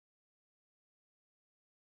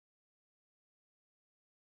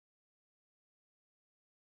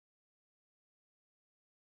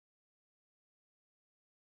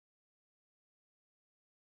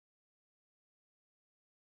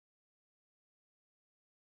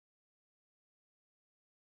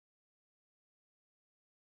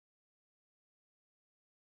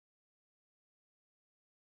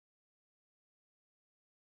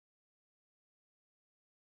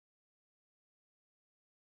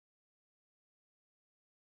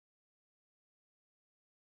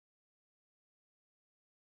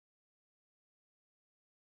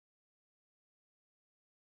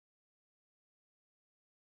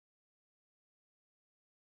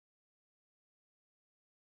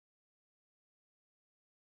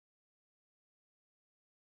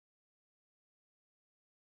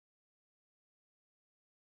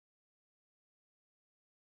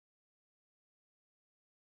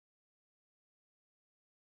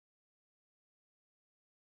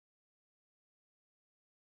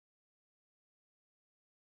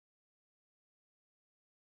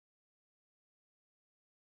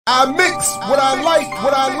I mix what I like,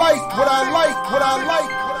 what I like, what I like, what I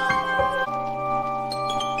like.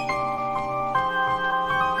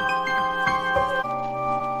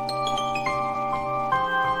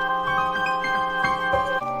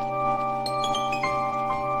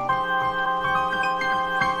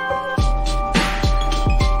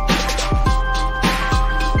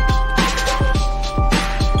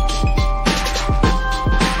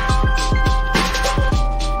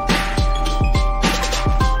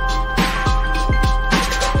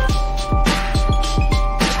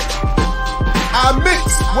 I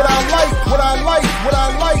mix what I like, what I like, what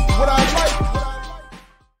I like, what I like.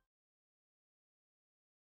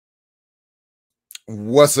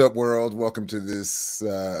 What's up, world? Welcome to this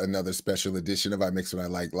another special edition of I Mix What I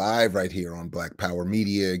Like live right here on Black Power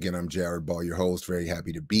Media. Again, I'm Jared Ball, your host. Very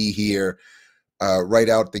happy to be here. Right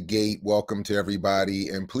out the gate, welcome to everybody.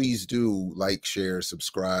 And please do like, share,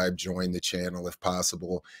 subscribe, join the channel if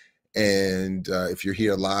possible. And if you're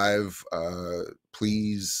here live,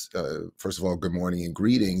 please, first of all, good morning and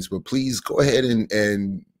greetings, but please go ahead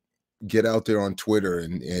and get out there on Twitter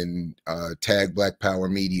and tag Black Power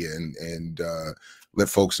Media and let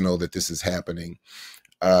folks know that this is happening.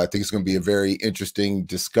 I think it's going to be a very interesting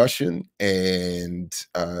discussion and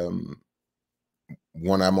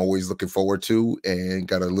one I'm always looking forward to, and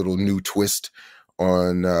got a little new twist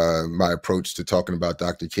on my approach to talking about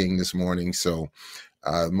Dr. King this morning. So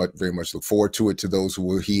very much look forward to it. To those who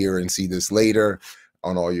will hear and see this later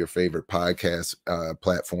on all your favorite podcast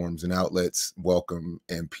platforms and outlets, welcome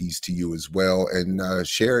and peace to you as well. And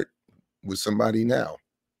share it with somebody now.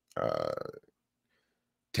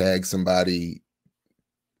 Tag somebody,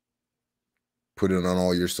 put it on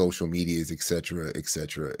all your social medias, etc.,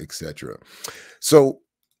 etc., etc. So,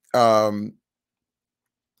 good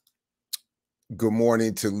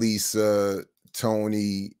morning to Lisa,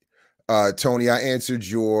 Tony. Tony, I answered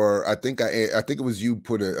your. I think it was you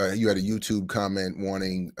put you had a YouTube comment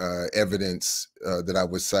wanting evidence that I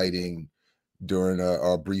was citing during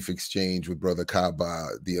our brief exchange with Brother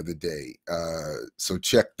Kaba the other day. So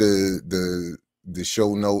check the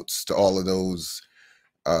show notes to all of those,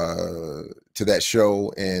 to that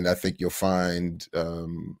show, and I think you'll find at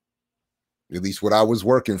least what I was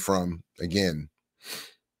working from. Again,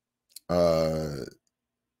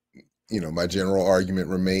 you know, my general argument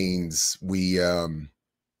remains: we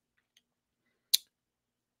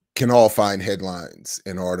can all find headlines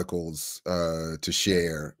and articles to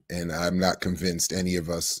share, and I'm not convinced any of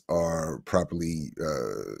us are properly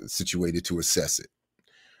situated to assess it.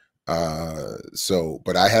 So,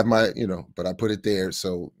 but I have my, but I put it there.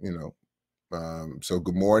 So, so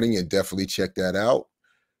good morning, and definitely check that out.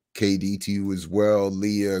 KD to you as well.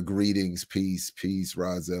 Leah, greetings, peace,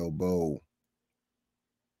 Razel Bo.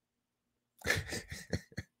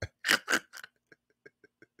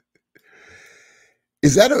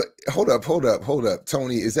 Is that a hold up,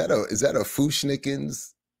 Tony? Is that a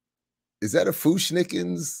Fushnikins? Is that a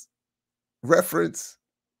Fushnikins reference?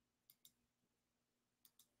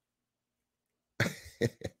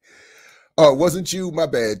 Oh, it wasn't you? My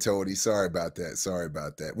bad, Tony. Sorry about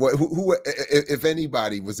that. What? Who? If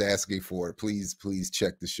anybody was asking for it, please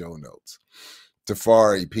check the show notes.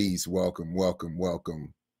 Tafari, peace, welcome.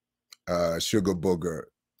 Sugar Booger.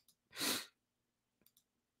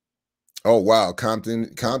 Oh wow, Compton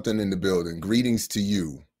in the building. Greetings to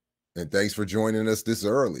you, and thanks for joining us this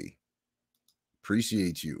early.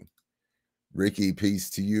 Appreciate you. Ricky, peace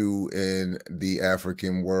to you in the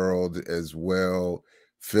African world as well.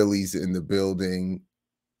 Philly's in the building.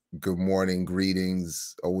 Good morning,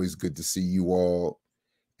 greetings. Always good to see you all.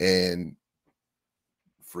 And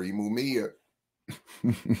free Mumia.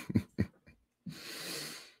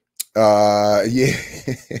 Yeah.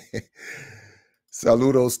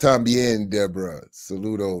 Saludos también, Deborah.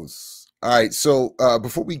 Saludos. All right, so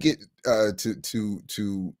before we get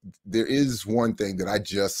to there is one thing that I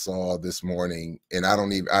just saw this morning, and I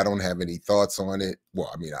don't have any thoughts on it.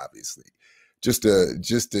 Well, I mean, obviously,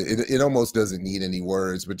 it almost doesn't need any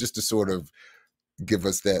words, but just to sort of give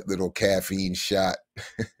us that little caffeine shot.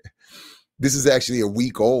 This is actually a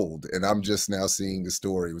week old, and I'm just now seeing the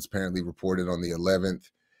story. It was apparently reported on the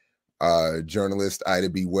 11th. Journalist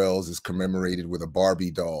Ida B. Wells is commemorated with a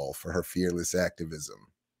Barbie doll for her fearless activism.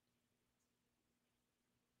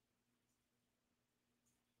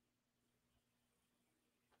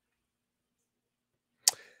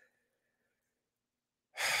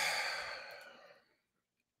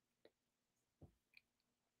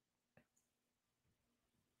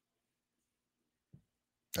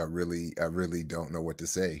 I really don't know what to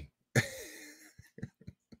say.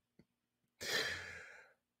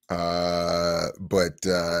 But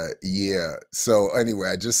yeah. So anyway,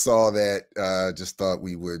 I just saw that. Just thought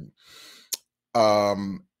we would.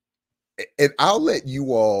 Um, and I'll let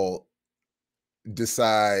you all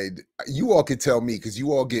decide. You all could tell me, because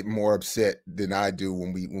you all get more upset than I do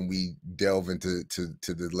when we delve into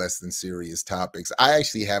to the less than serious topics. I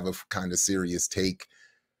actually have a kind of serious take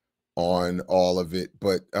on all of it,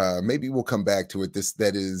 but maybe we'll come back to it.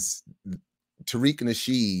 That is, Tariq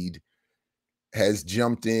Nasheed has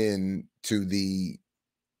jumped in to the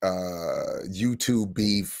YouTube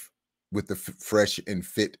beef with the Fresh and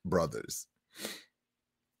Fit brothers.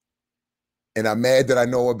 And I'm mad that I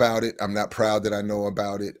know about it. I'm not proud that I know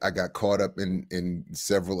about it. I got caught up in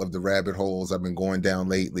several of the rabbit holes I've been going down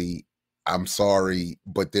lately. I'm sorry,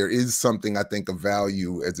 but there is something I think of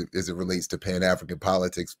value as it relates to Pan-African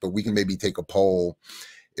politics. But we can maybe take a poll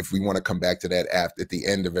if we want to come back to that at the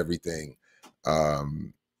end of everything.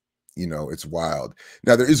 You know, it's wild.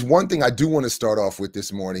 Now, there is one thing I do want to start off with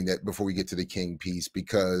this morning, that before we get to the King piece,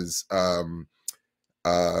 because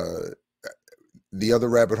the other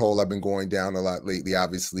rabbit hole I've been going down a lot lately,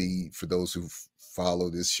 obviously, for those who follow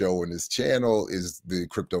this show and this channel, is the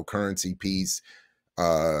cryptocurrency piece.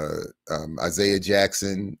 Isaiah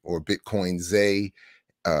Jackson, or Bitcoin Zay,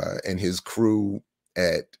 and his crew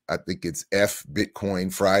at, I think it's F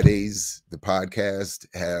Bitcoin Fridays, the podcast,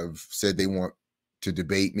 have said they want to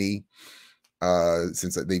debate me,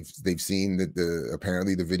 since they've seen that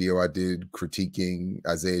apparently the video I did critiquing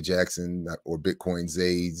Isaiah Jackson, or Bitcoin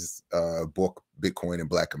Zay's book Bitcoin in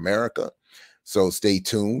Black America. So stay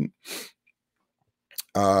tuned.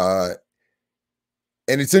 And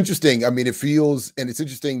it's interesting. I mean, it's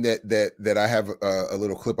interesting that I have a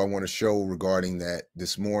little clip I want to show regarding that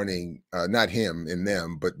this morning. Not him and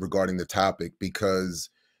them, but regarding the topic, because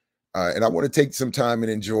and I want to take some time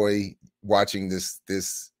and enjoy watching this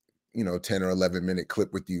 10 or 11 minute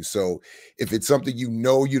clip with you. So if it's something you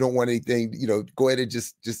don't want anything, go ahead and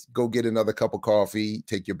just go get another cup of coffee,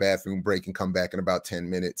 take your bathroom break, and come back in about 10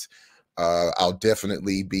 minutes. I'll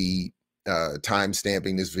definitely be time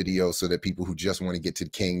stamping this video so that people who just want to get to the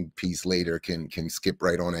King piece later can skip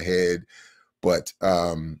right on ahead. But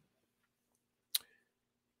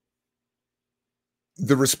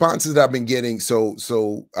the responses that I've been getting,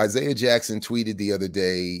 so Isaiah Jackson tweeted the other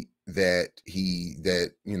day that he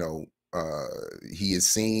has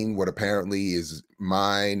seen what apparently is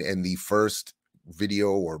mine and the first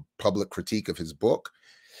video or public critique of his book.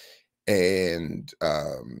 And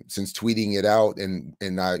since tweeting it out, and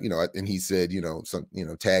I, and he said,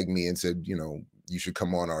 tagged me and said, you should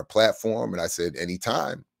come on our platform. And I said,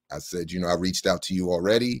 anytime. I said, I reached out to you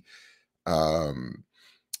already.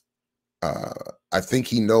 I think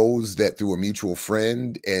he knows that through a mutual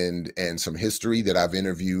friend and some history that I've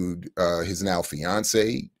interviewed his now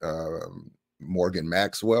fiance, Morgan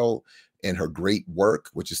Maxwell, and her great work,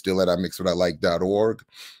 which is still at imixwhatilike.org,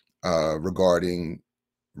 regarding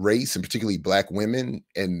race, and particularly Black women,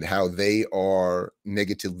 and how they are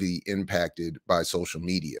negatively impacted by social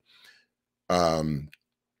media.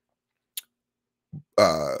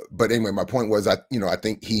 But anyway, my point was, I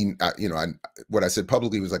think what I said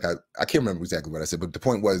publicly was like, I can't remember exactly what I said, but the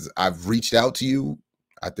point was, I've reached out to you.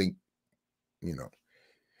 I think,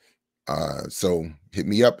 so hit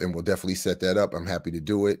me up and we'll definitely set that up. I'm happy to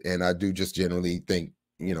do it. And I do just generally think,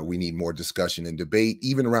 we need more discussion and debate,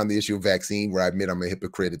 even around the issue of vaccine, where I admit I'm a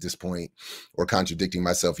hypocrite at this point, or contradicting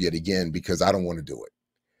myself yet again, because I don't want to do it.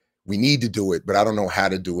 We need to do it, but I don't know how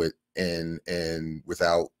to do it. And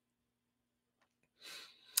without,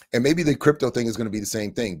 and maybe the crypto thing is going to be the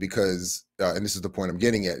same thing, because, and this is the point I'm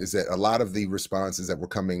getting at, is that a lot of the responses that were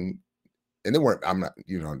coming, and they weren't, I'm not,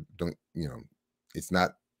 it's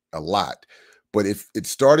not a lot, but if it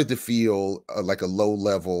started to feel like a low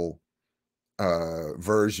level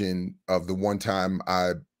version of the one time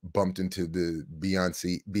I bumped into the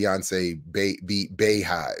Beyonce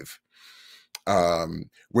Bayhive,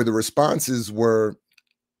 where the responses were,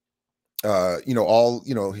 all,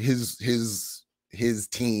 his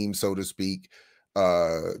team, so to speak,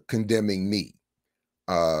 condemning me,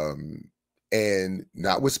 and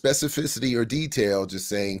not with specificity or detail, just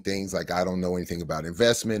saying things like, I don't know anything about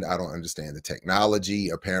investment, I don't understand the technology.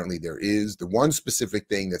 Apparently there is. The one specific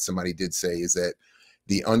thing that somebody did say is that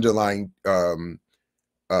the underlying the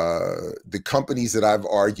companies that I've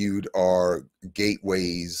argued are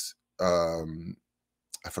gateways, I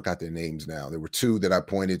forgot their names now. There were two that I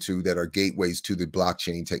pointed to that are gateways to the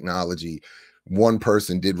blockchain technology. One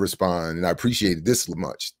person did respond, and I appreciated this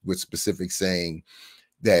much, with specifics saying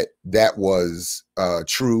that was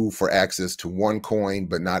true for access to OneCoin,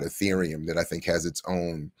 but not Ethereum, that I think has its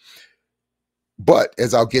own. But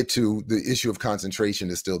as I'll get to, the issue of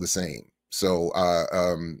concentration is still the same. So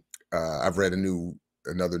I've read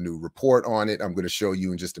another new report on it. I'm going to show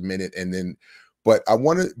you in just a minute, and then, but I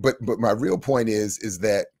want to, but my real point is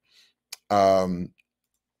that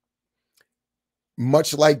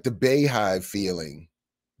much like the Bayhive feeling,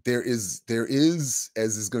 there is,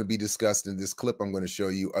 as is going to be discussed in this clip I'm going to show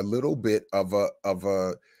you, a little bit of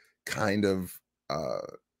a kind of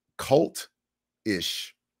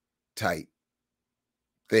cult-ish type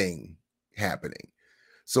thing happening.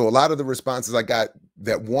 So a lot of the responses I got,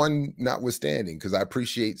 that one notwithstanding, because I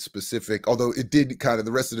appreciate specific, although it did kind of,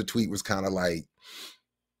 the rest of the tweet was kind of like,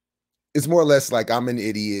 it's more or less like, I'm an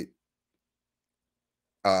idiot,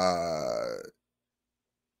 but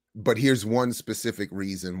here's one specific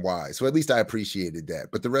reason why. So at least I appreciated that.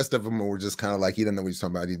 But the rest of them were just kind of like, he doesn't know what he's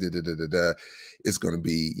talking about. It's going to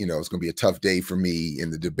be, you know, it's going to be a tough day for me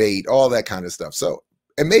in the debate, all that kind of stuff. So,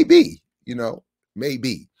 and maybe, you know,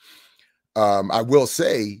 maybe. I will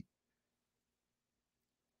say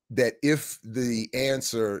that if the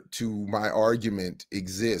answer to my argument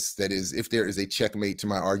exists, that is, if there is a checkmate to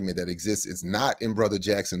my argument that exists, it's not in Brother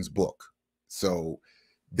Jackson's book. So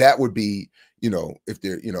that would be, you know, if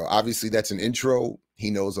there, you know, obviously that's an intro. He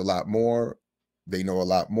knows a lot more. They know a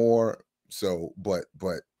lot more. So, but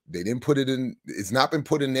they didn't put it in, it's not been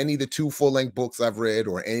put in any of the 2 full-length books I've read,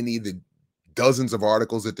 or any of the dozens of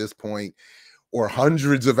articles at this point, or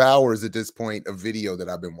hundreds of hours at this point of video that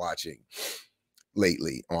I've been watching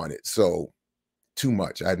lately on it. So too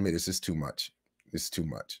much. I admit it's just too much. It's too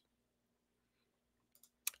much.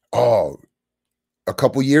 Oh, a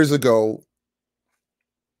couple years ago,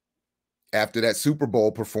 after that Super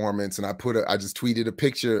Bowl performance, and I just tweeted a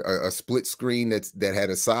picture, a split screen that had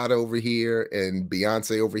Assad over here and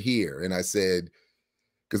Beyonce over here. And I said,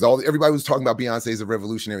 because everybody was talking about Beyonce as a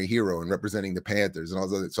revolutionary hero and representing the Panthers and all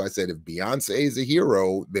that. So I said, if Beyonce is a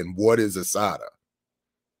hero, then what is Assata?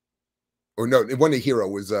 Or no, it wasn't a hero,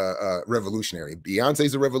 it was a revolutionary.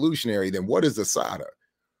 Beyonce's a revolutionary, then what is Assata?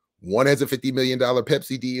 One has a $50 million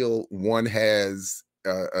Pepsi deal. One has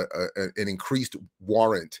an increased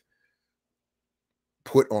warrant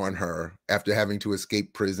put on her after having to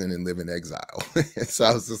escape prison and live in exile. So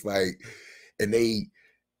I was just like, and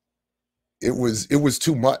it was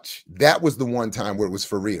too much. That was the one time where it was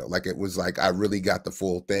for real. Like, it was like, I really got the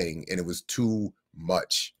full thing, and it was too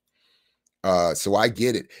much. So I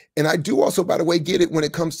get it. And I do also, by the way, get it when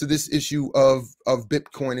it comes to this issue of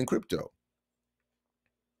Bitcoin and crypto.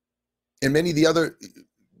 And many of the other,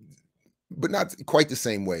 but not quite the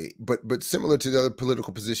same way, but similar to the other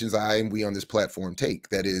political positions I and we on this platform take.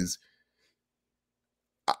 That is,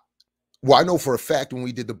 well, I know for a fact when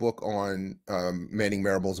we did the book on Manning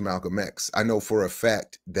Marable's Malcolm X, I know for a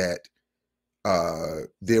fact that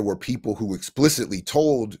there were people who explicitly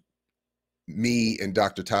told me and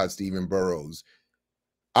Dr. Todd Stephen Burrows,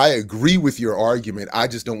 I agree with your argument, I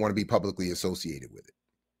just don't want to be publicly associated with it.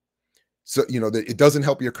 So, you know, it doesn't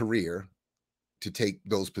help your career to take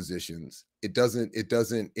those positions. It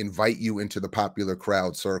doesn't invite you into the popular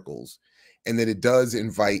crowd circles. And then it does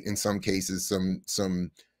invite, in some cases,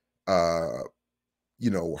 some you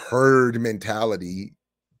know, herd mentality,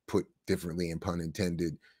 put differently and pun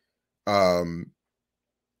intended,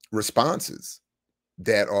 responses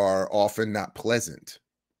that are often not pleasant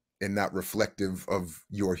and not reflective of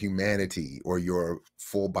your humanity or your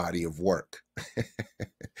full body of work.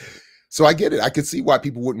 So I get it. I could see why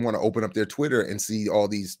people wouldn't want to open up their Twitter and see all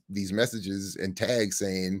these messages and tags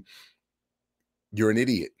saying you're an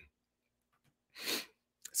idiot.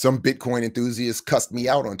 Some Bitcoin enthusiast cussed me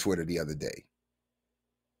out on Twitter the other day.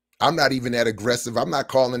 I'm not even that aggressive. I'm not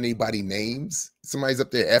calling anybody names. Somebody's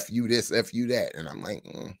up there, F you this, F you that. And I'm like,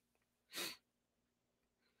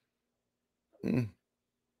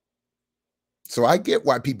 So I get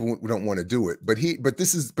why people don't want to do it, but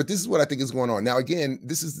this is what I think is going on now. Again,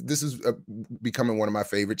 this is becoming one of my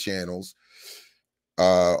favorite channels.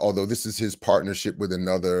 Although this is his partnership with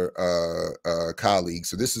another colleague.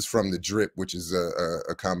 So this is from the Drip, which is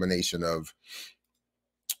a combination of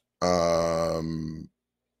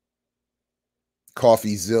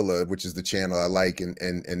CoffeeZilla, which is the channel I like,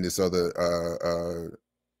 and this other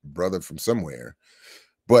brother from somewhere,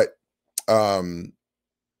 but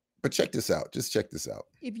check this out. Just check this out.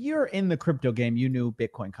 If you're in the crypto game, you knew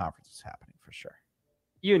Bitcoin conference was happening for sure.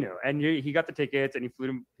 You knew, and he got the tickets, and he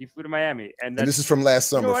flew to Miami, and this is from last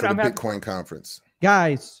summer for the Bitcoin conference.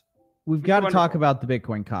 Guys, we've got to talk about the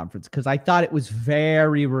Bitcoin conference because I thought it was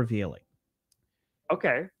very revealing.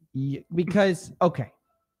 Okay. Because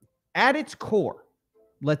at its core,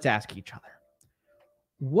 let's ask each other,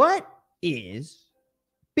 what is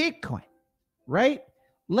Bitcoin? Right?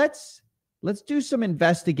 Let's do some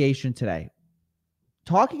investigation today.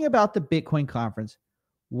 talking about the Bitcoin conference,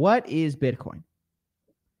 what is Bitcoin?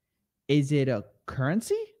 Is it a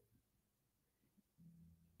currency?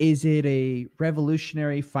 Is it a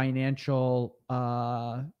revolutionary financial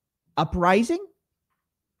uprising?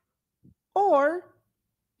 Or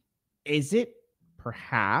is it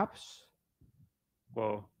perhaps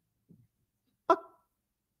Whoa.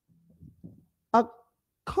 a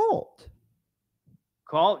cult?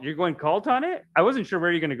 Cult? You're going cult on it? I wasn't sure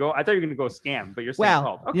where you're going to go. I thought you were going to go scam, but you're saying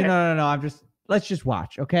cult. Okay. No. Let's just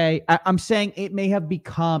watch. Okay. I'm saying it may have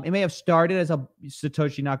started as a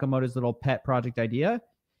Satoshi Nakamoto's little pet project idea.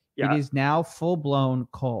 Yeah. It is now full-blown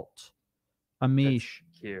cult. Amish,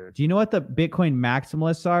 cute. do you know what the Bitcoin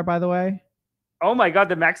maximalists are, by the way? Oh my God,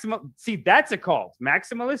 the maximal. See, that's a cult.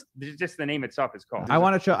 Maximalist, just the name itself is called. I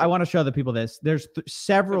want to show the people this. There's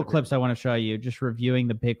several clips I want to show you, just reviewing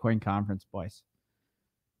the Bitcoin conference, boys.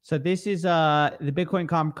 So this is the Bitcoin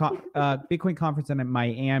Bitcoin conference in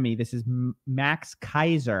Miami. This is Max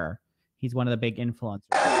Kaiser. He's one of the big influencers.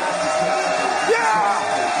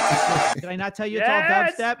 Yeah! Did I not tell you it's all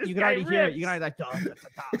dubstep? You can already hear it. You can already like Yeah!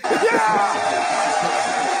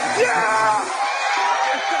 Yeah!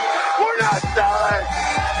 We're not selling!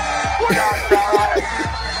 We're not selling!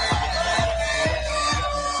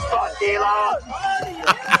 Fuck Elon!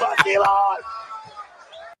 Fuck Elon!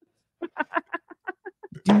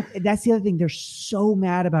 Dude, that's the other thing. They're so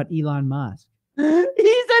mad about Elon Musk. He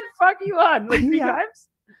said "fuck Elon" like 3 times.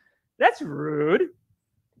 That's rude.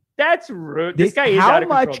 That's rude. This guy is out of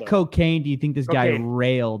control, how much cocaine do you think this guy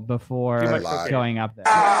railed before showing up there?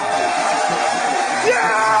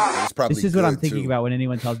 Yeah! This is what I'm thinking about when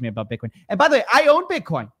anyone tells me about Bitcoin. And by the way, I own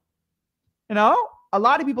Bitcoin. You know, a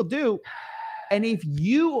lot of people do. And if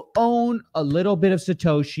you own a little bit of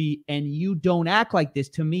Satoshi and you don't act like this,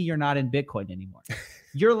 to me, you're not in Bitcoin anymore.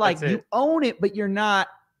 You're like, you own it, but you're not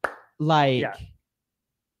like,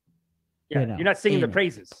 you're not singing the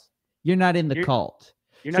praises. You're not in the cult.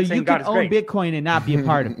 You're not so you can own Bitcoin and not be a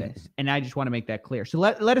part of this. And I just want to make that clear. So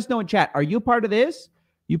let us know in chat. Are you part of this?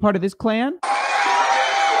 You part of this clan?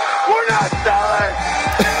 We're not selling.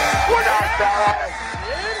 We're not selling.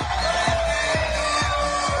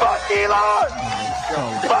 Fuck Elon.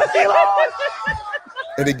 Fuck Elon.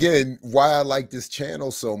 And again, why I like this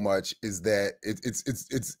channel so much is that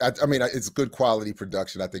it's good quality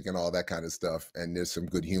production, I think, and all that kind of stuff. And there's some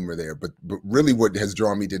good humor there. But really what has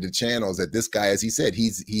drawn me to the channel is that this guy, as he said,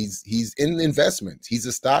 he's in investments. He's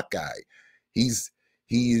a stock guy. He's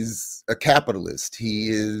a capitalist. He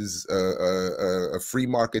is a free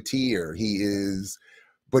marketeer.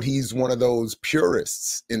 But he's one of those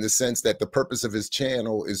purists in the sense that the purpose of his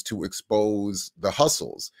channel is to expose the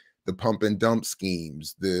hustles, the pump and dump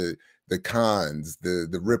schemes, the cons, the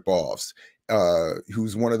ripoffs.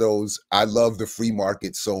 Who's one of those, I love the free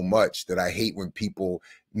market so much that I hate when people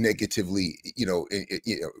negatively,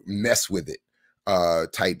 mess with it,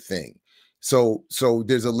 type thing. So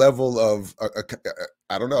there's a level of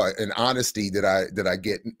I don't know, an honesty that I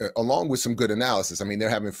get along with some good analysis. I mean, they're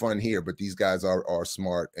having fun here, but these guys are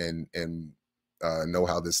smart and know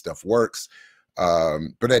how this stuff works.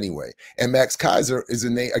 But anyway, and Max Kaiser is a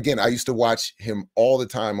name. Again, I used to watch him all the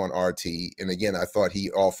time on RT, and again, I thought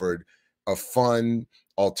he offered a fun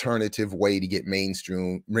alternative way to get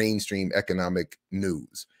mainstream economic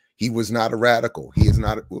news. He was not a radical. He is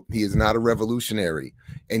not a revolutionary.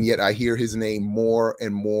 And yet I hear his name more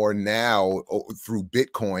and more now through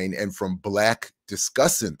Bitcoin and from Black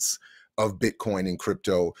discussants of Bitcoin and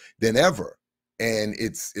crypto than ever. And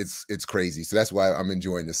it's crazy. So that's why I'm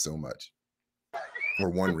enjoying this so much.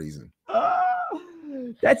 For one reason.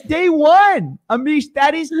 That's day one. Amish,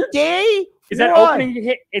 that is day Is that one. opening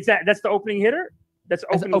hit? That's the opening hitter? That's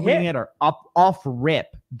opening hitter. Off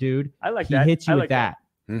rip, dude. I like he that. He hits you like with that.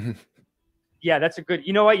 Yeah, that's a good.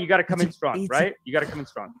 You know what? You got to come in strong, right? You got to come in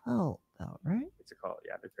strong. Oh, right? It's a call.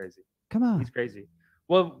 Yeah, they're crazy. Come on. He's crazy.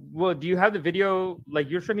 Well, do you have the video? Like,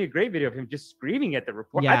 you're showing me a great video of him just screaming at the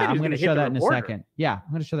reporter. Yeah, I'm going to show that in a second. Yeah,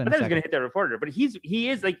 I'm going to show that in a second. I thought he was going to hit that reporter, but he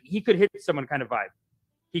is like, he could hit someone kind of vibe.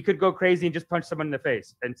 He could go crazy and just punch someone in the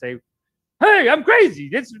face and say, "Hey, I'm crazy.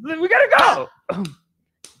 We gotta go."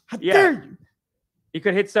 How dare you? He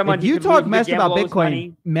could hit someone. If you talk mess about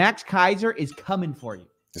Bitcoin, Max Kaiser is coming for you.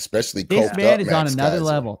 Especially this man is Max on another Kaiser.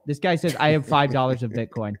 level. This guy says, "I have $5 of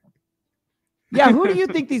Bitcoin." Yeah, who do you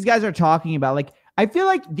think these guys are talking about? Like, I feel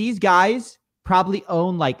like these guys probably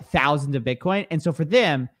own like thousands of Bitcoin, and so for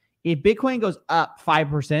them, if Bitcoin goes up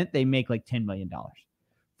 5%, they make like $10 million.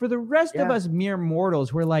 For the rest of us mere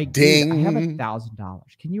mortals, we're like, dude, I have $1,000.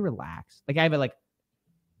 Can you relax? Like, I have like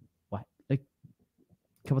a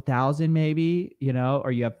couple thousand maybe,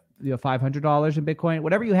 or you have $500 in Bitcoin,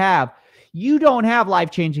 whatever you have. You don't have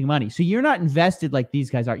life-changing money. So you're not invested like these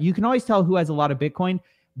guys are. You can always tell who has a lot of Bitcoin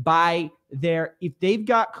by if they've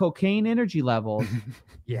got cocaine energy levels,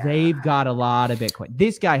 they've got a lot of Bitcoin.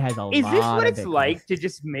 This guy has a lot of Bitcoin. Is this what it's like to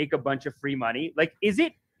just make a bunch of free money? Like, is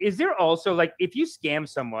there also, like, if you scam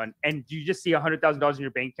someone and you just see $100,000 in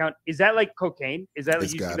your bank account, is that like cocaine? Is that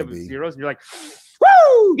like you see the zeros and you're like,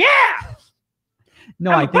 woo, yeah.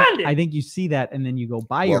 No, I think you see that and then you go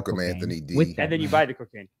buy your cocaine. Anthony D. With that, and then you buy the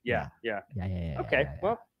cocaine. Yeah. Okay, yeah.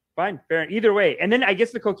 well, fine, fair. Either way, and then I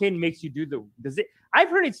guess the cocaine makes you I've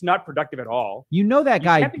heard it's not productive at all. You know that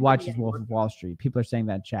guy watches Wolf of Wall Street. People are saying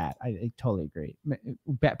that in chat. I totally agree.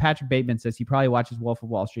 Patrick Bateman says he probably watches Wolf of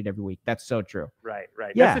Wall Street every week. That's so true. Right.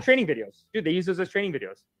 Yeah. That's the training videos, dude. They use those as training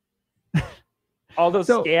videos. All those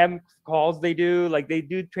scam calls they do, like they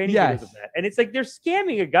do training videos of that, and it's like they're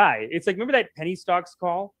scamming a guy. It's like, remember that penny stocks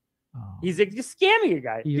call? Oh. He's like just scamming a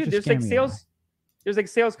guy. Dude, there's like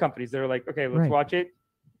sales companies that are like, okay, let's watch it.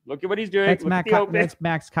 Look at what he's doing. That's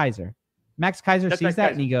Max Kaiser. Max Kaiser sees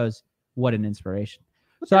that and he goes, "What an inspiration!"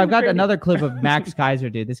 So I've got another clip of Max Kaiser,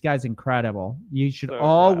 dude. This guy's incredible. You should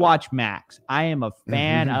all watch Max. I am a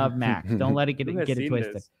fan of Max. Don't let it get it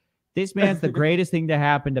twisted. This man's the greatest thing to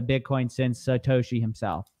happen to Bitcoin since Satoshi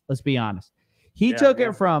himself. Let's be honest. He took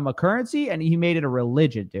it from a currency and he made it a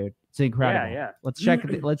religion, dude. It's incredible. Yeah. Let's check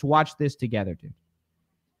it. Let's watch this together, dude.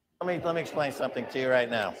 Let me explain something to you right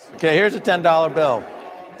now. Okay, here's a $10 bill.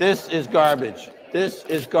 This is garbage. This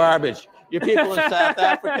is garbage. Your people in South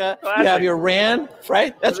Africa, you have your rand,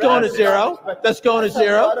 right? That's going to zero. That's going to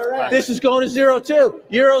zero. This is going to zero too.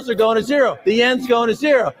 Euros are going to zero. The yen's going to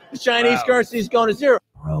zero. The Chinese currency is going to zero.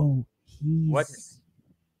 Bro,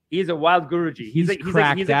 he's a wild Guruji. He's like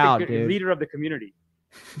the leader of the community.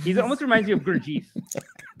 He almost reminds me of Gurjeet.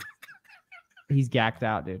 He's gacked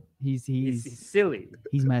out, dude. He's silly.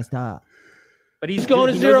 He's messed up. But he's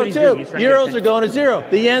going to zero too. Euros are going to zero.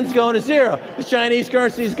 The yen's going to zero. The Chinese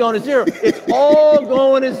currency is going to zero. It's all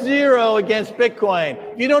going to zero against Bitcoin.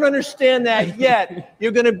 If you don't understand that yet,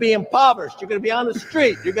 you're going to be impoverished. You're going to be on the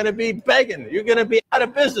street. You're going to be begging. You're going to be out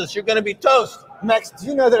of business. You're going to be toast. Max, do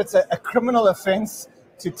you know that it's a criminal offense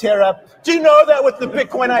to tear up? Do you know that with the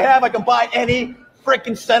Bitcoin I have, I can buy any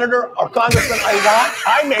freaking senator or congressman I want?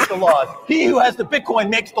 I make the laws. He who has the Bitcoin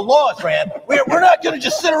makes the laws, Rand. We're not going to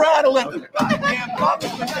just sit around and let the goddamn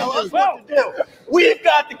congressman tell us what to do. We've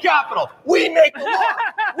got the capital. We make the law.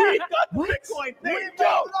 We've got the Bitcoin. They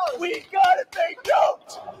don't. We got it. They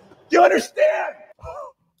don't. You understand?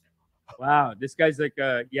 Wow, this guy's like,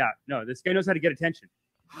 this guy knows how to get attention.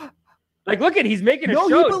 Like, look at, he's making a show.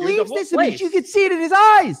 No, he believes this. You can see it in his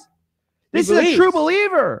eyes. This is a true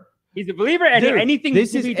believer. He's a believer, and anything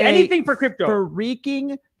for crypto.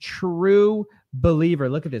 Freaking true believer.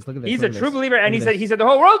 Look at this. Look at this. He's a true believer, and he said the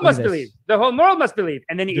whole world must believe. The whole world must believe,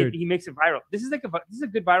 and then he makes it viral. This is a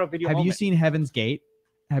good viral video. Have you seen Heaven's Gate?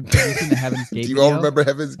 Have you seen the Heaven's Gate? Do you all remember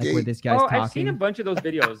Heaven's Gate? Where this guy's talking? I've seen a bunch of those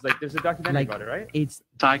videos. Like, there's a documentary about it, right? It's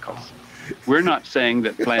cycles. We're not saying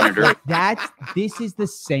that planet Earth. This is the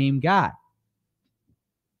same guy.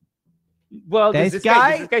 Well, this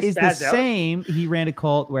guy is the same. He ran a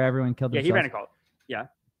cult where everyone killed themselves. Yeah, he ran a cult. Yeah.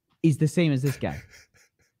 He's the same as this guy.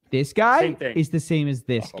 This guy is the same as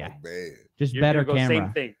this guy. Man. Just better camera.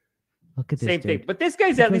 Same thing. Look at this Same thing. But this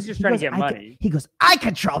guy's at least just trying to get money. He goes, I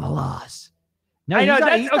control the laws. No, I know.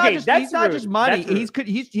 He's not just money.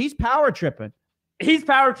 He's power tripping. He's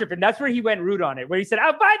power tripping. That's where he went rude on it. Where he said,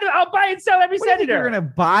 I'll buy and sell every senator. You're gonna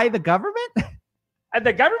buy the government?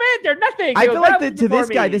 The government? They're nothing. I feel like to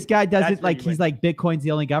this guy doesn't like, he's like, Bitcoin's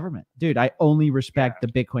the only government. Dude, I only respect the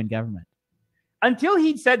Bitcoin government. Until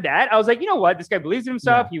he said that, I was like, you know what? This guy believes in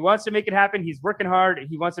himself. He wants to make it happen. He's working hard.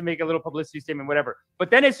 He wants to make a little publicity statement, whatever. But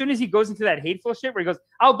then as soon as he goes into that hateful shit where he goes,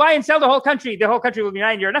 I'll buy and sell the whole country. The whole country will be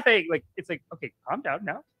mine. You're nothing. Like, it's like, okay, calm down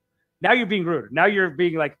now. Now you're being rude. Now you're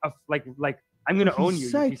being like, I'm going to own you.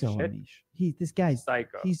 Psycho, you piece of shit. This guy's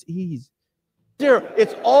psycho. He's zero.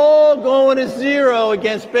 It's all going to zero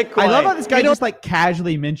against Bitcoin. I love how this guy just like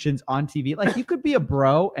casually mentions on TV. Like, you could be a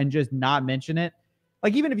bro and just not mention it.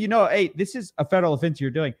 Like, even if you know, hey, this is a federal offense you're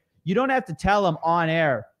doing, you don't have to tell them on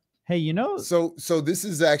air, hey, you know. So this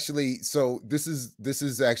is actually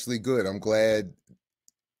good. I'm glad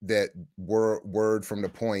that word from the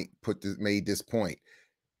point made this point.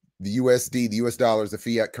 The USD, the US dollar is a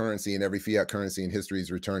fiat currency, and every fiat currency in history is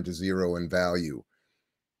returned to zero in value.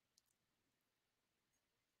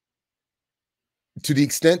 To the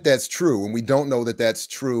extent that's true, and we don't know that that's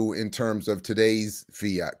true in terms of today's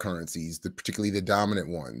fiat currencies, particularly the dominant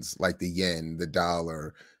ones like the yen, the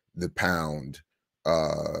dollar, the pound.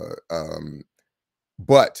 But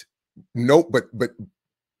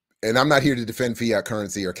and I'm not here to defend fiat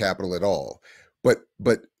currency or capital at all, but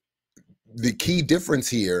the key difference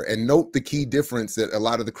here, and note the key difference that a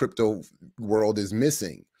lot of the crypto world is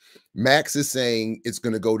missing. Max is saying it's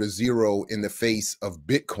going to go to zero in the face of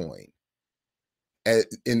Bitcoin.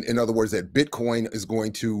 In other words, that Bitcoin is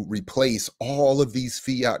going to replace all of these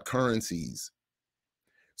fiat currencies.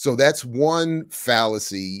 So that's one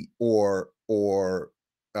fallacy or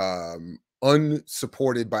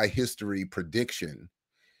unsupported by history prediction,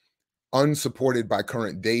 unsupported by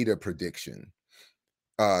current data prediction,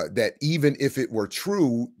 that even if it were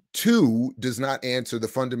true, two does not answer the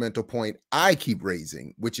fundamental point I keep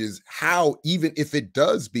raising, which is how, even if it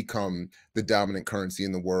does become the dominant currency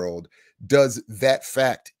in the world, does that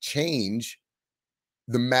fact change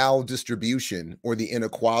the maldistribution or the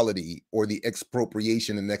inequality or the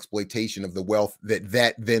expropriation and exploitation of the wealth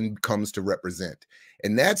that then comes to represent?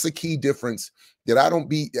 And that's a key difference that I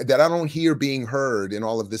don't hear being heard in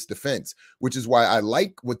all of this defense, which is why I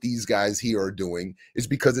like what these guys here are doing, is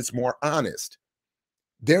because it's more honest.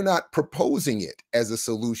 They're not proposing it as a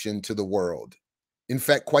solution to the world. In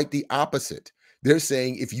fact, quite the opposite. They're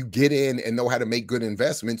saying if you get in and know how to make good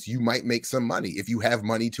investments, you might make some money. If you have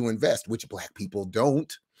money to invest, which Black people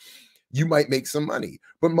don't, you might make some money.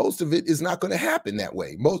 But most of it is not going to happen that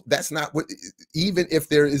way. That's not what, even if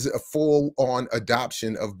there is a full-on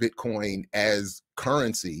adoption of Bitcoin as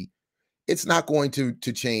currency, it's not going to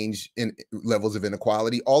change in levels of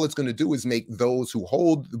inequality. All it's going to do is make those who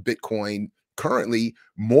hold the Bitcoin currently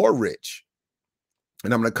more rich.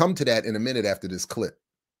 And I'm going to come to that in a minute after this clip.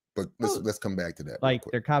 But let's come back to that. Like,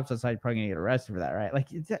 their cops outside probably gonna get arrested for that, right? Like,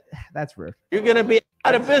 that's rude. You're going to be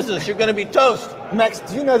out of business. You're going to be toast. Max,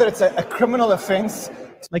 do you know that it's a criminal offense?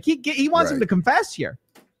 Like, he wants him to confess here.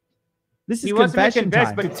 This is wants him to confession confess,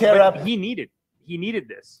 time. but he needed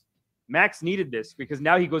this. Max needed this because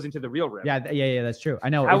now he goes into the real riff. Yeah, that's true. I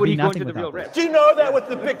know. How would he go into the real riff? Do you know that with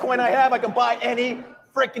the Bitcoin I have, I can buy any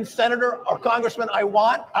freaking senator or congressman I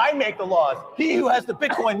want? I make the laws. He who has the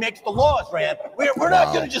Bitcoin makes the laws, Rand. We're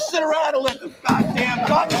not going to just sit around and let the goddamn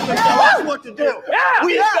congressman tell us what to do.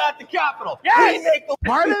 We've got the capital. We make the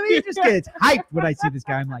Part of me just gets hyped when I see this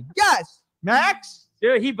guy. I'm like, yes, Max.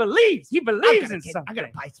 Dude, he believes. He believes in something. I'm gonna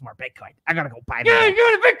buy some more Bitcoin. I gotta go buy. Yeah, go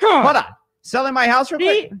to Bitcoin. Hold on, selling my house real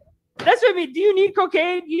quick. That's what I mean. Do you need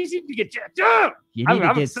cocaine? You need to get jacked up. You need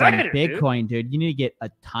to get some Bitcoin, dude. You need to get a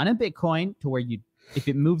ton of Bitcoin to where if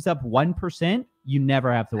it moves up 1%, you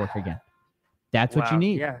never have to work again. That's what you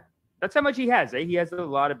need. Yeah, that's how much he has. He has a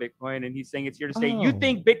lot of Bitcoin, and he's saying it's here to stay. You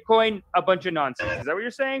think Bitcoin a bunch of nonsense? Is that what you're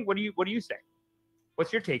saying? What do you say?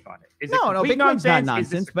 What's your take on it? Is no, Bitcoin's nonsense? Not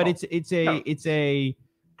nonsense, but it's a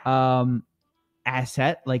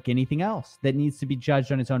asset like anything else that needs to be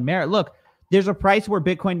judged on its own merit. Look, there's a price where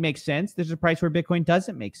Bitcoin makes sense. There's a price where Bitcoin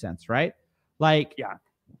doesn't make sense, right? Like, yeah.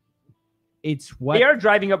 It's what they are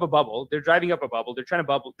driving up a bubble. They're driving up a bubble. They're trying to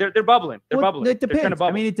bubble. They're bubbling. They're bubbling. It depends. I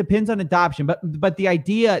mean, it depends on adoption. But the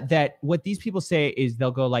idea that what these people say is they'll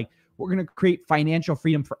go like, we're going to create financial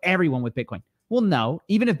freedom for everyone with Bitcoin. Well, no.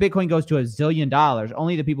 Even if Bitcoin goes to $1 zillion,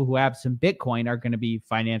 only the people who have some Bitcoin are going to be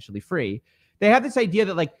financially free. They have this idea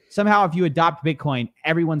that like somehow if you adopt Bitcoin,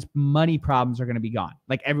 everyone's money problems are going to be gone.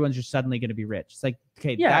 Like everyone's just suddenly going to be rich. It's like,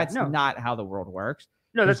 okay, that's not how the world works.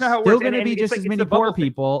 No, that's not how it works. Still going to be just as many poor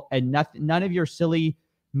people, and none of your silly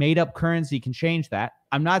made-up currency can change that.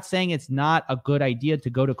 I'm not saying it's not a good idea to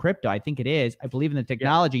go to crypto. I think it is. I believe in the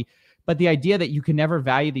technology, but the idea that you can never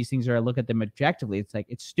value these things or look at them objectively, it's like,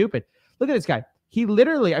 it's stupid. Look at this guy. He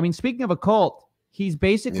literally, I mean, speaking of a cult, he's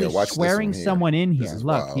basically swearing someone in here.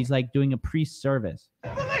 Look, he's like doing a priest service.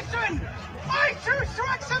 Listen, I choose to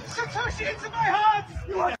accept Satoshi into my heart.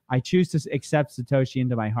 I choose to accept Satoshi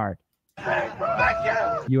into my heart. Thank you.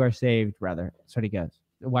 You are saved, brother. That's what he goes.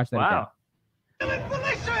 Watch that again.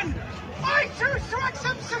 Listen, I choose to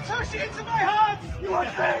accept Satoshi into my heart. You are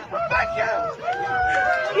saved. Thank you.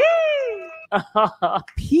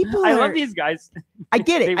 People I love these guys. I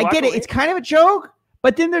get it. It's kind of a joke,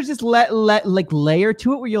 but then there's this like layer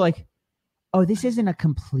to it where you're like, oh, this isn't a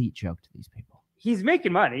complete joke to these people. He's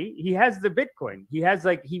making money. He has the Bitcoin. He has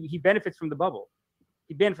like he benefits from the bubble.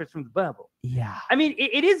 He benefits from the bubble. Yeah. I mean,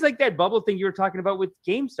 it is like that bubble thing you were talking about with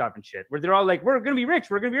GameStop and shit, where they're all like, we're going to be rich.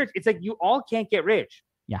 We're going to be rich. It's like you all can't get rich.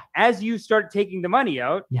 Yeah. As you start taking the money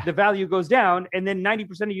out, the value goes down, and then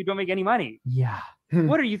 90% of you don't make any money. Yeah.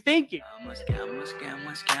 What are you thinking? Yeah.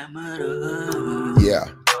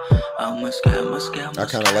 I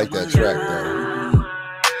kind of like that track, though.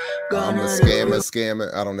 I'm a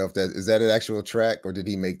scammer. I don't know if is that an actual track or did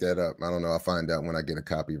he make that up? I don't know. I'll find out when I get a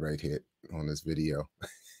copyright hit on this video.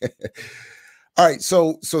 All right,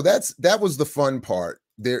 so that was the fun part.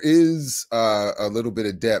 there is a little bit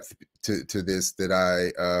of depth to this that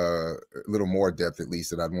a little more depth at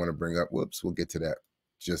least that I'd want to bring up. Whoops, we'll get to that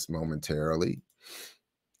just momentarily.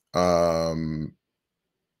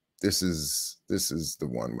 This is the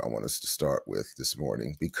one I want us to start with this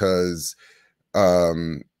morning because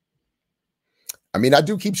I mean, I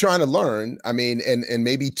do keep trying to learn. I mean, and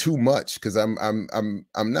maybe too much because I'm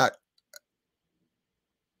not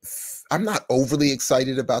overly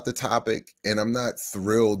excited about the topic, and I'm not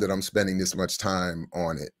thrilled that I'm spending this much time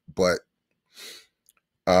on it. But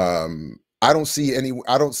I don't see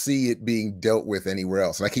it being dealt with anywhere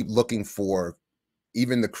else. And I keep looking for,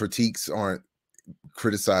 even the critiques aren't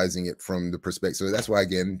criticizing it from the perspective. So that's why,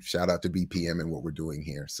 again, shout out to BPM and what we're doing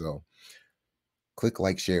here. So click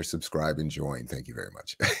like, share, subscribe, and join. Thank you very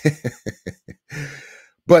much.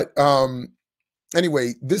 But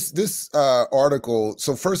anyway, this article.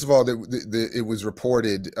 So first of all, it was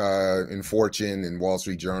reported in Fortune and Wall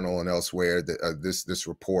Street Journal and elsewhere that this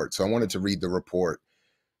report. So I wanted to read the report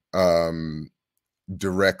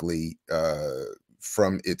directly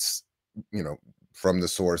from its, from the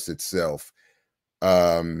source itself,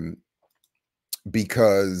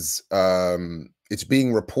 because it's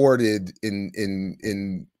being reported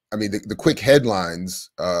in I mean, the quick headlines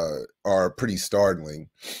are pretty startling.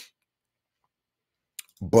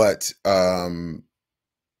 But in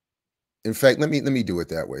fact, let me do it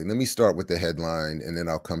that way. Let me start with the headline, and then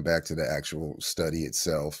I'll come back to the actual study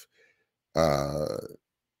itself.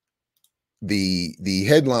 The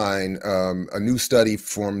headline, a new study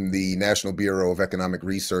from the National Bureau of Economic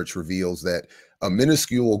Research reveals that a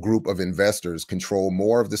minuscule group of investors control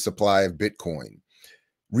more of the supply of Bitcoin.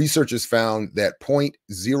 Researchers found that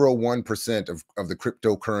 0.01% of the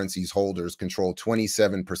cryptocurrency's holders control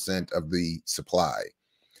 27% of the supply.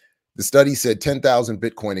 The study said 10,000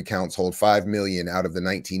 Bitcoin accounts hold 5 million out of the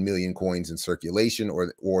 19 million coins in circulation,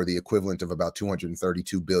 or the equivalent of about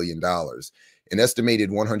 $232 billion. An estimated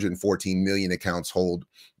 114 million accounts hold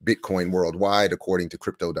Bitcoin worldwide, according to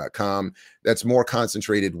Crypto.com. That's more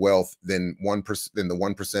concentrated wealth than the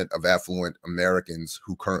 1% of affluent Americans,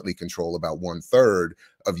 who currently control about 1/3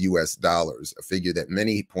 of US dollars, a figure that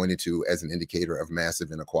many pointed to as an indicator of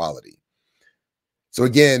massive inequality. So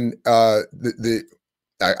again, I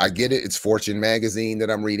get it. It's Fortune magazine that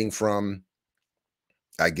I'm reading from.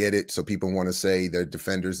 I get it. So people want to say they're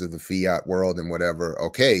defenders of the fiat world and whatever.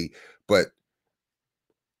 Okay, but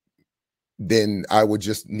then I would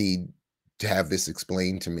just need to have this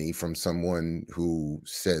explained to me from someone who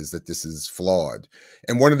says that this is flawed.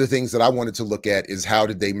 And one of the things that I wanted to look at is, how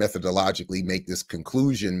did they methodologically make this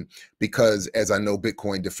conclusion? Because, as I know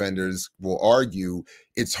Bitcoin defenders will argue,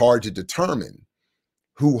 it's hard to determine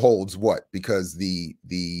who holds what, because the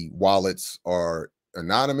wallets are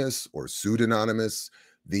anonymous or pseudonymous.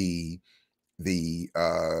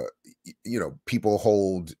 People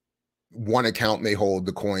hold, one account may hold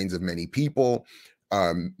the coins of many people.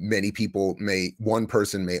 One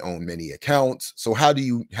person may own many accounts. So how do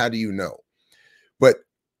you know? But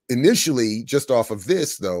initially, just off of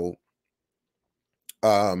this though,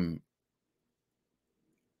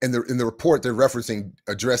 in the report, they're referencing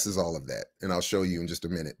addresses all of that, and I'll show you in just a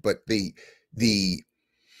minute. But the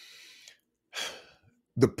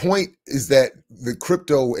point is that the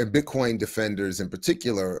crypto and Bitcoin defenders in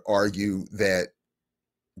particular argue that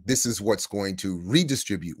this is what's going to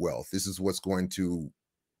redistribute wealth. This is what's going to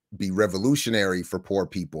be revolutionary for poor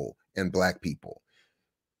people and Black people.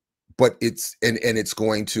 But it's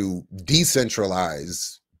going to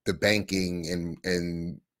decentralize the banking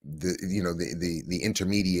and the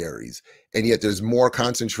intermediaries. And yet there's more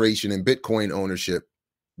concentration in Bitcoin ownership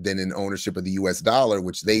than in ownership of the US dollar,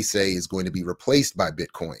 which they say is going to be replaced by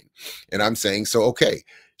Bitcoin. And I'm saying, so okay,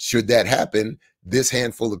 should that happen, this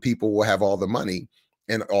handful of people will have all the money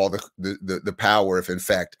and all the power, if in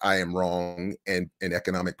fact I am wrong, and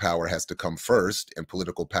economic power has to come first, and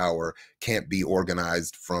political power can't be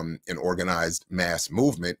organized from an organized mass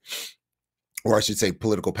movement. Or I should say,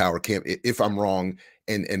 political power can't, if I'm wrong,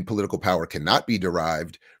 and political power cannot be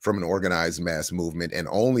derived from an organized mass movement and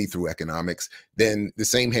only through economics, then the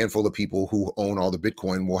same handful of people who own all the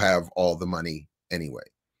Bitcoin will have all the money anyway.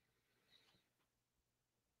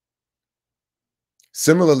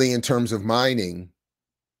 Similarly, in terms of mining,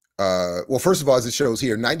 well, first of all, as it shows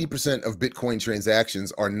here, 90% of Bitcoin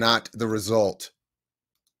transactions are not the result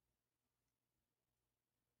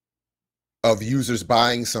of users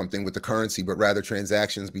buying something with the currency, but rather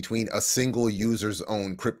transactions between a single user's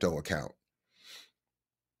own crypto account.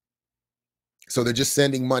 So they're just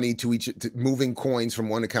sending money to moving coins from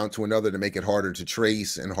one account to another to make it harder to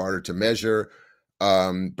trace and harder to measure,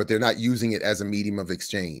 but they're not using it as a medium of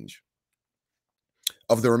exchange.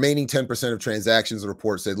 Of the remaining 10% of transactions, the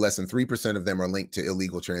report said less than 3% of them are linked to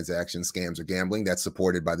illegal transactions, scams, or gambling. That's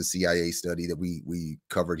supported by the CIA study that we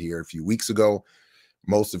covered here a few weeks ago.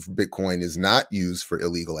 Most of Bitcoin is not used for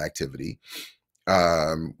illegal activity,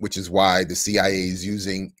 which is why the CIA is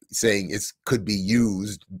saying it could be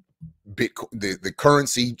used, Bitcoin, the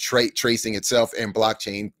currency tracing itself and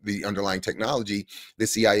blockchain, the underlying technology. The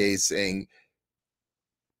CIA is saying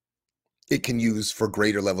it can use for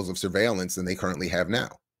greater levels of surveillance than they currently have now.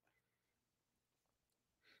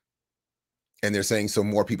 And they're saying so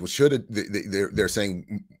more people should, they're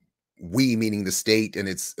saying we, meaning the state and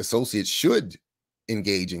its associates, should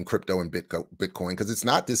engage in crypto and Bitcoin, because it's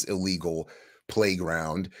not this illegal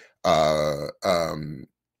playground. And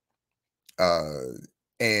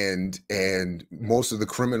most of the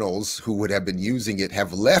criminals who would have been using it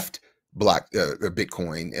have left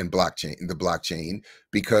Bitcoin and the blockchain,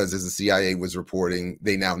 because, as the CIA was reporting,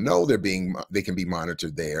 they now know they can be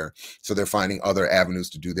monitored there, so they're finding other avenues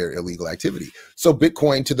to do their illegal activity. So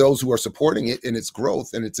Bitcoin, to those who are supporting it in its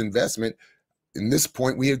growth and its investment, in this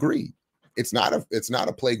point we agree, it's not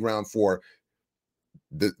a playground for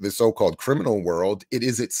the so-called criminal world. It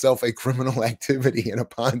is itself a criminal activity and a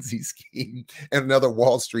Ponzi scheme and another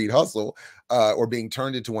Wall Street hustle, or being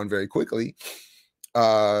turned into one very quickly.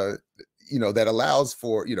 That allows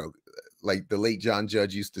for, like the late John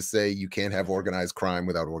Judge used to say, you can't have organized crime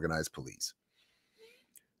without organized police.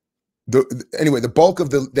 Anyway, the bulk of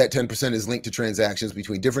that 10% is linked to transactions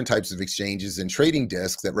between different types of exchanges and trading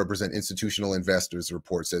desks that represent institutional investors, the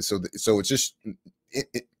report says. So it's just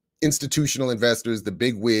institutional investors, the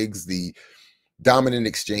big wigs, the dominant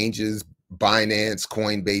exchanges, Binance,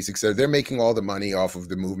 Coinbase, etc. They're making all the money off of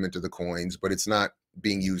the movement of the coins, but it's not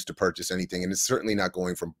being used to purchase anything, and it's certainly not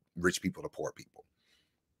going from rich people to poor people.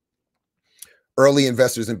 Early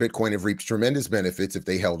investors in Bitcoin have reaped tremendous benefits if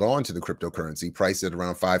they held on to the cryptocurrency, priced at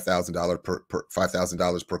around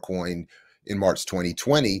 $5,000 per coin in March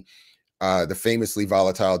 2020. The famously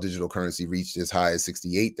volatile digital currency reached as high as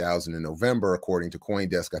 $68,000 in November, according to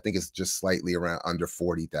CoinDesk. I think it's just slightly around under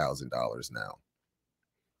 $40,000 now.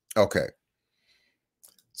 Okay.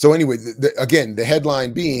 So anyway, again, the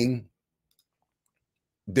headline being,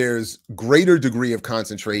 there's greater degree of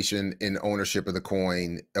concentration in ownership of the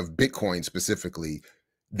coin, of Bitcoin specifically,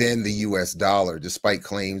 than the US dollar, despite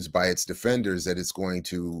claims by its defenders that it's going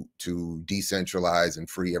to decentralize and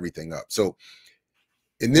free everything up. So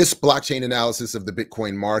in this blockchain analysis of the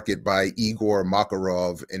Bitcoin market by Igor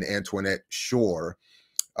Makarov and Antoinette Shore,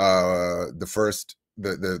 the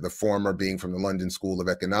former being from the London School of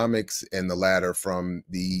Economics and the latter from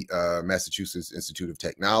the Massachusetts Institute of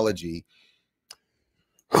Technology,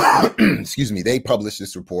 excuse me, they published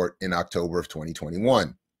this report in October of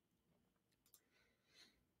 2021.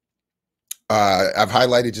 I've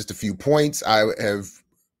highlighted just a few points. I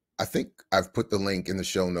think I've put the link in the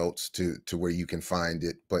show notes to where you can find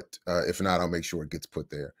it, but if not, I'll make sure it gets put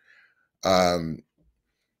there.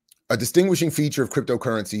 A distinguishing feature of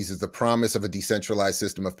cryptocurrencies is the promise of a decentralized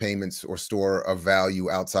system of payments or store of value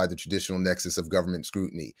outside the traditional nexus of government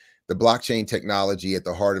scrutiny. The blockchain technology at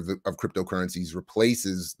the heart of cryptocurrencies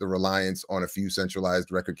replaces the reliance on a few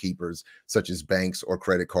centralized record keepers, such as banks or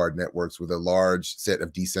credit card networks, with a large set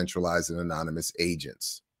of decentralized and anonymous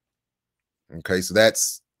agents. Okay, so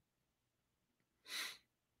that's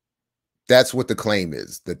what the claim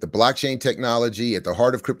is, that the blockchain technology at the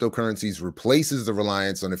heart of cryptocurrencies replaces the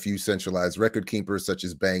reliance on a few centralized record keepers, such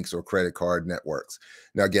as banks or credit card networks.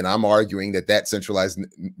 Now, again, I'm arguing that centralized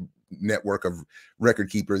network of record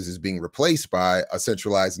keepers is being replaced by a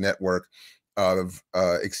centralized network of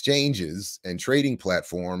exchanges and trading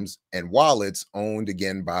platforms and wallets owned,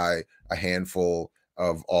 again, by a handful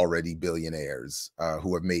of already billionaires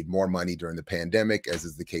who have made more money during the pandemic, as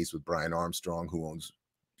is the case with Brian Armstrong, who owns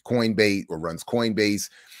Coinbase or runs Coinbase.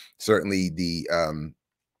 Certainly the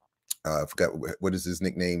I forgot what is his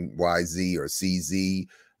nickname, YZ or CZ,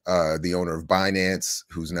 the owner of Binance,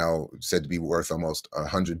 who's now said to be worth almost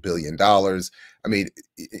 $100 billion. I mean,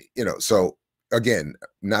 so again,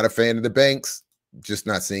 not a fan of the banks, just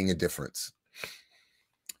not seeing a difference.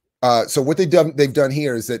 So what they've done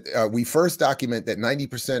here is that we first document that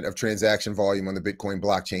 90% of transaction volume on the Bitcoin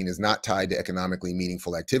blockchain is not tied to economically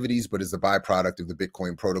meaningful activities, but is the byproduct of the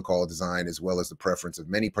Bitcoin protocol design, as well as the preference of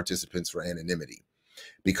many participants for anonymity.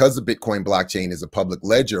 Because the Bitcoin blockchain is a public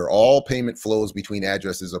ledger, all payment flows between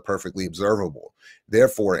addresses are perfectly observable.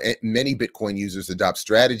 Therefore, many Bitcoin users adopt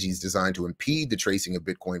strategies designed to impede the tracing of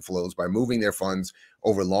Bitcoin flows by moving their funds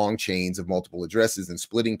over long chains of multiple addresses and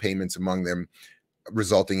splitting payments among them,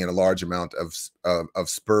 resulting in a large amount of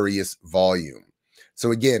spurious volume.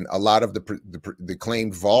 So again, a lot of the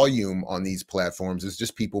claimed volume on these platforms is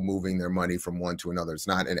just people moving their money from one to another. It's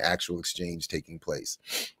not an actual exchange taking place.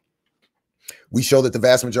 We show that the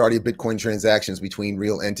vast majority of Bitcoin transactions between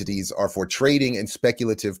real entities are for trading and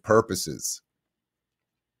speculative purposes.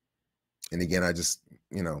 And again, I just,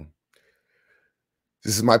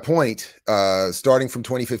 this is my point. Starting from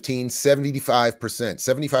 2015,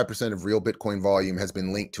 75% of real Bitcoin volume has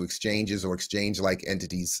been linked to exchanges or exchange-like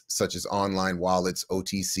entities such as online wallets,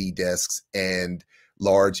 OTC desks, and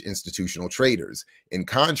large institutional traders. In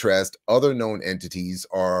contrast, other known entities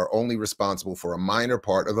are only responsible for a minor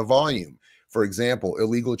part of the volume. For example,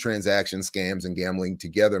 illegal transactions, scams, and gambling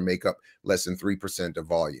together make up less than 3% of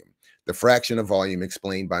volume. The fraction of volume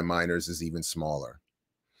explained by miners is even smaller.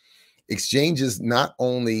 Exchanges not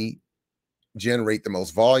only generate the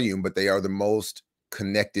most volume, but they are the most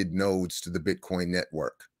connected nodes to the Bitcoin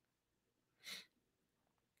network.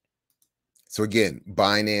 So again,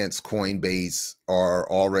 Binance, Coinbase are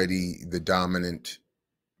already the dominant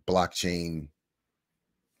blockchain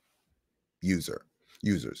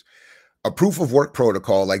users. A proof of work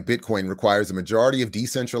protocol like Bitcoin requires a majority of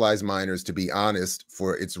decentralized miners to be honest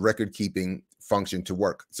for its record-keeping function to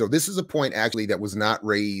work. So this is a point actually that was not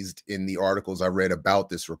raised in the articles I read about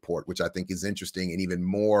this report, which I think is interesting and even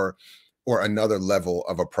more or another level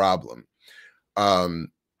of a problem.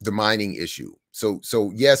 The mining issue.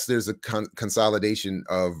 So yes, there's a consolidation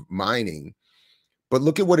of mining, but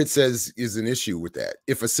look at what it says is an issue with that.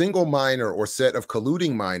 If a single miner or set of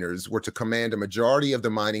colluding miners were to command a majority of the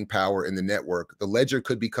mining power in the network, the ledger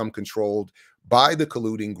could become controlled by the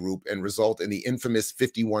colluding group and result in the infamous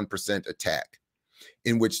 51% attack,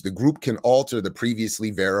 in which the group can alter the previously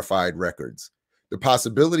verified records. The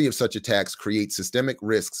possibility of such attacks creates systemic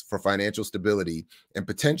risks for financial stability and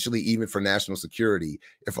potentially even for national security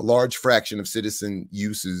if a large fraction of citizens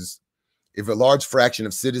uses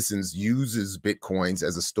Bitcoins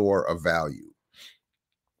as a store of value.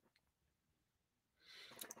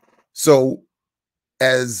 So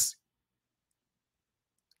as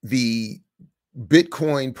the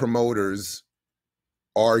Bitcoin promoters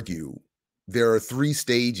argue, there are 3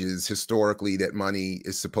 stages historically that money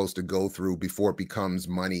is supposed to go through before it becomes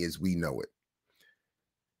money as we know it.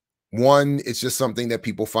 1, it's just something that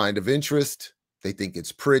people find of interest. They think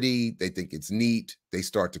it's pretty. They think it's neat. They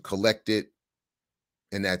start to collect it,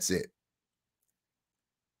 and that's it.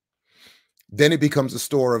 Then it becomes a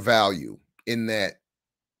store of value in that,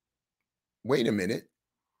 wait a minute.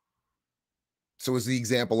 So is the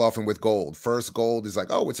example often with gold. First, gold is like,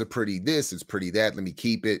 oh, it's a pretty this, it's pretty that. Let me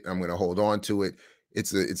keep it. I'm going to hold on to it.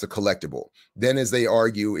 It's a collectible. Then as they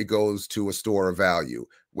argue, it goes to a store of value.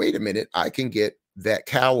 Wait a minute. I can get that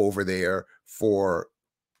cow over there for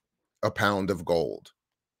a pound of gold.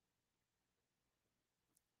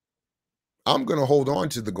 I'm going to hold on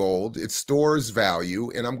to the gold. It stores value.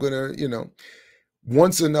 And I'm going to,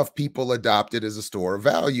 once enough people adopt it as a store of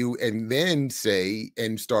value and then say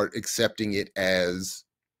and start accepting it as,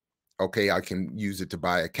 okay, I can use it to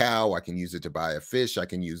buy a cow. I can use it to buy a fish. I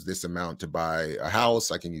can use this amount to buy a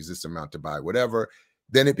house. I can use this amount to buy whatever.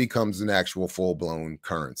 Then it becomes an actual full-blown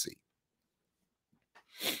currency.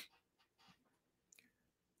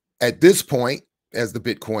 At this point, as the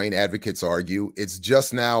Bitcoin advocates argue, it's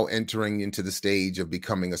just now entering into the stage of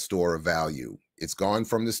becoming a store of value. It's gone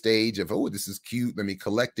from the stage of, oh, this is cute, let me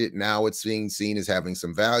collect it. Now it's being seen as having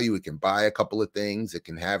some value. It can buy a couple of things. It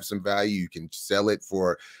can have some value. You can sell it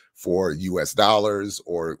for US dollars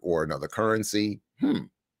or another currency.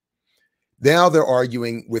 Now they're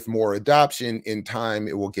arguing with more adoption in time,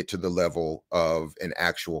 it will get to the level of an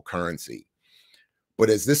actual currency. But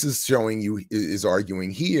as this is showing you, is arguing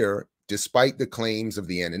here, despite the claims of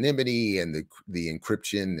the anonymity and the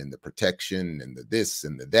encryption and the protection and the this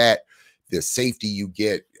and the that, the safety you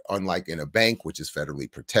get, unlike in a bank, which is federally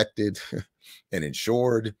protected and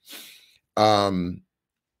insured. And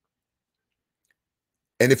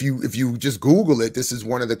if you just Google it, this is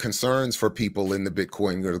one of the concerns for people in the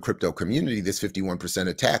Bitcoin or the crypto community, this 51%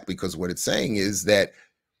 attack, because what it's saying is that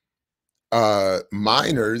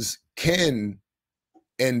miners can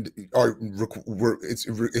and are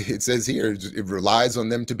it says here it relies on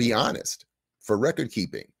them to be honest for record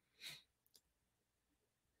keeping.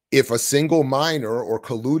 If a single miner or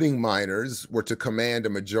colluding miners were to command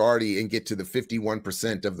a majority and get to the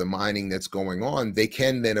 51% of the mining that's going on, they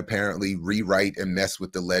can then apparently rewrite and mess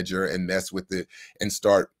with the ledger and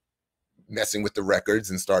start messing with the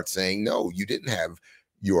records and start saying, no, you didn't have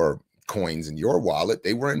your coins in your wallet.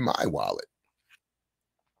 They were in my wallet.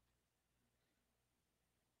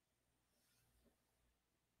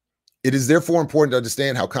 It is therefore important to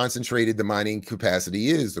understand how concentrated the mining capacity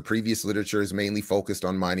is. The previous literature is mainly focused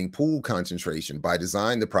on mining pool concentration. By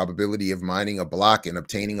design, the probability of mining a block and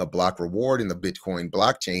obtaining a block reward in the Bitcoin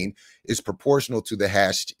blockchain is proportional to the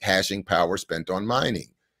hashing power spent on mining.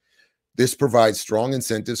 This provides strong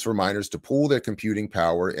incentives for miners to pool their computing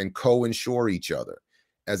power and co-insure each other.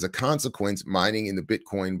 As a consequence, mining in the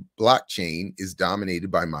Bitcoin blockchain is dominated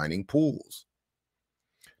by mining pools.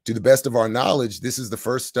 To the best of our knowledge, this is the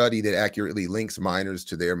first study that accurately links miners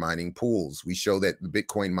to their mining pools. We show that the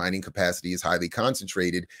Bitcoin mining capacity is highly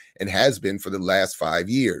concentrated and has been for the last 5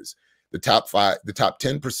 years. The top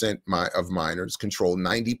 10% of miners control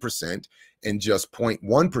 90%, and just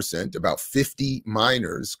 0.1%, about 50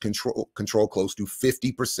 miners, control close to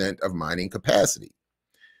 50% of mining capacity.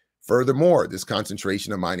 Furthermore, this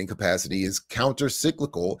concentration of mining capacity is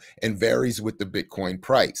counter-cyclical and varies with the Bitcoin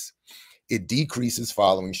price. It decreases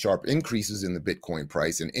following sharp increases in the Bitcoin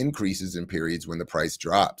price and increases in periods when the price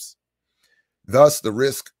drops. Thus, the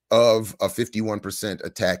risk of a 51%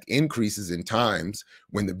 attack increases in times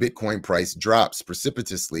when the Bitcoin price drops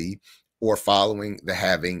precipitously or following the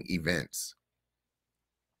halving events.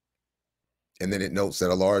 And then it notes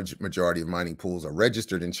that a large majority of mining pools are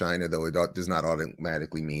registered in China, though it does not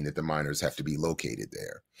automatically mean that the miners have to be located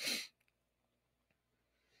there.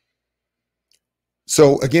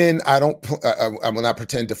 So again, I will not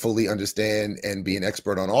pretend to fully understand and be an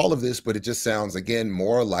expert on all of this, but it just sounds, again,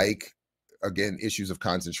 more like, again, issues of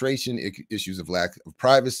concentration, issues of lack of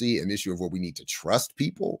privacy, an issue of where we need to trust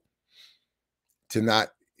people to not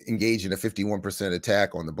engage in a 51%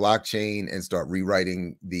 attack on the blockchain and start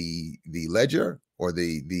rewriting the ledger or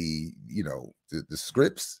the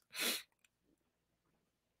scripts.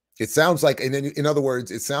 It sounds like, and in other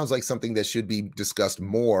words, it sounds like something that should be discussed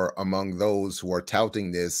more among those who are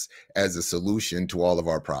touting this as a solution to all of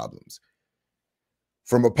our problems.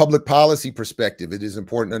 From a public policy perspective, it is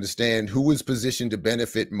important to understand who is positioned to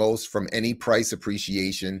benefit most from any price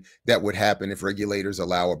appreciation that would happen if regulators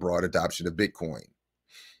allow a broad adoption of Bitcoin.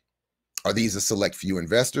 Are these a select few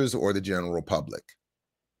investors or the general public?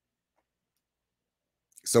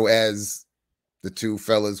 So as the two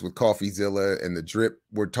fellas with CoffeeZilla and the Drip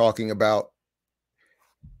were talking about,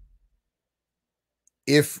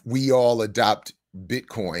 if we all adopt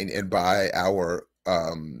Bitcoin and buy our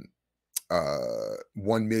 1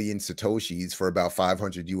 million Satoshis for about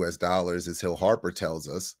 $500 US, as Hill Harper tells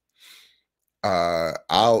us,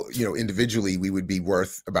 individually we would be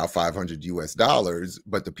worth about $500 US,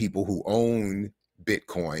 but the people who own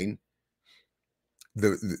Bitcoin,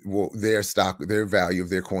 their value of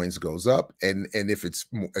their coins goes up, and if it's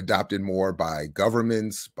adopted more by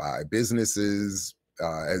governments, by businesses,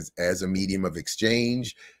 as a medium of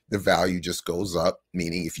exchange, the value just goes up,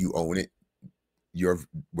 meaning if you own it,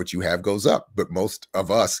 what you have goes up. But most of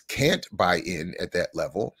us can't buy in at that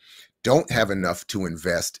level, don't have enough to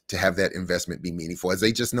invest to have that investment be meaningful, as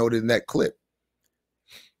they just noted in that clip.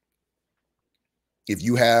 If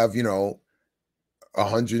you have,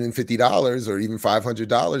 $150 or even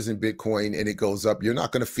 $500 in Bitcoin and it goes up, you're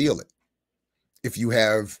not going to feel it. If you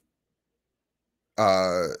have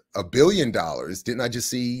 $1 billion, didn't I just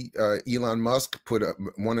see Elon Musk put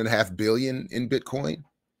 $1.5 billion in Bitcoin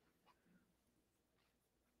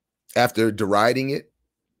after deriding it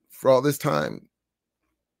for all this time?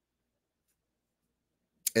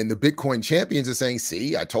 And the Bitcoin champions are saying,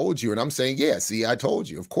 see, I told you. And I'm saying, yeah, see, I told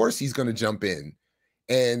you. Of course he's going to jump in.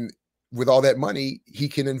 And with all that money, he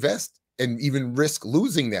can invest and even risk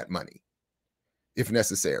losing that money if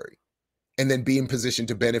necessary, and then be in position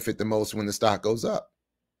to benefit the most when the stock goes up.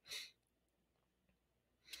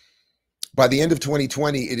 By the end of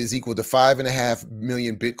 2020, it is equal to 5.5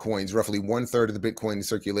 million Bitcoins, roughly 1/3 of the Bitcoin in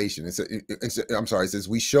circulation. It says,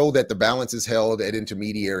 we show that the balances held at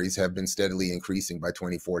intermediaries have been steadily increasing by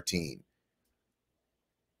 2014.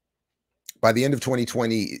 By the end of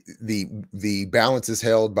 2020, the balances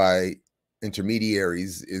held by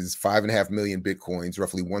intermediaries is 5.5 million Bitcoins,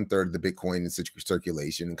 roughly 1/3 of the Bitcoin in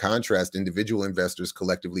circulation. In contrast, individual investors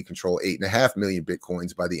collectively control 8.5 million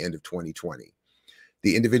Bitcoins by the end of 2020.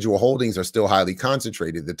 The individual holdings are still highly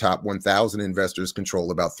concentrated. The top 1,000 investors control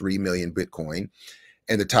about 3 million Bitcoin,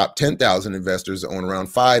 and the top 10,000 investors own around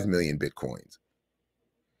 5 million Bitcoins.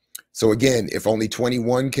 So again, if only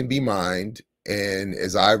 21 can be mined, and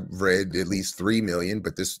as I've read, at least 3 million,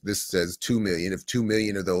 but this says 2 million. If 2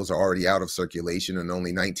 million of those are already out of circulation and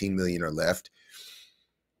only 19 million are left,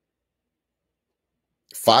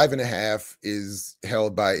 5.5 is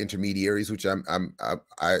held by intermediaries, which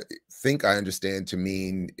I think I understand to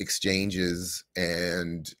mean exchanges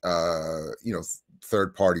and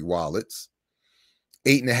third-party wallets.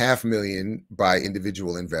 8.5 million by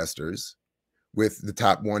individual investors, with the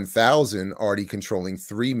top 1,000 already controlling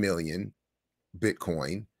 3 million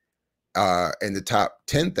Bitcoin, and the top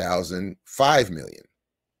 10,000, 5 million.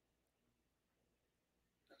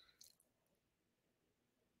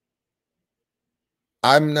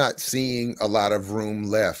 I'm not seeing a lot of room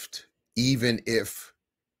left, even if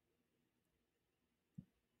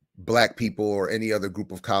Black people or any other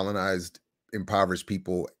group of colonized, impoverished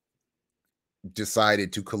people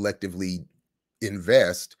decided to collectively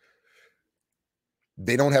invest.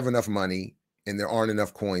 They don't have enough money and there aren't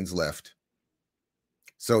enough coins left.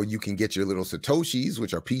 So you can get your little Satoshis,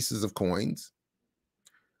 which are pieces of coins,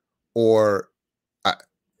 or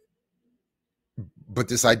but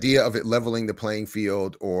this idea of it leveling the playing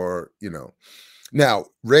field, or, you know, now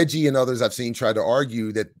Reggie and others I've seen try to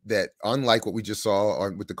argue that unlike what we just saw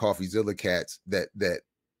with the CoffeeZilla cats, that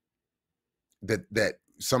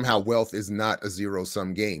somehow wealth is not a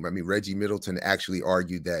zero-sum game. I mean, Reggie Middleton actually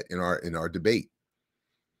argued that in our debate,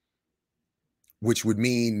 which would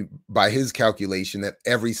mean by his calculation that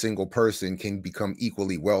every single person can become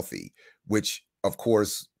equally wealthy, which of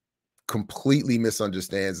course completely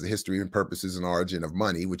misunderstands the history and purposes and origin of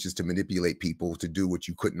money, which is to manipulate people to do what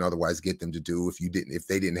you couldn't otherwise get them to do if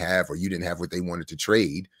they didn't have, or you didn't have what they wanted to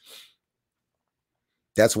trade.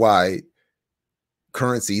 That's why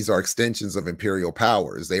currencies are extensions of imperial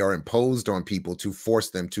powers. They are imposed on people to force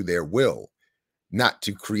them to their will, not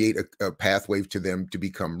to create a pathway to them to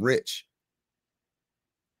become rich.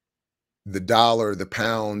 The dollar, the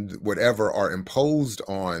pound, whatever, are imposed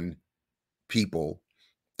on people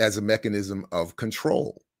as a mechanism of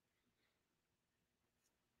control.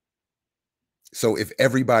 So if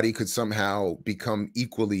everybody could somehow become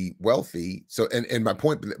equally wealthy, so and my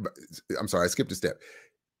point, I'm sorry, I skipped a step.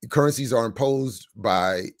 Currencies are imposed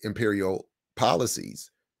by imperial policies.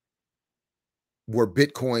 Were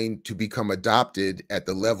Bitcoin to become adopted at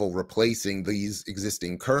the level replacing these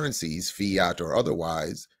existing currencies, fiat or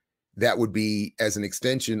otherwise, that would be as an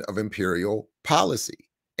extension of imperial policy,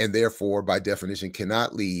 and therefore by definition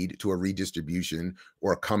cannot lead to a redistribution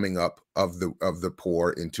or a coming up of the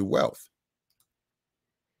poor into wealth.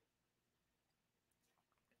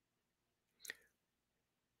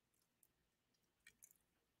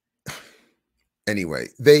 Anyway,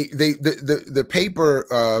 the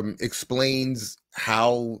paper explains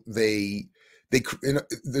how the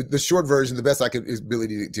short version, the best I could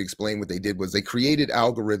ability to explain what they did was they created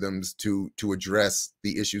algorithms to address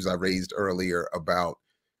the issues I raised earlier about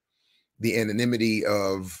the anonymity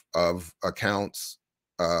of accounts,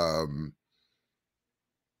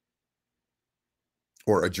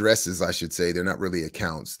 or addresses, I should say. They're not really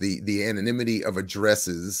accounts. The anonymity of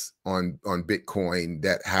addresses on Bitcoin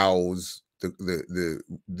that house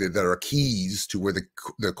that are keys to where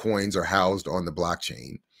the coins are housed on the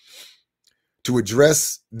blockchain. To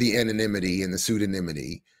address the anonymity and the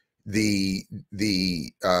pseudonymity,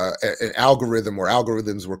 an algorithm or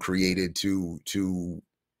algorithms were created to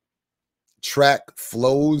track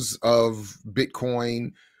flows of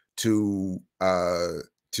Bitcoin, to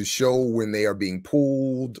show when they are being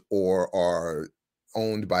pooled or are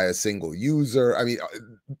owned by a single user. I mean,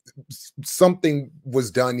 something was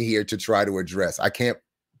done here to try to address. I can't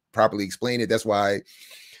properly explain it. That's why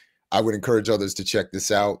I would encourage others to check this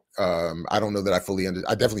out. I don't know that I fully I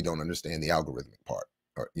definitely don't understand the algorithmic part,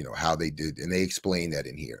 or, you know, how they did, and they explain that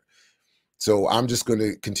in here. So I'm just going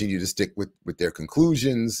to continue to stick with their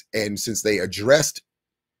conclusions. And since they addressed,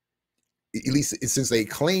 at least since they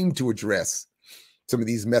claim to address some of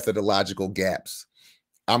these methodological gaps,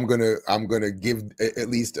 I'm gonna give at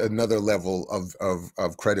least another level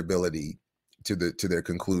of credibility to their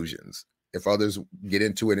conclusions. If others get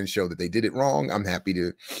into it and show that they did it wrong, I'm happy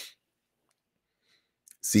to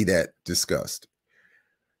see that discussed.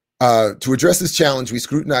 To address this challenge, we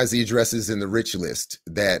scrutinize the addresses in the rich list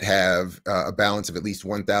that have a balance of at least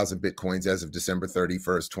 1,000 Bitcoins as of December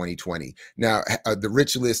 31st, 2020. Now, the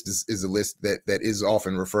rich list is a list that is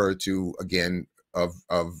often referred to, again, of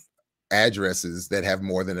addresses that have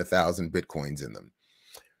more than 1,000 Bitcoins in them.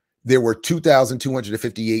 There were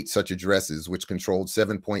 2,258 such addresses, which controlled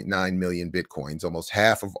 7.9 million Bitcoins, almost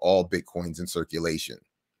half of all Bitcoins in circulation.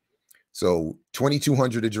 So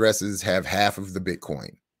 2,200 addresses have half of the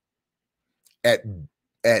Bitcoin. At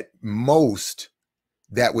most,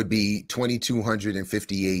 that would be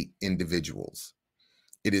 2,258 individuals.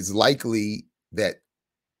 It is likely that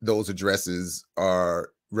those addresses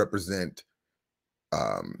represent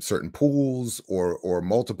certain pools or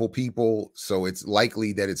multiple people. So it's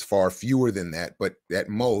likely that it's far fewer than that, but at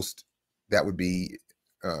most that would be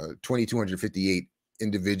 2,258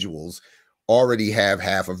 individuals already have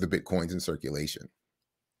half of the Bitcoins in circulation.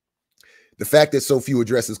 The fact that so few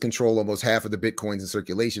addresses control almost half of the Bitcoins in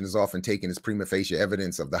circulation is often taken as prima facie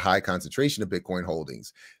evidence of the high concentration of Bitcoin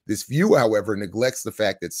holdings. This view, however, neglects the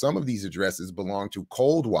fact that some of these addresses belong to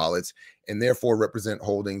cold wallets and therefore represent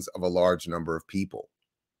holdings of a large number of people.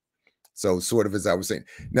 So sort of as I was saying.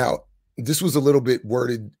 Now, this was a little bit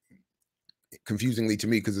worded confusingly to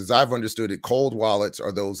me because as I've understood it, cold wallets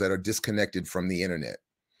are those that are disconnected from the internet,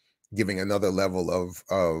 giving another level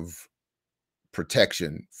of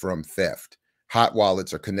protection from theft. Hot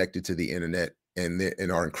wallets are connected to the internet and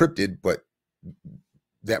are encrypted, but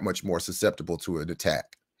that much more susceptible to an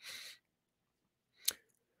attack.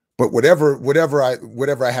 But whatever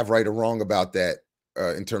I have right or wrong about that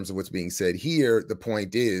in terms of what's being said here, the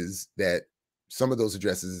point is that some of those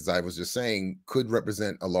addresses, as I was just saying, could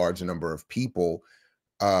represent a large number of people,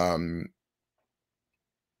 or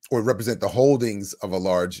represent the holdings of a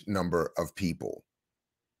large number of people.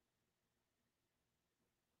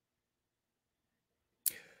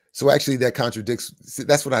 So actually that contradicts,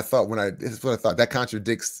 that's what I thought that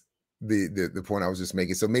contradicts the point I was just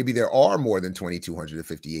making. So maybe there are more than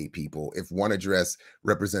 2,258 people if one address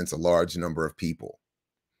represents a large number of people.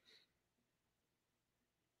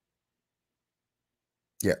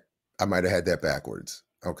 Yeah, I might have had that backwards.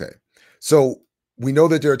 Okay. So we know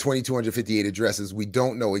that there are 2,258 addresses. We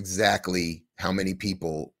don't know exactly how many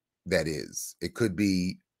people that is. It could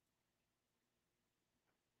be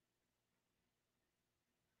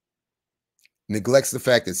neglects the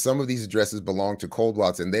fact that some of these addresses belong to cold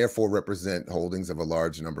wallets and therefore represent holdings of a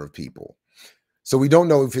large number of people. So we don't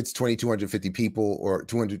know if it's 2,250 people or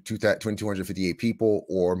 2,258 people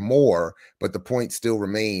or more, but the point still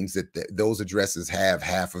remains that those addresses have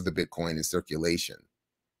half of the Bitcoin in circulation.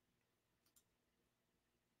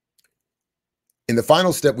 In the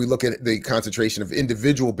final step, we look at the concentration of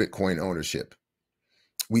individual Bitcoin ownership.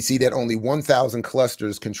 We see that only 1,000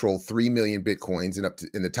 clusters control 3 million Bitcoins, and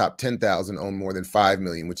in the top 10,000 own more than 5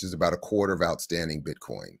 million, which is about a quarter of outstanding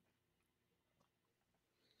Bitcoin.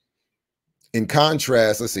 In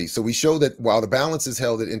contrast, let's see. So we show that while the balances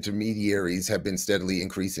held at intermediaries have been steadily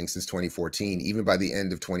increasing since 2014, even by the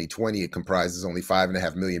end of 2020, it comprises only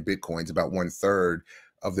 5.5 million Bitcoins, about 1/3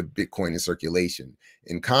 of the Bitcoin in circulation.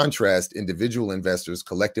 In contrast, individual investors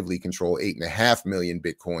collectively control 8.5 million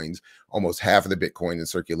Bitcoins, almost half of the Bitcoin in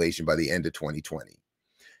circulation by the end of 2020.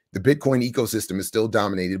 The Bitcoin ecosystem is still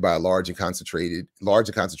dominated by large and concentrated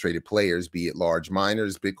players, be it large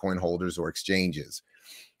miners, Bitcoin holders, or exchanges.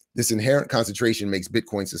 This inherent concentration makes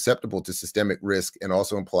Bitcoin susceptible to systemic risk and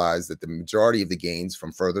also implies that the majority of the gains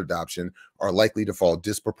from further adoption are likely to fall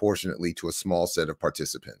disproportionately to a small set of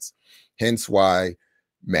participants. Hence why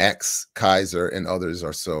Max, Kaiser, and others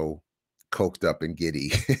are so coked up and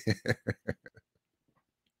giddy.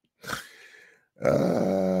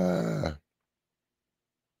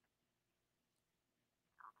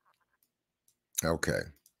 Okay.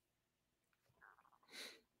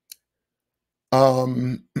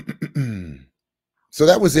 So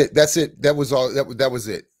that was it. That's it. That was all. That was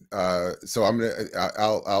it. So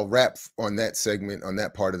I'll wrap on that segment, on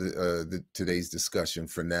that part of the today's discussion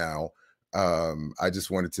for now. I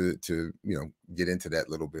just wanted to get into that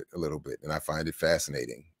a little bit, and I find it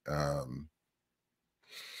fascinating.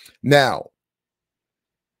 Now,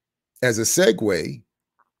 as a segue,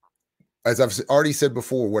 as I've already said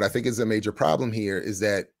before, what I think is a major problem here is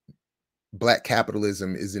that Black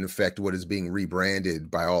capitalism is in effect what is being rebranded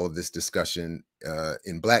by all of this discussion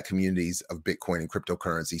in Black communities of Bitcoin and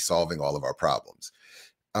cryptocurrency solving all of our problems.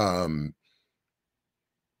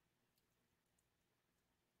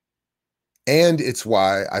 And it's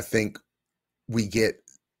why I think we get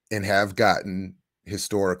and have gotten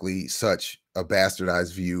historically such a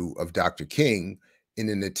bastardized view of Dr. King in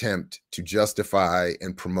an attempt to justify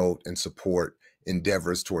and promote and support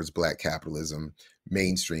endeavors towards Black capitalism,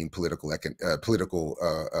 mainstream political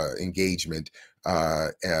engagement,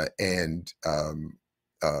 and a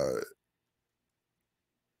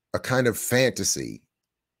kind of fantasy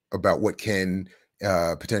about what can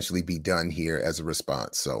potentially be done here as a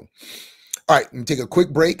response. So, all right, let me take a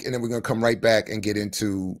quick break, and then we're going to come right back and get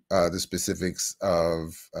into the specifics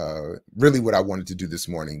of really what I wanted to do this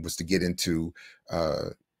morning was to get into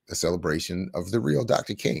a celebration of the real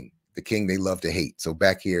Dr. King, the King they love to hate. So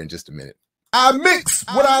back here in just a minute. I mix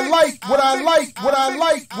what I like, what I like, what I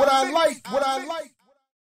like, what I like, what I like.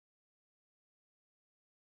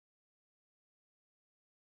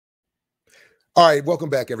 All right, welcome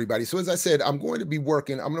back, everybody. So as I said, I'm going to work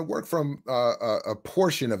from a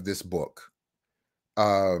portion of this book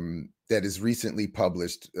that is recently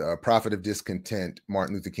published, Prophet of Discontent,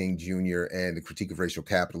 Martin Luther King Jr. and the Critique of Racial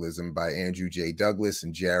Capitalism by Andrew J. Douglas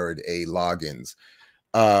and Jared A. Loggins.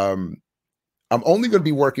 I'm only going to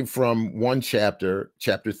be working from one chapter,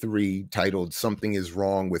 chapter 3, titled "Something is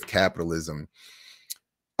Wrong with Capitalism."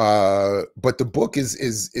 But the book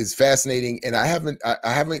is fascinating, and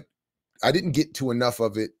I didn't get to enough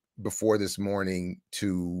of it before this morning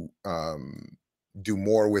to do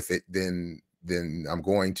more with it than I'm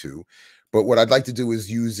going to. But what I'd like to do is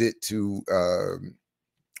use it to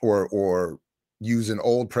or use an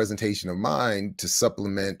old presentation of mine to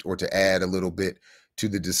supplement or to add a little bit to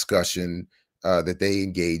the discussion that they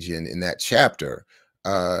engage in that chapter.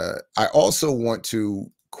 I also want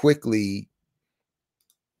to quickly,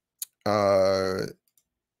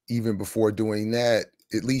 even before doing that,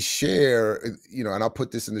 at least share, and I'll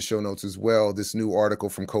put this in the show notes as well, this new article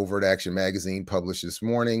from Covert Action Magazine published this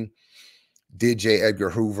morning. Did J. Edgar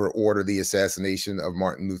Hoover order the assassination of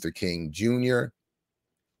Martin Luther King Jr.?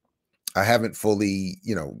 I haven't fully,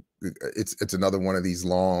 it's another one of these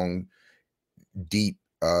long, deep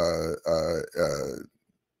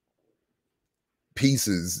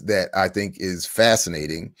pieces that I think is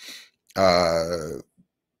fascinating,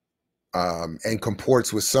 and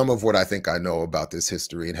comports with some of what I think I know about this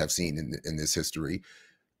history and have seen in this history.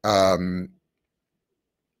 And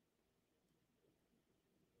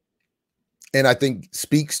I think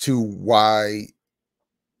speaks to why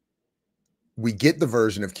we get the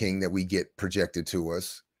version of King that we get projected to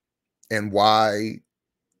us, and why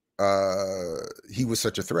he was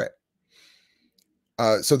such a threat.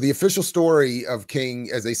 So the official story of King,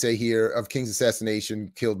 as they say here, of King's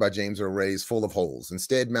assassination killed by James Earl Ray is full of holes.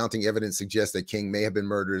 Instead, mounting evidence suggests that King may have been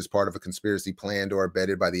murdered as part of a conspiracy planned or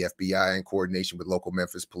abetted by the FBI in coordination with local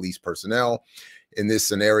Memphis police personnel. In this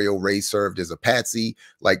scenario, Ray served as a patsy,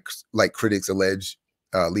 like critics allege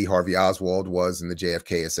Lee Harvey Oswald was in the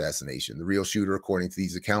JFK assassination. The real shooter, according to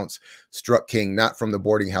these accounts, struck King not from the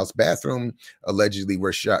boarding house bathroom, allegedly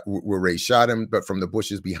where Ray shot him, but from the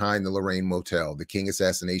bushes behind the Lorraine Motel, the King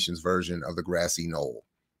assassination's version of the grassy knoll.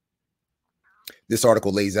 This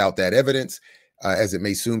article lays out that evidence, as it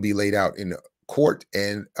may soon be laid out in court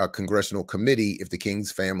and a congressional committee if the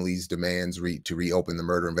King's family's demands to reopen the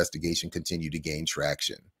murder investigation continue to gain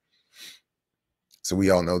traction. So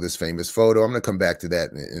we all know this famous photo. I'm going to come back to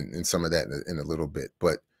that and some of that in a little bit.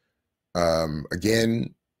 But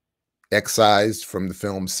again, excised from the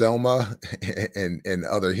film Selma and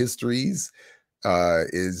other histories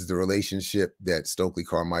is the relationship that Stokely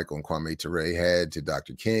Carmichael and Kwame Ture had to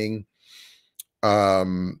Dr. King.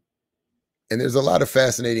 And there's a lot of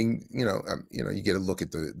fascinating, you get a look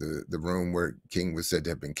at the room where King was said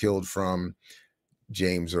to have been killed from.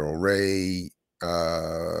 James Earl Ray.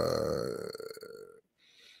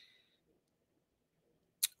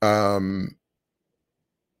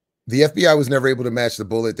 The FBI was never able to match the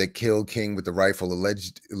bullet that killed King with the rifle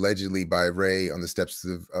allegedly by Ray on the steps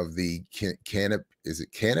of the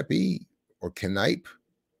Canopy or Canipe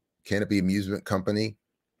Amusement Company.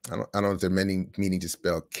 I don't know if they're meaning to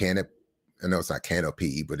spell Canop. I know it's not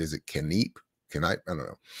Canopy, but is it Canipe? I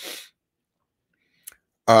don't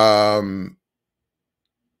know.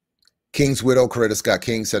 King's widow, Coretta Scott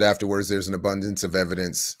King, said afterwards, "There's an abundance of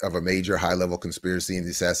evidence of a major high-level conspiracy in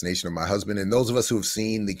the assassination of my husband." And those of us who have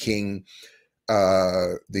seen the King,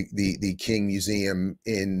 the King Museum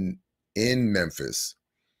in Memphis,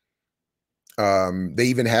 they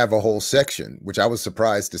even have a whole section, which I was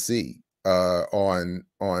surprised to see, on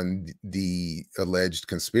the alleged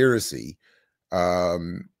conspiracy.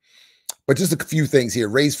 But just a few things here.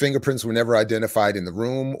 Ray's fingerprints were never identified in the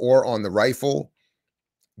room or on the rifle.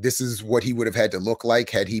 This is what he would have had to look like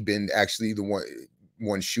had he been actually the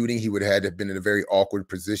one shooting. He would have had to have been in a very awkward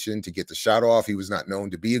position to get the shot off. He was not known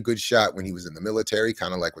to be a good shot when he was in the military,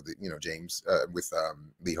 kind of like with James with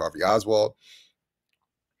Lee Harvey Oswald.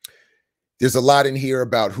 There's a lot in here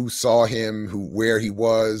about who saw him, where he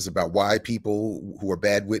was, about why people who are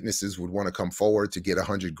bad witnesses would want to come forward to get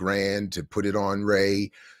 $100 grand to put it on Ray.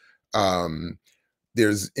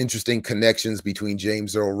 There's interesting connections between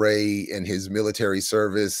James Earl Ray and his military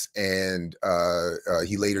service, and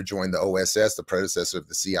he later joined the OSS, the predecessor of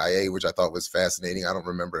the CIA, which I thought was fascinating. I don't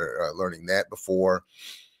remember learning that before.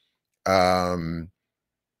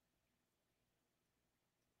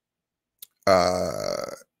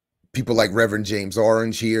 People like Reverend James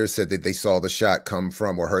Orange here said that they saw the shot come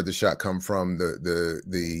from, or heard the shot come from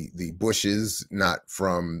the bushes, not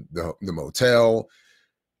from the motel.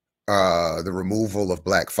 The removal of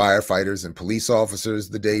black firefighters and police officers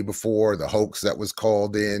the day before, the hoax that was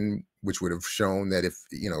called in, which would have shown that if,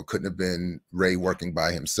 couldn't have been Ray working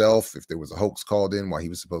by himself, if there was a hoax called in while he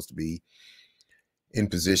was supposed to be in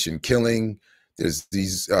position killing. There's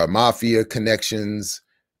these mafia connections,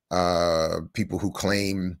 people who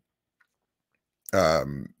claim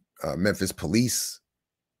Memphis police,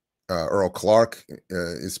 Earl Clark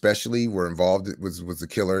especially, were involved. It was the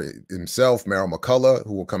killer himself. Merrill McCullough,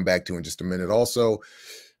 who we'll come back to in just a minute also.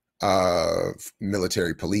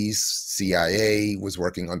 Military police, CIA was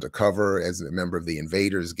working undercover as a member of the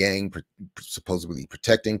Invaders gang, supposedly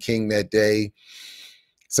protecting King that day.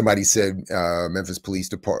 Somebody said Memphis Police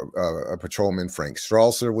patrolman Frank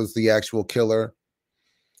Strasser was the actual killer.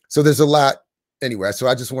 So there's a lot. Anyway, so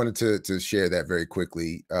I just wanted to share that very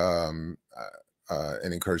quickly and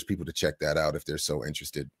encourage people to check that out if they're so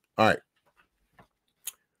interested. All right.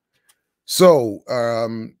 So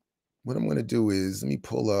what I'm going to do is let me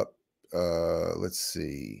pull up. Let's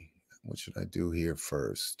see. What should I do here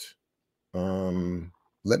first?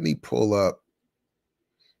 Let me pull up.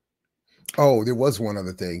 Oh, there was one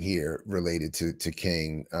other thing here related to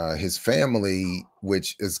King. His family,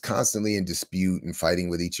 which is constantly in dispute and fighting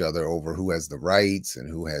with each other over who has the rights and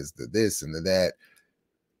who has the this and the that.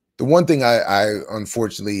 The one thing I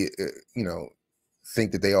unfortunately,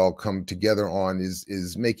 think that they all come together on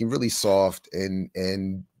is making really soft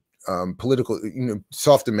and political,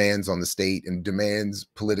 soft demands on the state and demands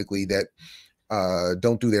politically that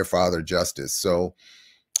don't do their father justice. So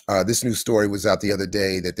this news story was out the other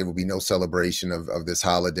day that there will be no celebration of this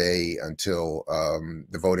holiday until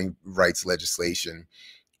the voting rights legislation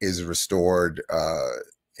is restored.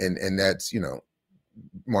 And that's,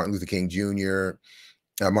 Martin Luther King Jr.,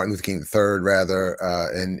 Martin Luther King III, rather,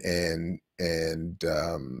 and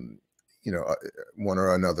one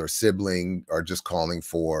or another sibling are just calling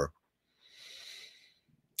for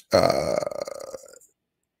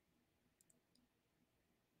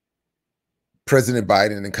President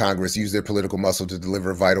Biden and Congress use their political muscle to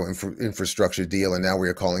deliver a vital infrastructure deal, and now we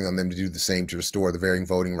are calling on them to do the same to restore the varying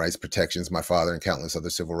voting rights protections my father and countless other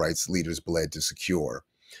civil rights leaders bled to secure.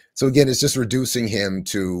 So again, it's just reducing him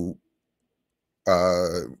to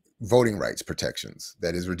voting rights protections.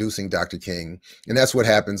 That is reducing Dr. King, and that's what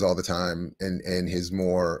happens all the time in his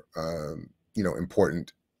more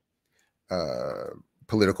important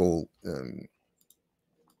political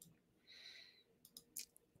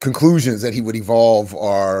conclusions that he would evolve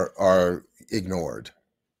are ignored.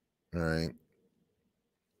 All right.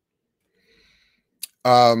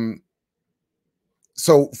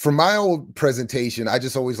 So for my old presentation, I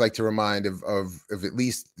just always like to remind of at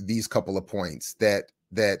least these couple of points that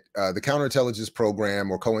the counterintelligence program,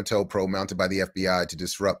 or COINTELPRO, mounted by the FBI to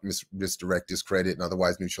disrupt, misdirect, discredit, and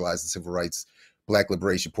otherwise neutralize the civil rights, Black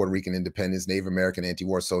liberation, Puerto Rican independence, Native American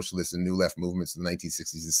anti-war socialists, and New Left movements in the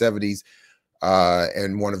 1960s and 70s,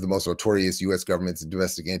 and one of the most notorious U.S. government's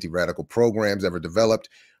domestic anti-radical programs ever developed,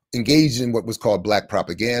 engaged in what was called Black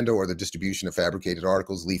propaganda, or the distribution of fabricated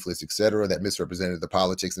articles, leaflets, etc., that misrepresented the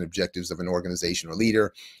politics and objectives of an organization or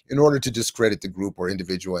leader in order to discredit the group or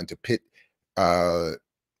individual and to pit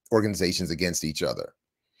organizations against each other.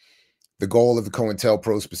 The goal of the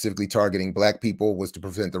COINTELPRO, specifically targeting Black people, was to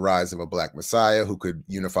prevent the rise of a Black messiah who could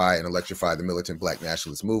unify and electrify the militant Black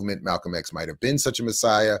nationalist movement. Malcolm X might have been such a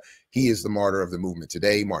messiah. He is the martyr of the movement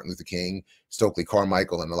today. Martin Luther King, Stokely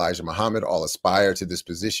Carmichael, and Elijah Muhammad all aspire to this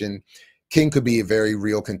position. King could be a very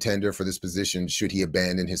real contender for this position should he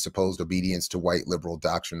abandon his supposed obedience to white liberal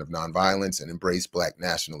doctrine of nonviolence and embrace Black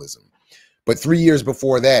nationalism. But 3 years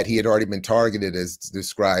before that, he had already been targeted, as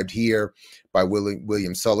described here, by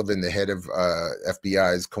William Sullivan, the head of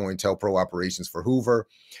FBI's COINTELPRO operations for Hoover.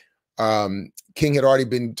 King had already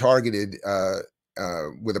been targeted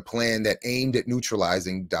with a plan that aimed at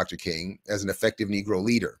neutralizing Dr. King as an effective Negro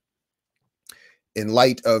leader. In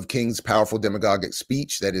light of King's powerful demagogic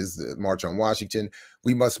speech, that is the March on Washington,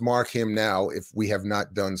 we must mark him now, if we have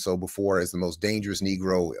not done so before, as the most dangerous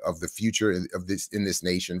Negro of the future of in this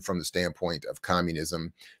nation from the standpoint of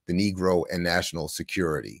communism, the Negro, and national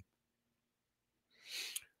security.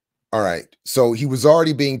 All right, so he was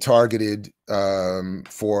already being targeted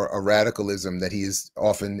for a radicalism that he is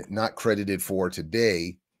often not credited for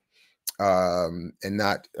today, and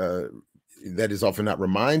not that is often not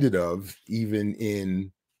reminded of,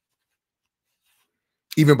 even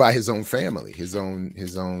by his own family, his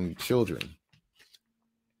own children.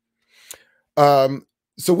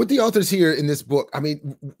 So what the authors here in this book, I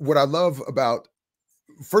mean, what I love about,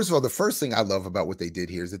 first of all, the first thing I love about what they did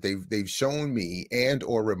here is that they've shown me and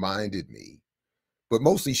or reminded me, but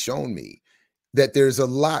mostly shown me, that there's a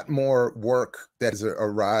lot more work that has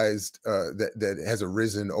that has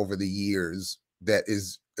arisen over the years that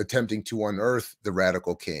is attempting to unearth the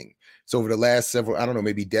radical King. So over the last several, I don't know,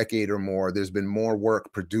 maybe decade or more, there's been more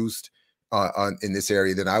work produced in this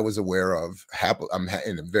area than I was aware of. I'm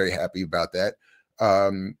very happy about that.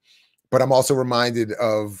 But I'm also reminded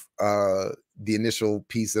of the initial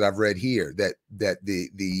piece that I've read here, that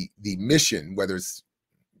the mission, whether it's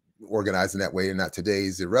organized in that way or not today,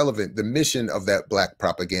 is irrelevant. The mission of that Black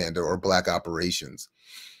propaganda or Black operations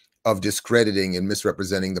of discrediting and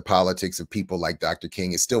misrepresenting the politics of people like Dr.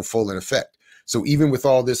 King is still full in effect. So even with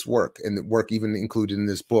all this work, and the work even included in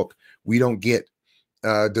this book, we don't get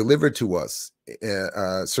delivered to us,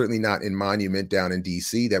 certainly not in Monument down in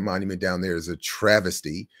DC. That monument down there is a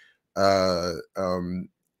travesty in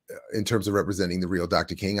terms of representing the real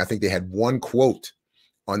Dr. King. I think they had one quote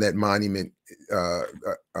on that monument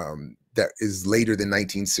that is later than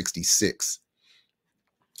 1966.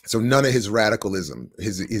 So none of his radicalism,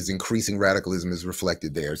 his increasing radicalism, is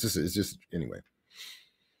reflected there. It's just anyway.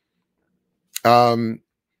 And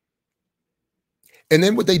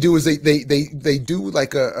then what they do is they do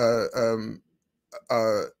like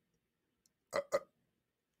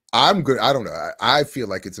I'm good. I don't know. I feel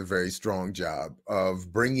like it's a very strong job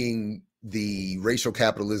of bringing the racial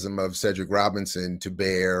capitalism of Cedric Robinson to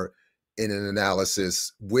bear in an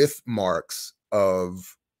analysis with Marx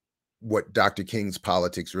of what Dr. King's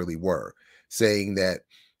politics really were, saying that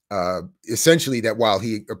essentially that while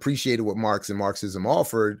he appreciated what Marx and Marxism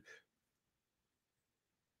offered,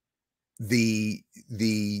 the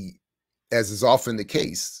as is often the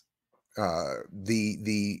case,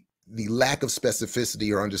 the lack of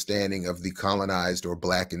specificity or understanding of the colonized or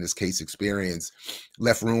Black, in this case, experience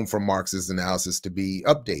left room for Marx's analysis to be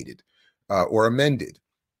updated or amended.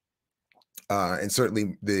 And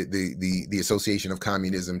certainly the association of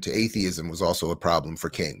communism to atheism was also a problem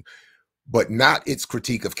for King, but not its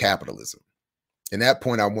critique of capitalism. And that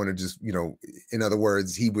point I want to just, in other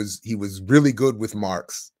words, he was really good with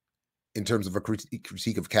Marx in terms of a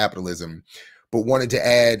critique of capitalism, but wanted to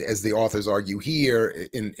add, as the authors argue here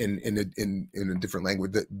in a different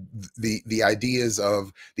language, the ideas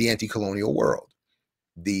of the anti-colonial world,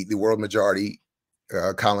 the world majority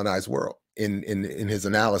colonized world in his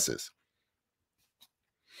analysis.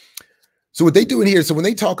 So what they do in here, so when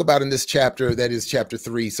they talk about in this chapter, that is chapter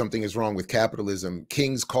 3, something is wrong with capitalism,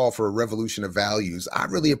 King's call for a revolution of values, I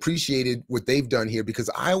really appreciated what they've done here, because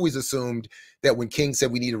I always assumed that when King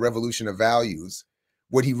said we need a revolution of values,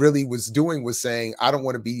 what he really was doing was saying, I don't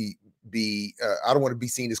want to be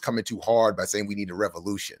seen as coming too hard by saying we need a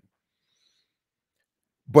revolution.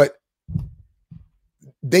 But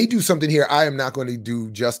they do something here I am not going to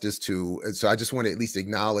do justice to. So I just want to at least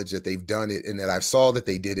acknowledge that they've done it and that I saw that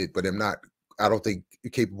they did it, but I don't think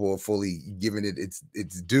capable of fully giving it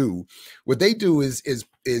its due. What they do is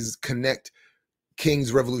connect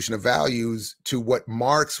King's revolution of values to what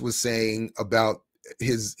Marx was saying about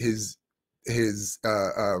his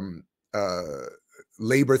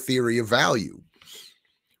labor theory of value,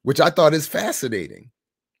 which I thought is fascinating.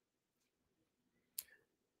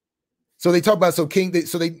 So they talk about,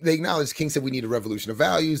 they acknowledge King said we need a revolution of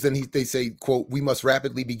values. Then they say, quote, we must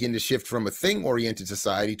rapidly begin to shift from a thing-oriented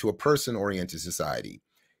society to a person-oriented society.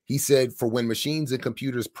 He said, for when machines and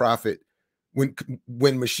computers profit,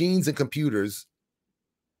 when machines and computers,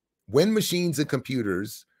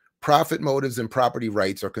 profit motives and property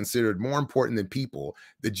rights are considered more important than people,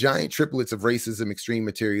 the giant triplets of racism, extreme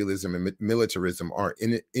materialism, and militarism are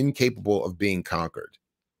incapable of being conquered.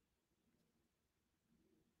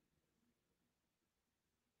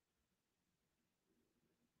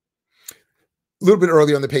 A little bit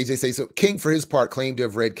earlier on the page, they say, so King, for his part, claimed to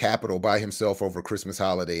have read Capital by himself over Christmas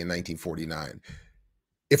holiday in 1949.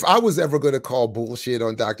 If I was ever going to call bullshit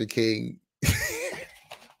on Dr. King,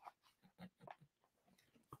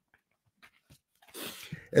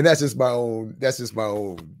 and that's just my own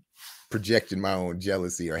projecting my own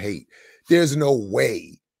jealousy or hate. There's no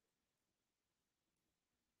way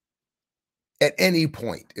at any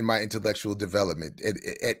point in my intellectual development,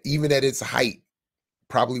 even at its height,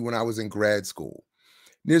 probably when I was in grad school,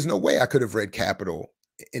 there's no way I could have read Capital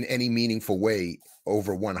in any meaningful way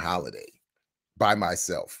over one holiday by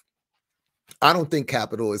myself. I don't think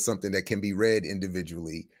Capital is something that can be read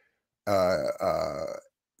individually by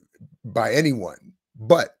anyone,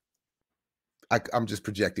 but I'm just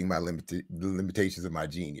projecting my limitations of my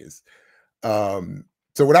genius.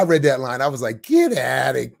 So when I read that line, I was like, get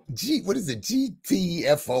out of what is it?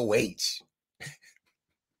 GTFOH.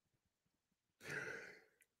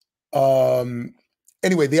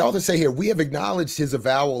 Anyway, they also say here, we have acknowledged his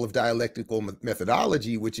avowal of dialectical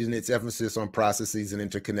methodology, which in its emphasis on processes and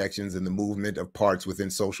interconnections and the movement of parts within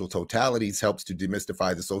social totalities helps to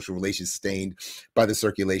demystify the social relations sustained by the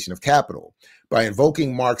circulation of capital. By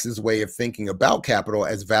invoking Marx's way of thinking about capital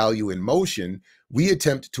as value in motion, we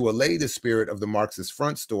attempt to allay the spirit of the Marxist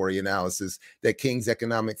front story analysis that King's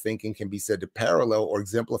economic thinking can be said to parallel or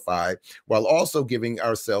exemplify, while also giving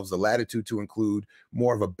ourselves the latitude to include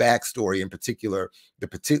more of a backstory, in particular,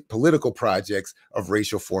 the political projects of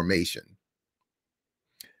racial formation.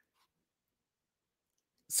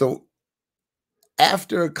 So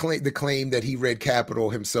after the claim that he read Capital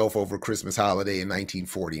himself over Christmas holiday in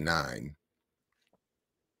 1949,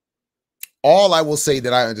 all I will say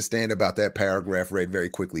that I understand about that paragraph, read very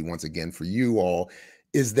quickly once again for you all,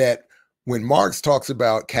 is that when Marx talks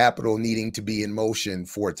about capital needing to be in motion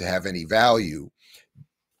for it to have any value,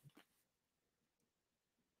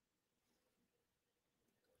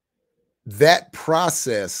 that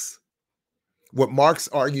process, what Marx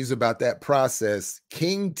argues about that process,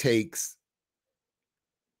 King takes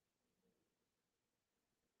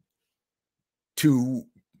to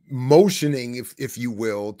motioning, if you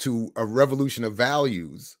will, to a revolution of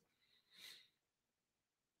values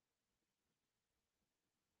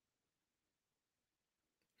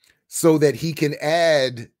so that he can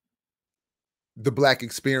add the Black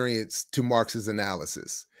experience to Marx's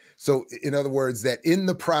analysis. So in other words, that in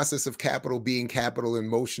the process of capital being capital and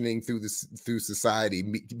motioning through society,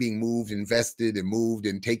 being moved, invested and moved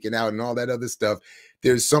and taken out and all that other stuff,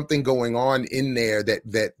 there's something going on in there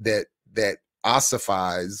that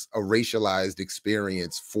ossifies a racialized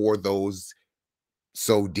experience for those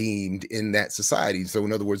so deemed in that society. So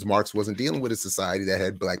in other words, Marx wasn't dealing with a society that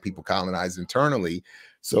had Black people colonized internally.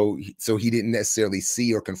 So he didn't necessarily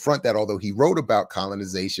see or confront that, although he wrote about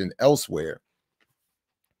colonization elsewhere.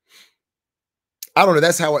 I don't know.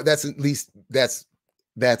 That's how, that's at least, that's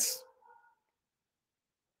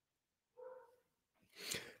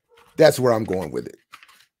where I'm going with it,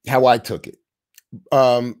 how I took it.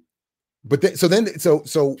 But so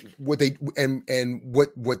what they, and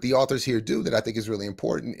what the authors here do that I think is really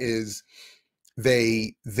important is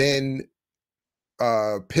they then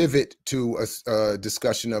pivot to a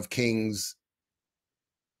discussion of King's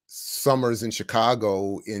summers in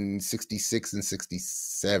Chicago in 66 and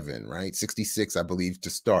 67, right? 66, I believe, to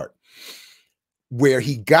start, where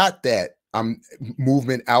he got that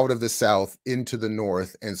movement out of the South into the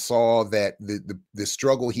North and saw that the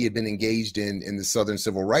struggle he had been engaged in the Southern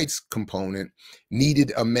civil rights component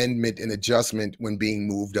needed amendment and adjustment when being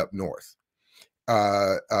moved up North.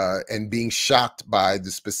 And being shocked by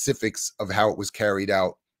the specifics of how it was carried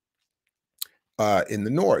out in the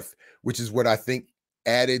North, which is what I think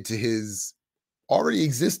added to his already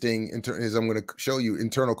existing, as I'm going to show you,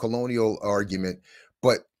 internal colonial argument.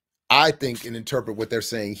 But I think and interpret what they're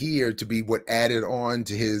saying here to be what added on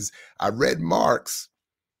to his, I read Marx,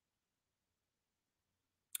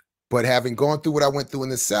 but having gone through what I went through in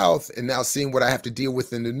the South and now seeing what I have to deal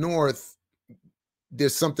with in the North,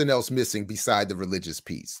 there's something else missing beside the religious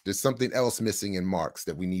piece. There's something else missing in Marx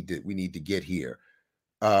that we need to get here.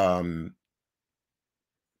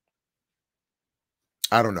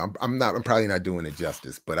 I don't know. I'm probably not doing it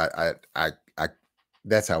justice, but I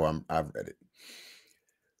that's how I've read it.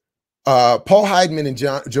 Paul Heidman and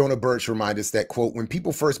Jonah Birch remind us that, quote, when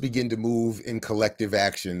people first begin to move in collective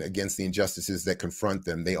action against the injustices that confront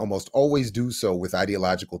them, they almost always do so with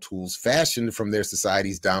ideological tools fashioned from their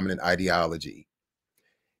society's dominant ideology.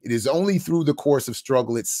 It is only through the course of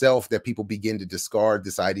struggle itself that people begin to discard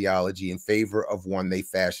this ideology in favor of one they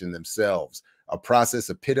fashion themselves, a process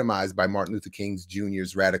epitomized by Martin Luther King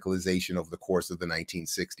Jr.'s radicalization over the course of the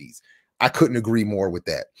 1960s. I couldn't agree more with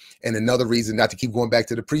that. And another reason, not to keep going back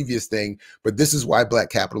to the previous thing, but this is why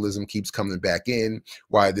Black capitalism keeps coming back in,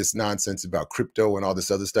 why this nonsense about crypto and all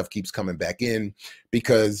this other stuff keeps coming back in,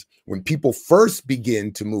 because when people first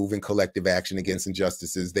begin to move in collective action against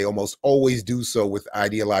injustices, they almost always do so with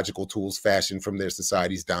ideological tools fashioned from their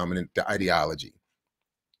society's dominant ideology.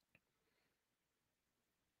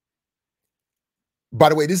 By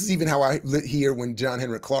the way, this is even how I hear when John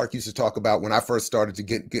Henrik Clarke used to talk about when I first started to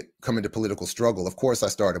come into political struggle. Of course, I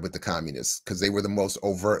started with the communists because they were the most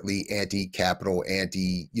overtly anti-capital,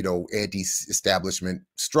 anti-establishment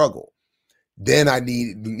struggle. Then I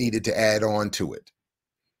needed to add on to it,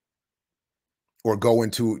 or go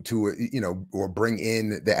into or bring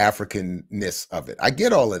in the Africanness of it. I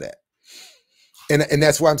get all of that. And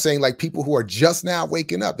that's why I'm saying, like, people who are just now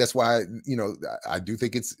waking up, that's why, I do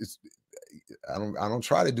think it's I don't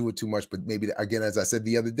try to do it too much, but maybe, again, as I said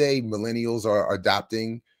the other day, millennials are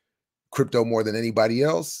adopting crypto more than anybody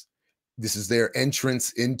else. This is their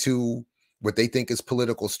entrance into what they think is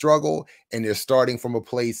political struggle, and they're starting from a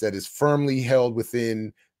place that is firmly held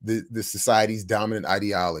within the society's dominant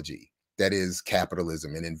ideology, that is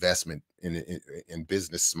capitalism and investment in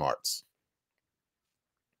business smarts.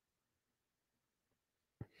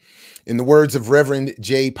 In the words of Reverend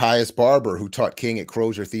J. Pius Barber, who taught King at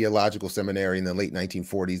Crozier Theological Seminary in the late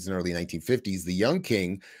 1940s and early 1950s, the young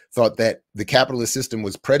King thought that the capitalist system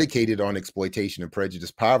was predicated on exploitation and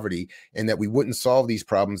prejudice, poverty, and that we wouldn't solve these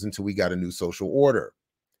problems until we got a new social order.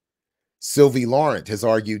 Sylvie Laurent has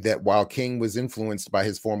argued that while King was influenced by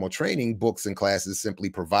his formal training, books and classes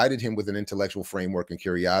simply provided him with an intellectual framework and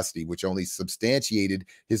curiosity, which only substantiated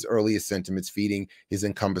his earliest sentiments, feeding his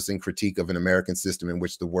encompassing critique of an American system in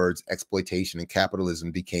which the words exploitation and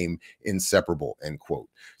capitalism became inseparable, end quote.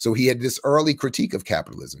 So he had this early critique of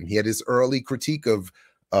capitalism. He had this early critique of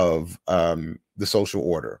the social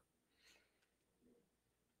order.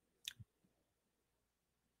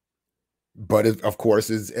 But of course,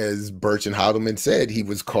 as Birch and Heidelman said, he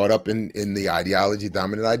was caught up in the ideology,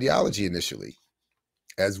 dominant ideology initially,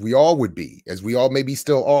 as we all would be, as we all maybe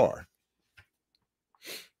still are.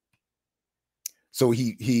 So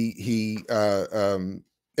anyway,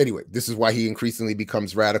 this is why he increasingly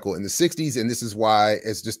becomes radical in the 60s, and this is why,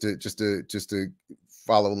 as just to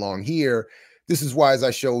follow along here, this is why, as I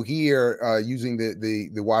show here, using the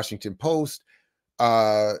Washington Post.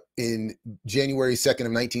 In January 2nd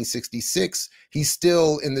of 1966, he's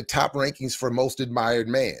still in the top rankings for most admired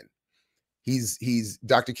man.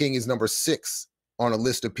 Dr. King is number 6 on a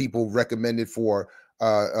list of people recommended for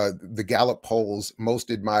the Gallup polls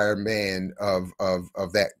most admired man of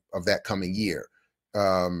that coming year.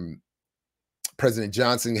 President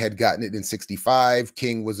Johnson had gotten it in 65.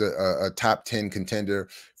 King was a top 10 contender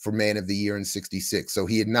for Man of the Year in 66. So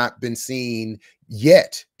he had not been seen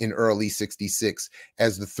yet in early 66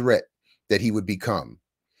 as the threat that he would become.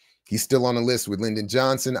 He's still on the list with Lyndon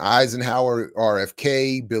Johnson, Eisenhower,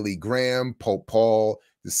 RFK, Billy Graham, Pope Paul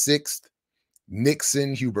VI,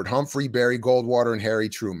 Nixon, Hubert Humphrey, Barry Goldwater, and Harry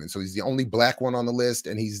Truman. So he's the only black one on the list,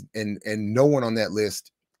 and and no one on that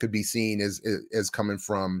list could be seen as coming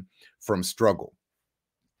from struggle.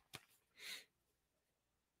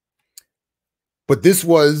 But this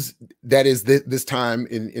time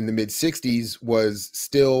in the mid 60s was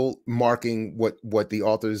still marking what the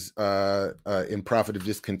authors in Prophet of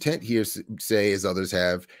Discontent here say, as others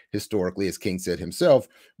have historically, as King said himself,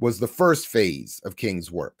 was the first phase of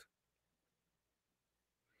King's work,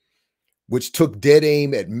 which took dead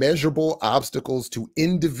aim at measurable obstacles to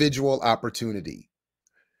individual opportunity.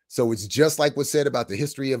 So it's just like what's said about the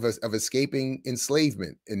history of escaping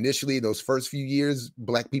enslavement. Initially, those first few years,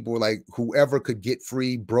 black people were like, whoever could get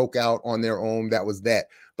free broke out on their own. That was that.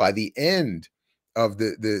 By the end of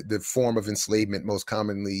the form of enslavement, most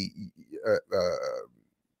commonly,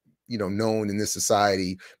 known in this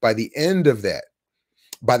society, by the end of that,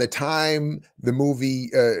 by the time the movie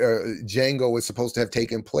Django was supposed to have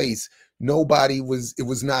taken place, it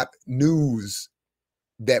was not news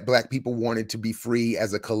that black people wanted to be free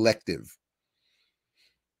as a collective,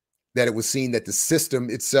 that it was seen that the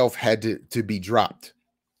system itself had to be dropped,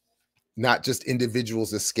 not just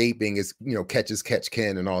individuals escaping as, catch as catch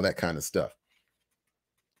can and all that kind of stuff.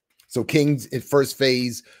 So King's first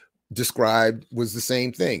phase described was the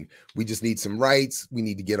same thing. We just need some rights. We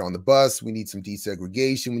need to get on the bus. We need some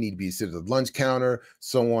desegregation. We need to be sit at the lunch counter,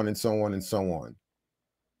 so on and so on and so on.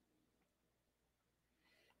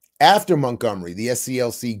 After Montgomery, the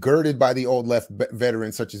SCLC, girded by the old left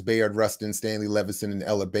veterans such as Bayard Rustin, Stanley Levison, and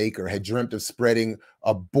Ella Baker, had dreamt of spreading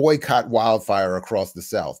a boycott wildfire across the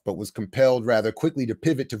South, but was compelled rather quickly to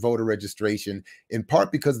pivot to voter registration, in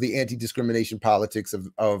part because the anti-discrimination politics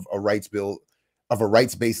of a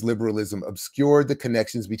rights-based liberalism obscured the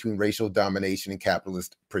connections between racial domination and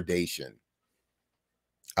capitalist predation.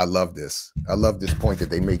 I love this. I love this point that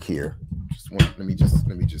they make here. Let me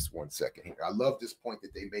just 1 second here. I love this point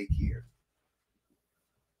that they make here.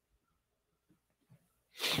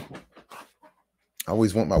 I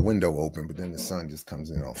always want my window open, but then the sun just comes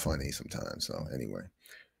in all funny sometimes. So anyway,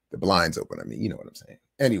 the blinds open. I mean, you know what I'm saying.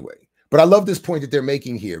 Anyway, but I love this point that they're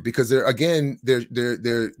making here, because they're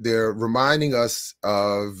reminding us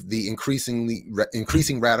of the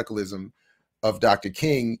increasing radicalism of Dr.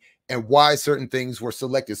 King and why certain things were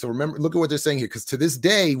selected. So remember, look at what they're saying here, because to this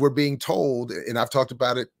day, we're being told, and I've talked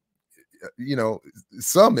about it,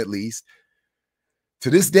 some at least, to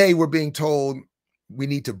this day, we're being told we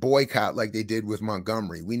need to boycott like they did with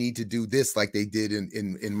Montgomery. We need to do this like they did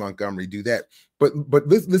in Montgomery, do that. But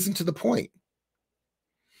listen to the point.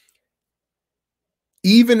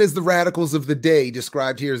 Even as the radicals of the day,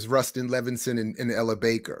 described here as Rustin, Levinson, and Ella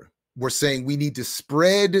Baker, were saying we need to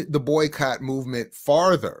spread the boycott movement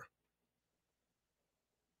farther.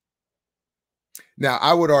 Now,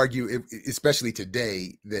 I would argue, especially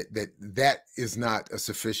today, that is not a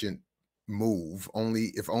sufficient move,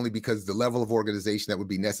 only because the level of organization that would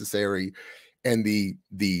be necessary and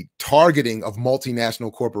the targeting of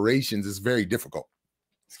multinational corporations is very difficult.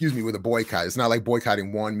 Excuse me, with a boycott. It's not like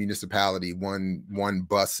boycotting one municipality, one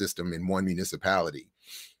bus system in one municipality.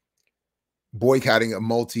 Boycotting a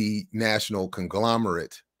multinational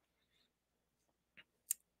conglomerate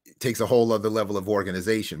takes a whole other level of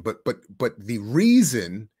organization. But the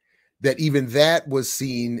reason that even that was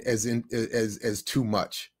seen as too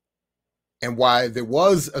much, and why there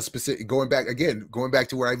was a specific, going back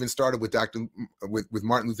to where I even started with with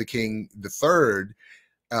Martin Luther King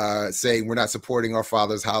III, saying we're not supporting our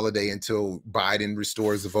father's holiday until Biden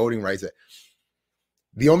restores the voting rights.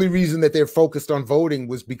 The only reason that they're focused on voting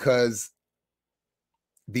was because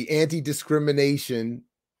the anti-discrimination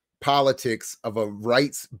politics of a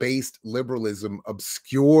rights-based liberalism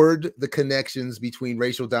obscured the connections between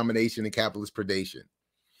racial domination and capitalist predation.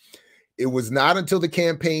 It was not until the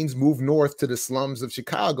campaigns moved north to the slums of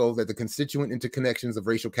Chicago that the constituent interconnections of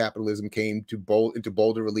racial capitalism came into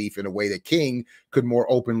bolder relief in a way that King could more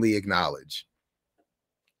openly acknowledge.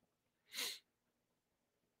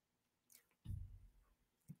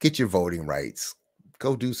 Get your voting rights.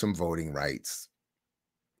 Go do some voting rights.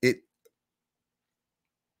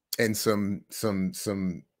 And some,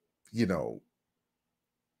 you know,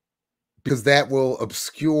 because that will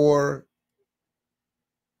obscure,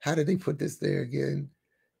 how did they put this there again?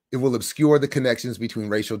 It will obscure the connections between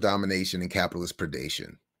racial domination and capitalist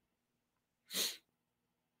predation.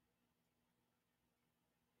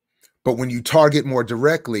 But when you target more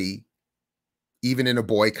directly, even in a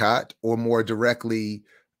boycott, or more directly,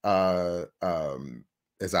 as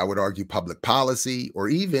I would argue, public policy, or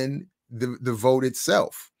even the vote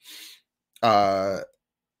itself,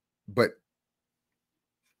 but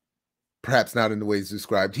perhaps not in the ways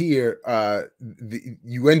described here,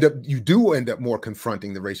 you do end up more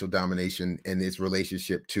confronting the racial domination and its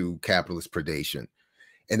relationship to capitalist predation.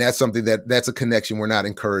 And that's something that's a connection we're not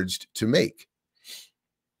encouraged to make.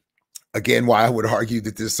 Again, why I would argue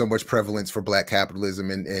that there's so much prevalence for Black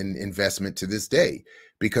capitalism and investment to this day,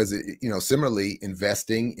 because, you know, similarly,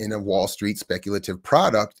 investing in a Wall Street speculative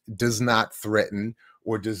product does not threaten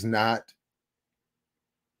or does not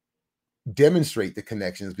demonstrate the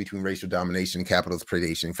connections between racial domination and capitalist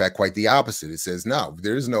predation. In fact, quite the opposite. It says, no,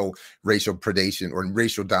 there is no racial predation or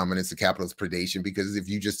racial dominance of capitalist predation, because if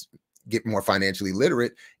you just get more financially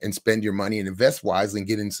literate and spend your money and invest wisely and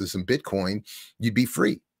get into some Bitcoin, you'd be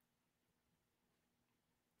free.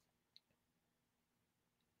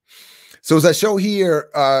 So as I show here,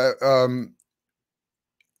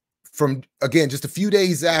 from, again, just a few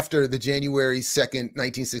days after the January 2nd,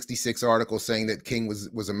 1966 article saying that King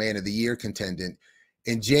was a Man of the Year contendant,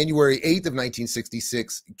 in January 8th of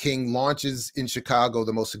 1966, King launches in Chicago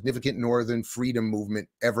the most significant Northern freedom movement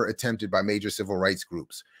ever attempted by major civil rights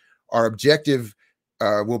groups. Our objective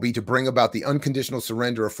will be to bring about the unconditional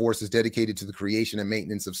surrender of forces dedicated to the creation and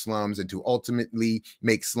maintenance of slums, and to ultimately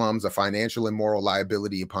make slums a financial and moral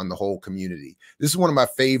liability upon the whole community. This is one of my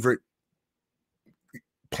favorite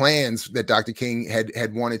plans that Dr. King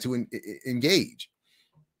had wanted to engage.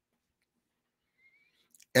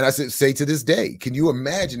 And I say to this day, can you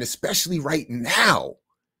imagine, especially right now,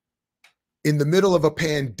 in the middle of a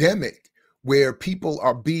pandemic where people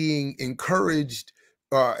are being encouraged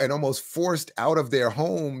and almost forced out of their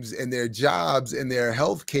homes and their jobs and their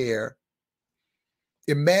health care?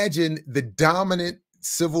 Imagine the dominant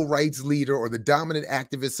civil rights leader or the dominant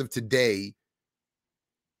activists of today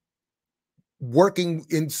working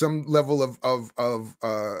in some level of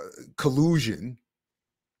collusion,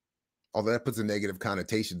 although that puts a negative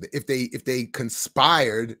connotation. If they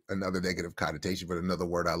conspired, another negative connotation, but another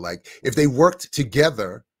word I like, if they worked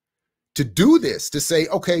together to do this, to say,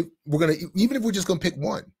 okay, we're going to, even if we're just going to pick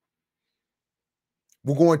one,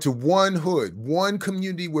 we're going to one hood, one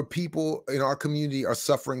community where people in our community are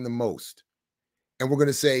suffering the most. And we're going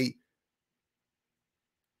to say,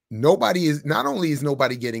 not only is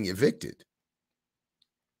nobody getting evicted,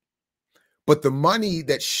 but the money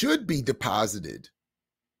that should be deposited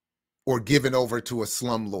or given over to a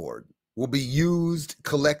slumlord will be used,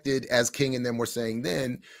 collected, as King and them were saying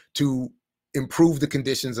then, to improve the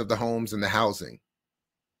conditions of the homes and the housing.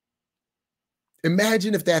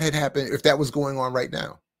 Imagine if that had happened, if that was going on right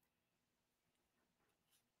now.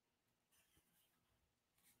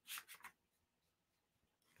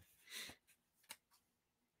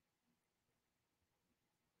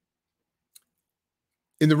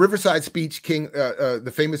 In the Riverside speech, King,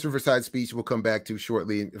 the famous Riverside speech we'll come back to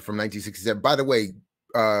shortly from 1967. By the way,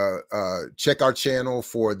 check our channel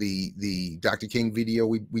for the Dr. King video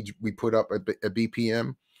we put up at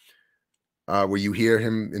BPM, where you hear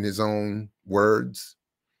him in his own words.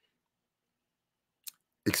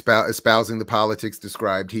 espousing the politics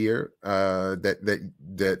described here,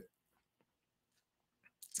 that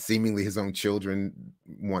seemingly his own children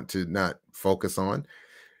want to not focus on.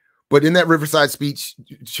 But in that Riverside speech,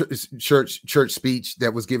 church speech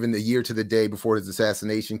that was given a year to the day before his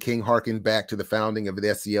assassination, King hearkened back to the founding of the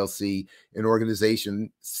SCLC, an organization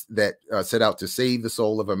that set out to save the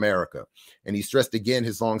soul of America. And he stressed again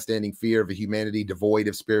his longstanding fear of a humanity devoid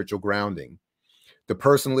of spiritual grounding. The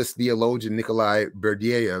personalist theologian Nikolai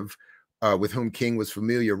Berdyaev, with whom King was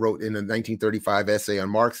familiar, wrote in a 1935 essay on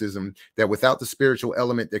Marxism that without the spiritual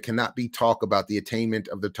element, there cannot be talk about the attainment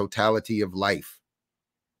of the totality of life.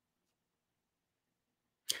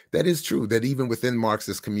 That is true, that even within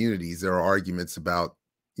Marxist communities, there are arguments about,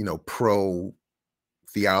 pro-theology,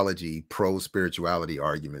 pro-spirituality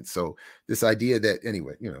arguments. So this idea that,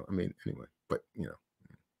 but,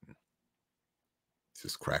 it's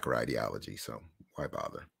just cracker ideology, so why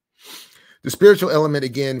bother? The spiritual element,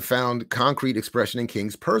 again, found concrete expression in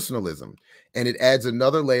King's personalism, and it adds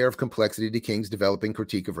another layer of complexity to King's developing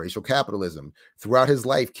critique of racial capitalism. Throughout his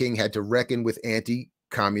life, King had to reckon with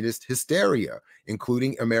anti-communist hysteria,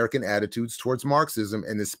 including American attitudes towards Marxism,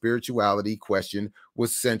 and the spirituality question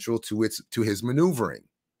was central to his maneuvering.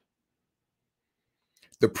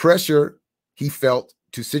 The pressure he felt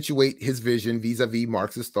to situate his vision vis-a-vis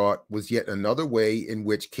Marxist thought was yet another way in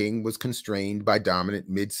which King was constrained by dominant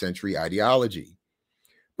mid-century ideology.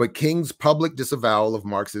 But King's public disavowal of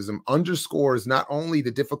Marxism underscores not only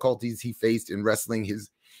the difficulties he faced in wresting his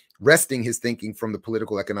thinking from the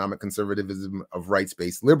political economic conservatism of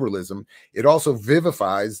rights-based liberalism, it also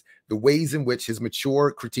vivifies the ways in which his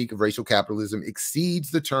mature critique of racial capitalism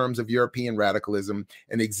exceeds the terms of European radicalism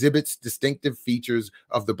and exhibits distinctive features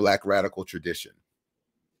of the Black radical tradition.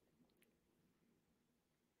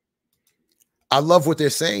 I love what they're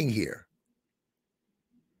saying here.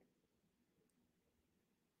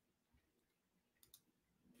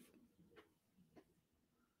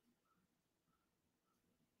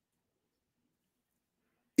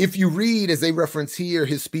 If you read, as they reference here,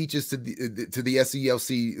 his speeches to the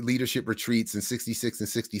SCLC leadership retreats in 66 and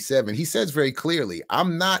 67, he says very clearly,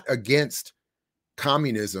 I'm not against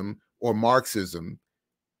communism or Marxism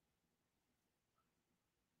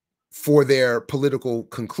for their political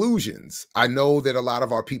conclusions. I know that a lot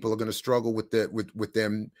of our people are going to struggle with the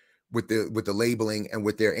labeling and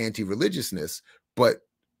with their anti-religiousness, but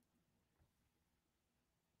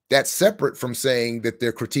that's separate from saying that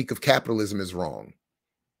their critique of capitalism is wrong.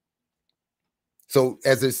 So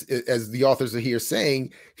as the authors are here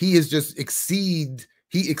saying, he exceeds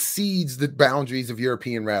the boundaries of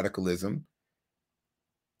European radicalism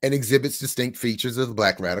and exhibits distinct features of the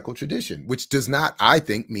Black radical tradition, which does not, I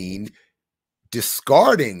think, mean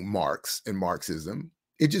discarding Marx and Marxism.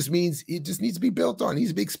 It just means it just needs to be built on, needs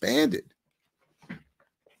to be expanded.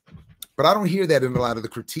 But I don't hear that in a lot of the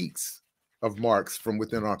critiques of Marx from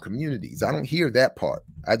within our communities. I don't hear that part.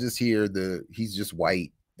 I just hear he's just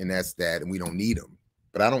white and that's that, and we don't need him.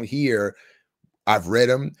 But I don't hear, I've read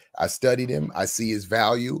him, I studied him, I see his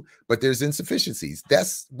value, but there's insufficiencies.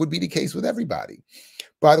 That's would be the case with everybody.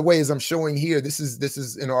 By the way, as I'm showing here, this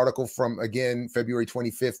is an article from, again, February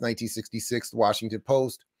 25th, 1966, the Washington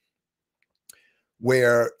Post,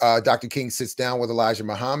 where Dr. King sits down with Elijah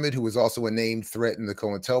Muhammad, who was also a named threat in the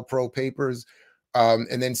COINTELPRO papers,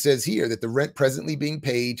 and then says here that the rent presently being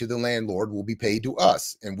paid to the landlord will be paid to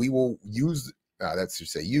us, and we will use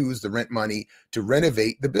the rent money to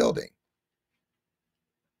renovate the building.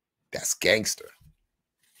 That's gangster.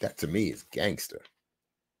 That to me is gangster.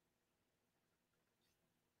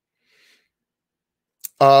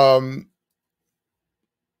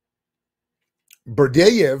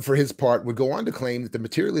 Berdyaev, for his part, would go on to claim that the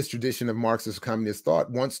materialist tradition of Marxist communist thought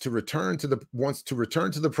wants to return to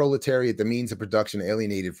the proletariat the means of production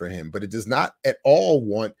alienated for him, but it does not at all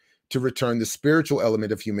want to return the spiritual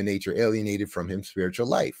element of human nature alienated from him spiritual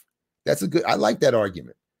life. I like that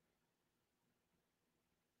argument.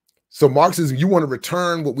 So Marxism, you want to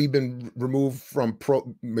return what we've been removed from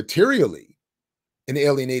materially and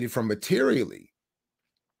alienated from materially,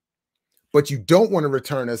 but you don't want to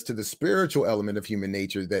return us to the spiritual element of human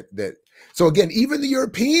nature so again, even the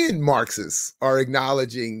European Marxists are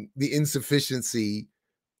acknowledging the insufficiency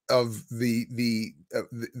of the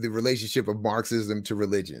relationship of Marxism to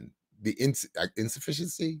religion, the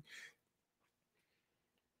insufficiency.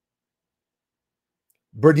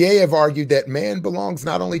 Berdyaev argued that man belongs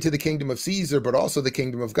not only to the kingdom of Caesar, but also the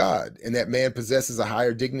kingdom of God, and that man possesses a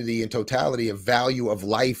higher dignity and totality of value of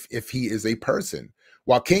life if he is a person.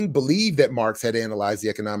 While King believed that Marx had analyzed the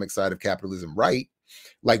economic side of capitalism right,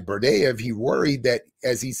 Like Berdayev, he worried that,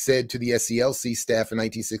 as he said to the SCLC staff in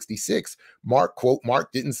 1966,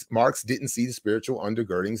 Marx didn't see the spiritual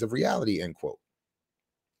undergirdings of reality, end quote.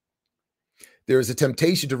 There is a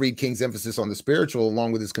temptation to read King's emphasis on the spiritual,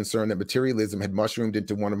 along with his concern that materialism had mushroomed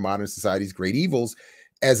into one of modern society's great evils,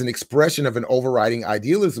 as an expression of an overriding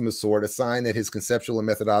idealism of sort, a sign that his conceptual and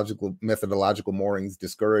methodological moorings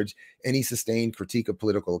discourage any sustained critique of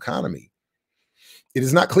political economy. It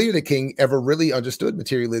is not clear that King ever really understood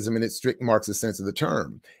materialism in its strict Marxist sense of the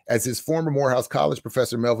term. As his former Morehouse College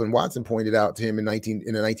professor Melvin Watson pointed out to him in a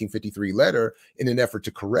 1953 letter, in an effort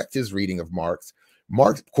to correct his reading of Marx,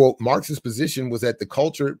 quote, Marx's position was that the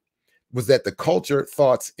culture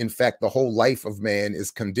thoughts, in fact, the whole life of man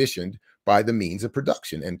is conditioned by the means of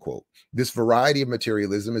production, end quote. This variety of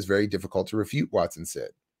materialism is very difficult to refute, Watson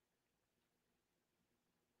said.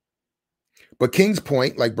 But King's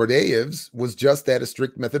point, like Berdayev's, was just that a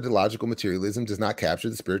strict methodological materialism does not capture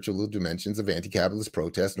the spiritual dimensions of anti-capitalist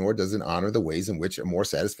protest, nor does it honor the ways in which a more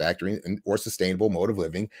satisfactory or sustainable mode of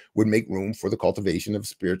living would make room for the cultivation of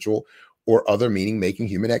spiritual or other meaning-making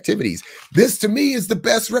human activities. This, to me, is the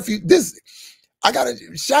best refuge. I got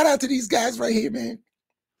to shout out to these guys right here, man.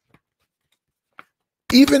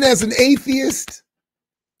 Even as an atheist,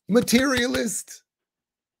 materialist,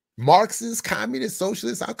 Marxist, communist,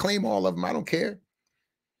 socialist, I'll claim all of them. I don't care.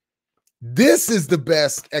 This is the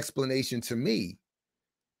best explanation to me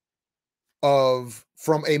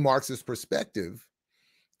from a Marxist perspective,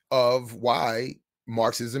 of why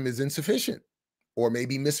Marxism is insufficient, or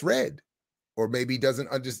maybe misread, or maybe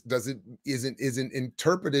isn't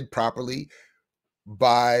interpreted properly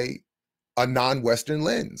by a non-Western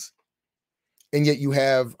lens. And yet you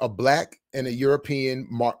have a black and a European,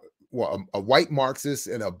 a white Marxist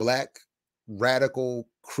and a black radical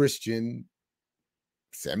Christian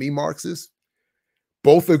semi-Marxist,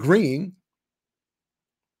 both agreeing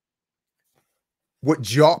what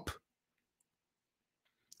Diop,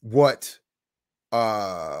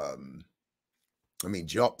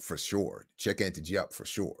 Diop for sure, check into Diop for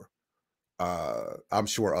sure. I'm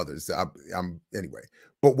sure others, anyway.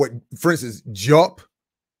 But what, for instance, Diop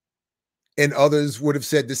and others would have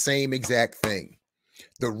said the same exact thing.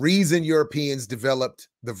 The reason Europeans developed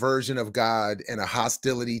the version of God and a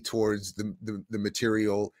hostility towards the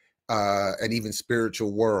material and even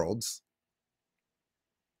spiritual worlds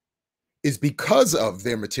is because of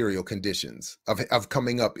their material conditions of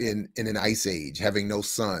coming up in an ice age, having no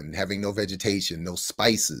sun, having no vegetation, no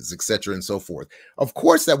spices, etc., and so forth. Of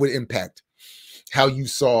course, that would impact how you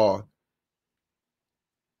saw.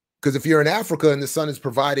 Because if you're in Africa and the sun is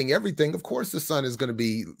providing everything, of course the sun is going to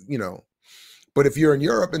be, But if you're in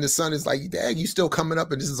Europe and the sun is like, dang, you still coming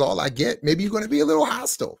up and this is all I get, maybe you're going to be a little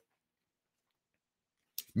hostile.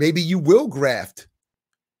 Maybe you will graft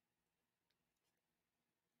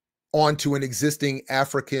onto an existing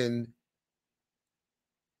African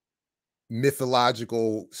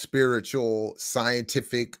mythological, spiritual,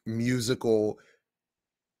 scientific, musical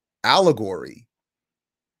allegory.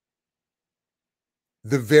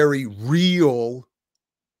 The very real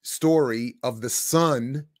story of the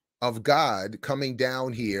Son of God coming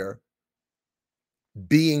down here,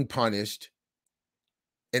 being punished,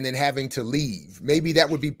 and then having to leave. Maybe that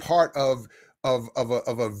would be part of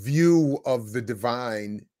a view of the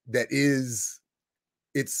divine that is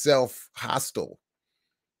itself hostile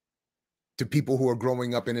to people who are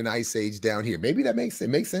growing up in an ice age down here. Maybe that makes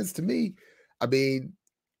sense to me. I mean,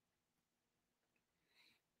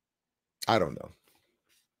 I don't know.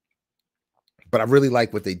 But I really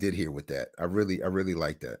like what they did here with that. I really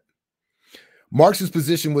like that. Marx's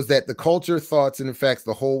position was that the culture, thoughts, and in fact,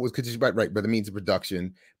 the whole was conditioned by the means of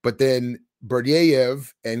production. But then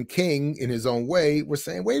Berdyaev and King, in his own way, were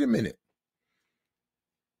saying, wait a minute.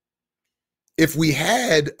 If we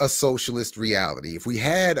had a socialist reality, if we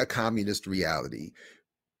had a communist reality,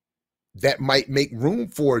 that might make room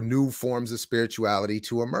for new forms of spirituality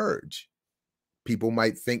to emerge. People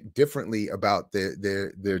might think differently about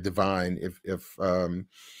their divine. If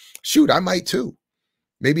shoot, I might too.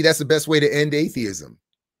 Maybe that's the best way to end atheism.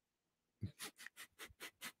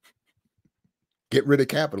 Get rid of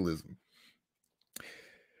capitalism.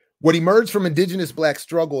 What emerged from indigenous Black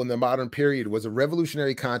struggle in the modern period was a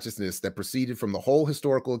revolutionary consciousness that proceeded from the whole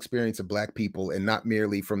historical experience of Black people and not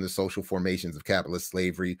merely from the social formations of capitalist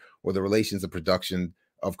slavery or the relations of production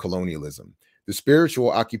of colonialism. The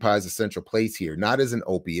spiritual occupies a central place here, not as an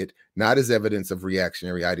opiate, not as evidence of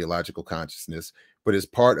reactionary ideological consciousness, but as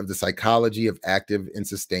part of the psychology of active and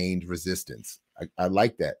sustained resistance. I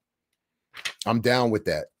like that. I'm down with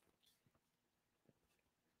that.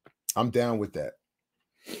 I'm down with that.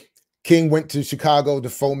 King went to Chicago to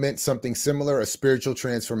foment something similar, a spiritual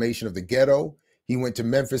transformation of the ghetto. He went to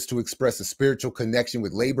Memphis to express a spiritual connection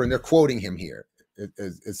with labor. And they're quoting him here.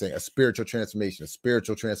 It's saying a spiritual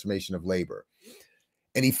transformation of labor.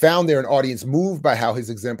 And he found there an audience moved by how his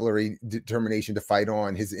exemplary determination to fight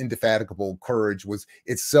on, his indefatigable courage was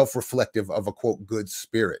itself reflective of a, quote, good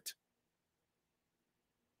spirit.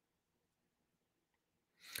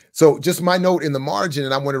 So just my note in the margin,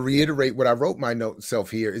 and I want to reiterate what I wrote my note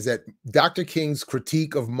self here, is that Dr. King's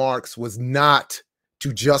critique of Marx was not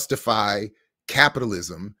to justify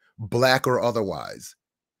capitalism, black or otherwise.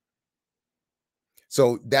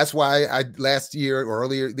 So that's why last year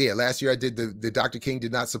I did the Dr. King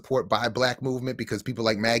did not support Buy Black movement, because people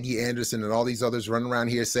like Maggie Anderson and all these others run around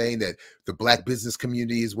here saying that the black business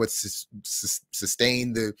community is what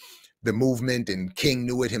sustained the movement, and King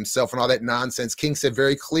knew it himself and all that nonsense. King said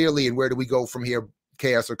very clearly, and where do we go from here,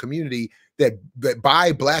 chaos or community, that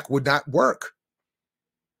Buy Black would not work.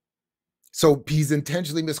 So he's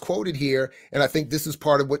intentionally misquoted here, and I think this is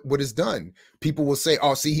part of what is done. People will say,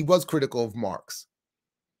 oh, see, he was critical of Marx.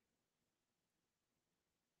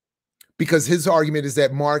 Because his argument is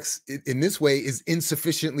that Marx, in this way, is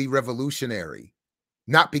insufficiently revolutionary,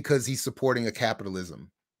 not because he's supporting a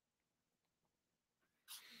capitalism.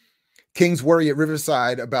 King's worry at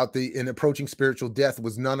Riverside about an approaching spiritual death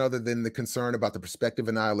was none other than the concern about the prospective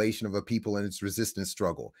annihilation of a people and its resistance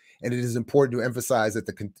struggle. And it is important to emphasize that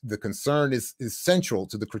the concern is central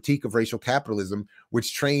to the critique of racial capitalism,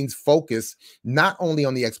 which trains focus not only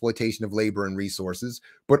on the exploitation of labor and resources,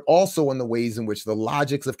 but also on the ways in which the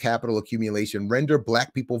logics of capital accumulation render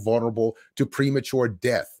Black people vulnerable to premature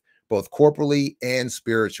death, both corporally and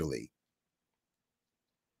spiritually.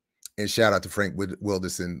 And shout out to Frank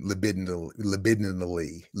Wilderson,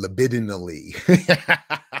 libidinally.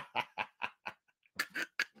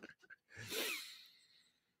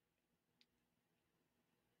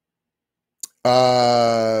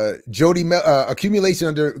 Accumulation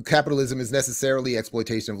under capitalism is necessarily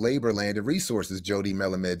exploitation of labor, land, and resources, Jody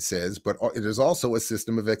Melamed says, but it is also a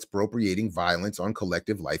system of expropriating violence on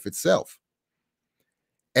collective life itself.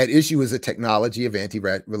 At issue is a technology of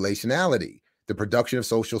anti-relationality, the production of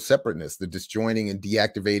social separateness, the disjoining and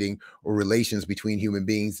deactivating or relations between human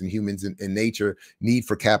beings and humans in nature, need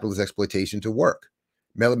for capitalist exploitation to work.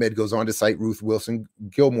 Melamed goes on to cite Ruth Wilson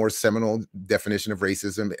Gilmore's seminal definition of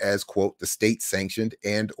racism as, quote, the state-sanctioned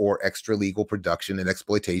and or extra-legal production and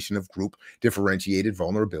exploitation of group differentiated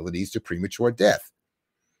vulnerabilities to premature death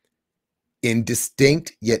in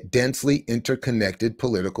distinct yet densely interconnected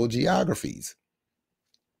political geographies.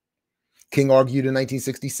 King argued in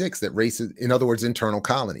 1966 that race, in other words, internal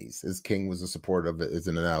colonies, as King was a supporter of it as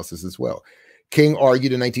an analysis as well. King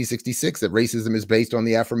argued in 1966 that racism is based on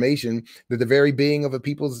the affirmation that the very being of a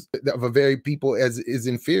very people is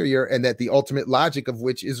inferior, and that the ultimate logic of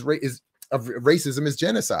which is racism is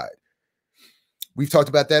genocide. We've talked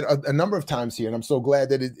about that a number of times here, and I'm so glad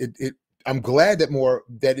that I'm glad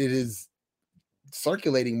that it is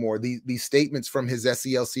circulating more these statements from his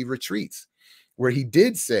SCLC retreats, where he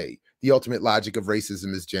did say the ultimate logic of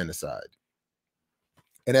racism is genocide.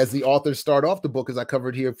 And as the authors start off the book, as I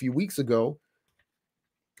covered here a few weeks ago,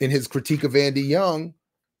 in his critique of Andy Young,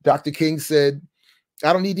 Dr. King said,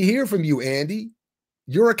 I don't need to hear from you, Andy.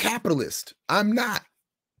 You're a capitalist. I'm not.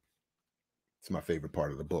 It's my favorite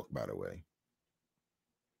part of the book, by the way.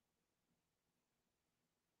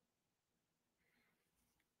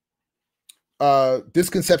 This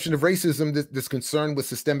conception of racism, this concern with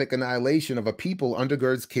systemic annihilation of a people,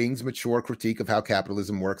 undergirds King's mature critique of how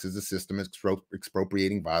capitalism works as a system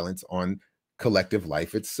expropriating violence on collective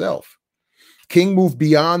life itself. King moved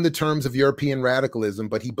beyond the terms of European radicalism,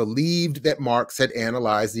 but he believed that Marx had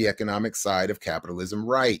analyzed the economic side of capitalism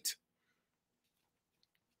right.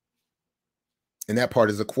 And that part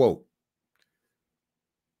is a quote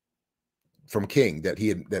from King,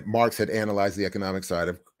 that Marx had analyzed the economic side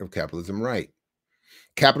of capitalism right.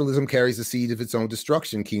 Capitalism carries the seed of its own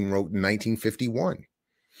destruction, King wrote in 1951.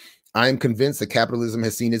 I am convinced that capitalism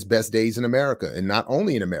has seen its best days in America, and not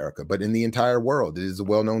only in America, but in the entire world. It is a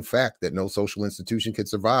well-known fact that no social institution can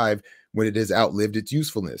survive when it has outlived its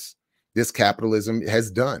usefulness. This capitalism has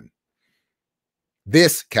done.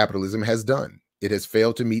 It has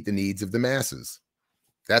failed to meet the needs of the masses.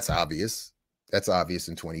 That's obvious. That's obvious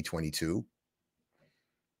in 2022.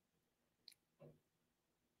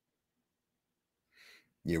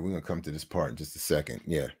 Yeah, we're going to come to this part in just a second.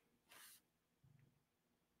 Yeah.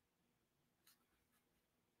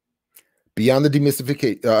 Beyond the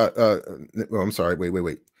demystification, I'm sorry,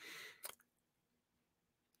 wait.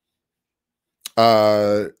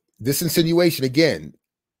 This insinuation, again,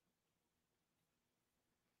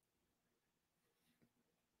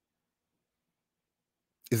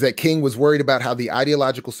 is that King was worried about how the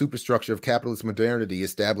ideological superstructure of capitalist modernity,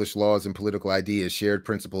 established laws and political ideas, shared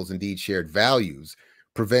principles, indeed shared values,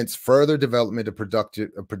 prevents further development of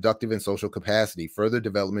productive and social capacity, further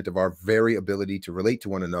development of our very ability to relate to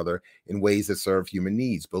one another in ways that serve human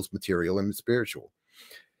needs, both material and spiritual.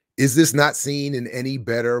 Is this not seen in any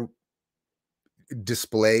better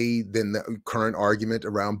display than the current argument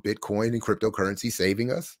around Bitcoin and cryptocurrency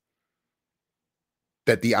saving us?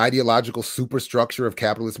 That the ideological superstructure of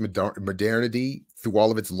capitalist modernity, through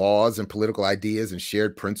all of its laws and political ideas and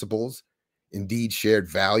shared principles, indeed shared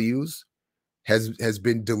values, has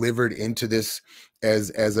been delivered into this as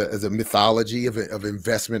a mythology of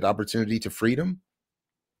investment opportunity to freedom.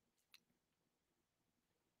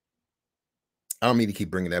 I don't mean to keep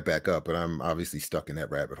bringing that back up, but I'm obviously stuck in that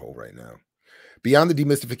rabbit hole right now. Beyond the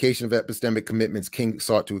demystification of epistemic commitments, King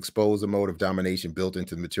sought to expose a mode of domination built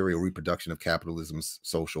into the material reproduction of capitalism's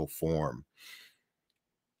social form,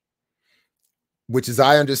 which, as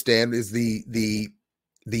I understand, is the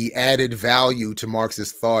added value to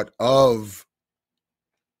Marxist thought of,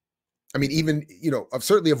 I mean, even, you know,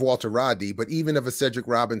 certainly of Walter Rodney, but even of a Cedric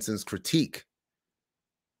Robinson's critique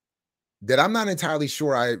that I'm not entirely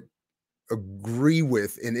sure I agree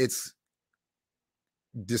with in its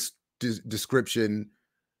description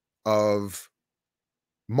of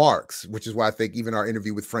Marx, which is why I think even our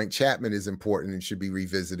interview with Frank Chapman is important and should be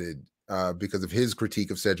revisited because of his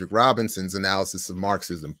critique of Cedric Robinson's analysis of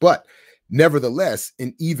Marxism. But nevertheless,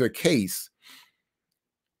 in either case,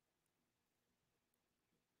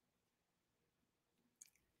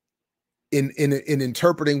 in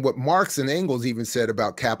interpreting what Marx and Engels even said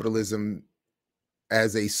about capitalism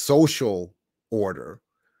as a social order,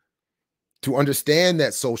 to understand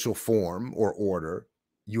that social form or order,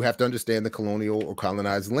 you have to understand the colonial or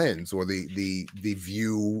colonized lens, or the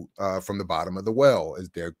view from the bottom of the well, as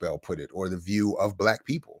Derek Bell put it, or the view of Black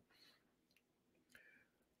people.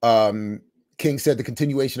 King said the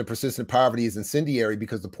continuation of persistent poverty is incendiary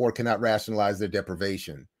because the poor cannot rationalize their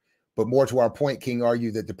deprivation. But more to our point, King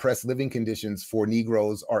argued that depressed living conditions for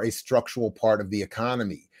Negroes are a structural part of the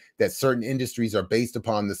economy, that certain industries are based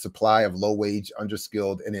upon the supply of low-wage,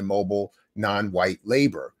 underskilled, and immobile non-white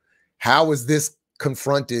labor. How is this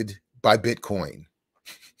confronted by Bitcoin?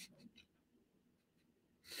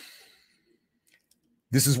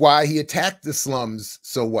 This is why he attacked the slums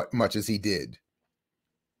so much as he did,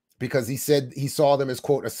 because he said he saw them as,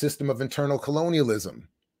 quote, a system of internal colonialism,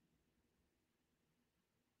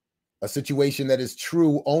 a situation that is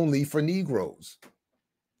true only for Negroes.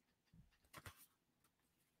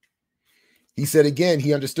 He said again,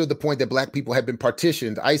 he understood the point that Black people had been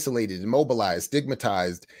partitioned, isolated, immobilized,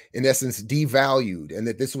 stigmatized, in essence, devalued, and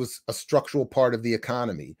that this was a structural part of the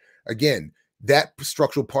economy. Again, that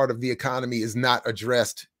structural part of the economy is not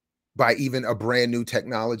addressed by even a brand new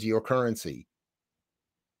technology or currency.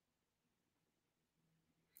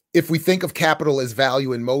 If we think of capital as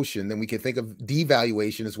value in motion, then we can think of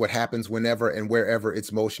devaluation as what happens whenever and wherever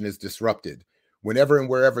its motion is disrupted. Whenever and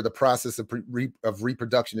wherever the process of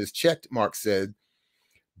reproduction is checked, Marx said,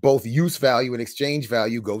 both use value and exchange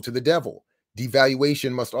value go to the devil.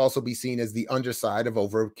 Devaluation must also be seen as the underside of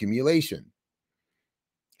overaccumulation.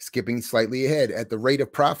 Skipping slightly ahead, as the rate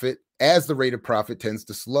of profit tends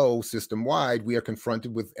to slow system-wide, we are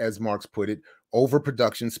confronted with, as Marx put it,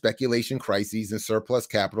 overproduction, speculation crises, and surplus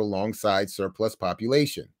capital alongside surplus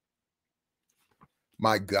population.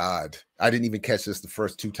 My God, I didn't even catch this the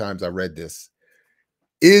first 2 times I read this.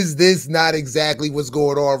 Is this not exactly what's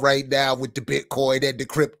going on right now with the Bitcoin and the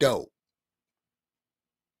crypto?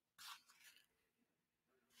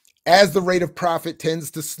 As the rate of profit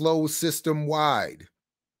tends to slow system-wide,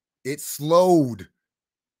 it slowed.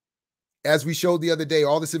 As we showed the other day,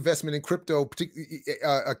 all this investment in crypto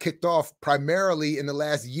kicked off primarily in the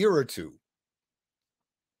last year or two.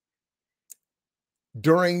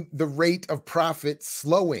 During the rate of profit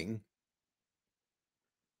slowing,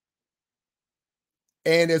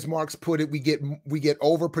 and as Marx put it, we get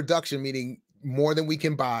overproduction, meaning more than we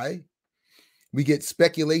can buy. We get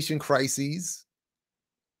speculation crises,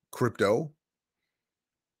 crypto,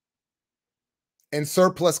 and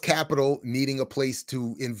surplus capital needing a place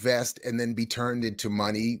to invest and then be turned into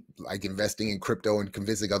money, like investing in crypto and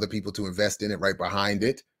convincing other people to invest in it right behind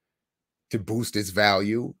it to boost its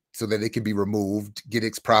value so that it can be removed, get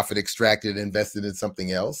its profit extracted and invested in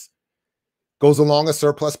something else. Goes along a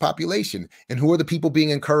surplus population. And who are the people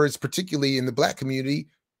being encouraged, particularly in the Black community,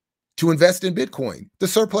 to invest in Bitcoin? The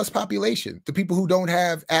surplus population, the people who don't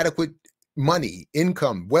have adequate money,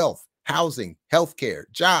 income, wealth, housing, healthcare,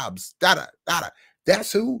 jobs,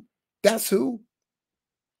 That's who.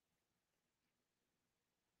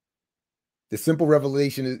 The simple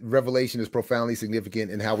revelation is profoundly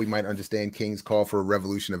significant in how we might understand King's call for a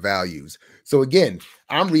revolution of values. So again,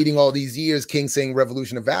 I'm reading all these years King saying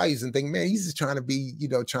revolution of values and thinking, man, he's just trying to be,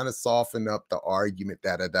 trying to soften up the argument,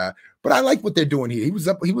 But I like what they're doing here. He was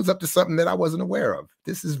up to something that I wasn't aware of.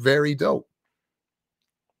 This is very dope.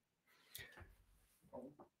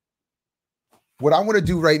 What I want to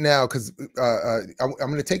do right now, because we're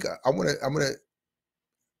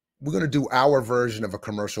going to do our version of a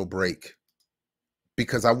commercial break,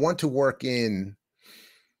 because I want to work in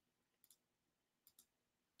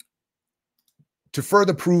to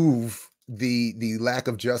further prove the lack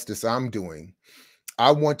of justice I'm doing. I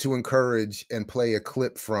want to encourage and play a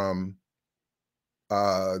clip from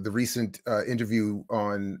the recent interview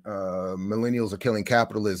on Millennials Are Killing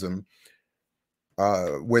Capitalism,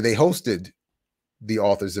 where they hosted the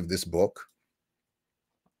authors of this book.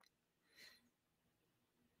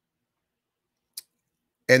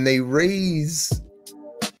 And they raise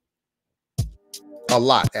a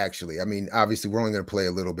lot, actually. I mean, obviously, we're only going to play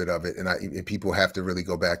a little bit of it, and people have to really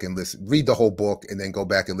go back and listen, read the whole book, and then go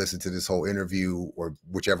back and listen to this whole interview, or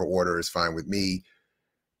whichever order is fine with me.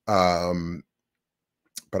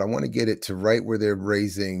 But I want to get it to right where they're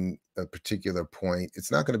raising a particular point.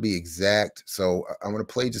 It's not going to be exact, so I'm going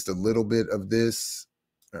to play just a little bit of this.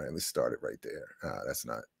 All right, let's start it right there. That's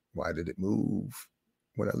not. Why did it move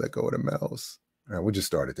when I let go of the mouse? All right, we'll just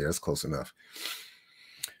start it there. That's close enough.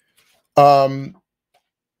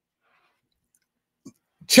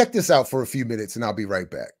 Check this out for a few minutes and I'll be right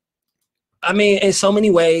back. I mean, in so many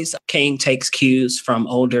ways, King takes cues from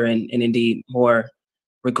older and indeed more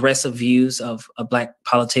regressive views of Black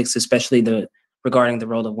politics, especially regarding the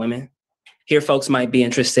role of women. Here, folks might be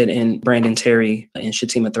interested in Brandon Terry and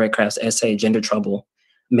Shatima Threadcraft's essay, Gender Trouble,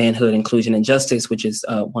 Manhood, Inclusion, and Justice, which is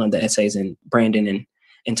one of the essays in Brandon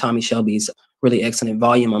and Tommy Shelby's really excellent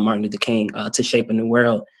volume on Martin Luther King, To Shape a New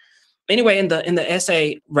World. Anyway, in the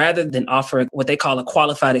essay, rather than offer what they call a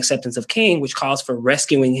qualified acceptance of King, which calls for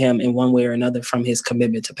rescuing him in one way or another from his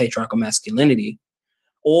commitment to patriarchal masculinity,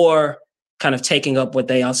 or kind of taking up what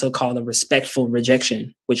they also call a respectful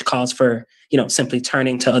rejection, which calls for, simply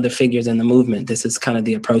turning to other figures in the movement. This is kind of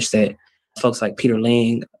the approach that folks like Peter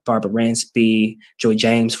Ling, Barbara Ransby, Joy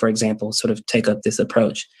James, for example, sort of take up this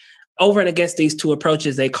approach. Over and against these two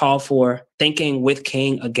approaches, they call for thinking with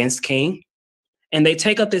King against King. And they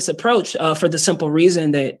take up this approach for the simple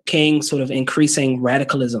reason that King's sort of increasing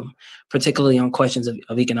radicalism, particularly on questions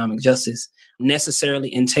of economic justice,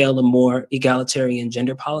 necessarily entail a more egalitarian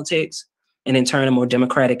gender politics, and in turn, a more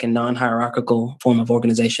democratic and non-hierarchical form of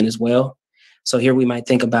organization as well. So here we might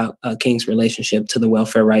think about King's relationship to the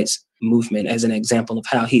welfare rights movement as an example of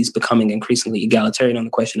how he's becoming increasingly egalitarian on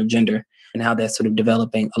the question of gender, and how that's sort of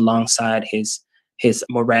developing alongside his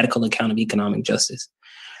more radical account of economic justice.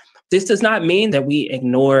 This does not mean that we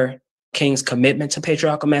ignore King's commitment to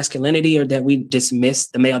patriarchal masculinity, or that we dismiss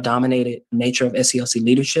the male-dominated nature of SCLC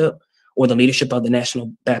leadership or the leadership of the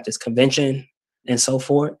National Baptist Convention and so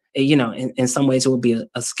forth. In some ways, it would be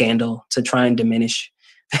a scandal to try and diminish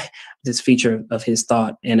this feature of his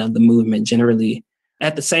thought and of the movement generally.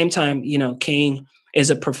 At the same time, King is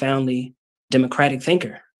a profoundly democratic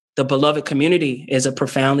thinker. The beloved community is a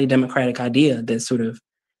profoundly democratic idea that sort of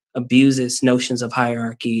abuses notions of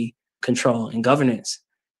hierarchy, control, and governance.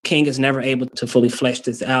 King is never able to fully flesh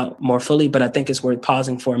this out more fully, but I think it's worth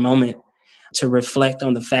pausing for a moment to reflect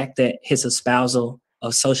on the fact that his espousal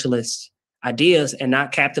of socialist ideas and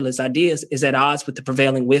not capitalist ideas is at odds with the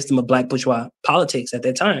prevailing wisdom of Black bourgeois politics at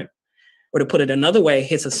that time. Or to put it another way,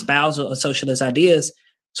 his espousal of socialist ideas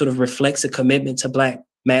sort of reflects a commitment to Black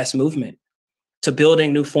mass movement, to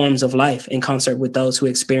building new forms of life in concert with those who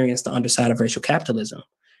experienced the underside of racial capitalism.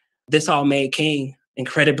 This all made King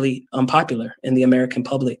incredibly unpopular in the American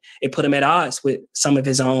public. It put him at odds with some of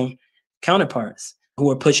his own counterparts who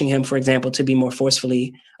were pushing him, for example, to be more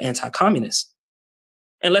forcefully anti-communist.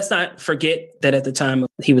 And let's not forget that at the time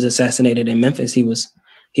he was assassinated in Memphis, he was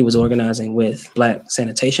organizing with Black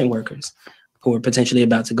sanitation workers who were potentially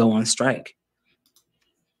about to go on strike.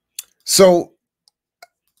 So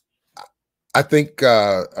I think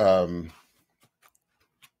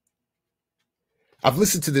I've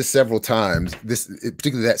listened to this several times,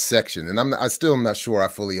 particularly that section, and I still am not sure I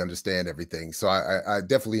fully understand everything. So I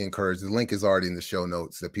definitely encourage, the link is already in the show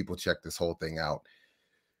notes, that people check this whole thing out.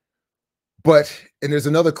 And there's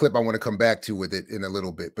another clip I want to come back to with it in a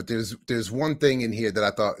little bit, but there's one thing in here that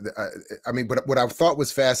I thought, but what I thought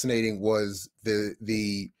was fascinating was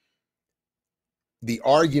the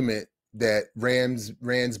argument that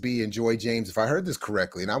Ransby and Joy James, if I heard this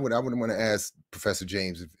correctly, and I would want to ask Professor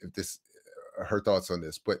James if this, her thoughts on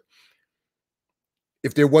this, but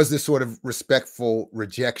if there was this sort of respectful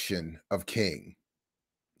rejection of King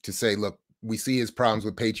to say, look, we see his problems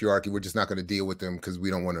with patriarchy, we're just not going to deal with them because we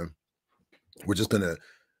don't want to, we're just going to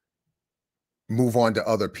move on to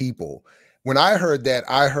other people. When I heard that,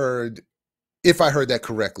 I heard, if I heard that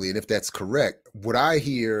correctly, and if that's correct, what I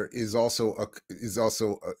hear is also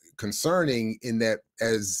concerning in that,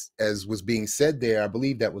 as was being said there, I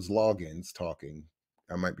believe that was Loggins talking.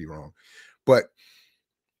 I might be wrong, but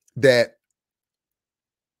that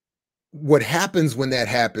what happens when that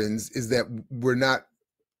happens is that we're not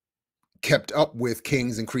kept up with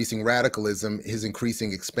King's increasing radicalism, his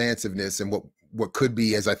increasing expansiveness, and what could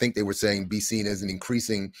be, as I think they were saying, be seen as an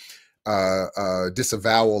increasing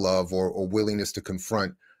disavowal of or willingness to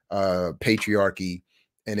confront patriarchy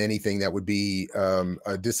and anything that would be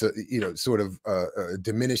sort of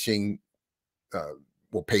diminishing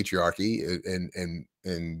patriarchy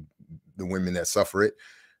and the women that suffer it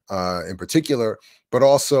in particular, but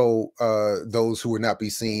also those who would not be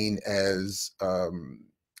seen as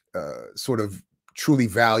sort of truly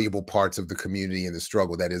valuable parts of the community and the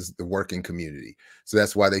struggle, that is the working community. So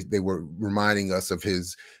that's why they were reminding us of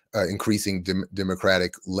his increasing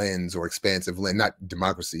democratic lens or expansive lens, not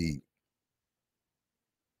democracy,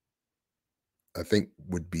 I think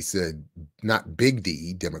would be said, not big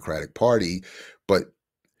D, Democratic Party, but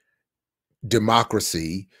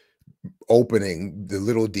democracy, opening, the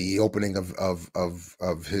little d, opening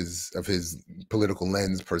of his political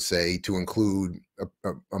lens per se, to include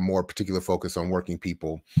a more particular focus on working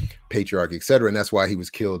people, patriarchy, etc. And that's why he was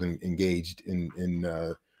killed and engaged in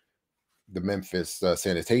the Memphis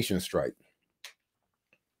sanitation strike.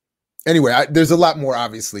 Anyway, there's a lot more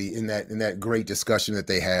obviously in that great discussion that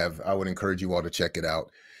they have. I would encourage you all to check it out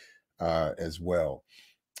as well.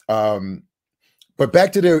 But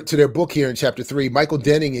back to their book here in chapter 3, Michael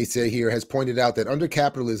Denning, he said here, has pointed out that under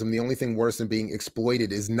capitalism, the only thing worse than being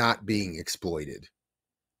exploited is not being exploited.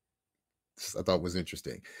 This I thought was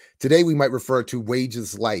interesting. Today, we might refer to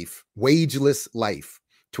wageless life,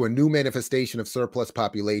 to a new manifestation of surplus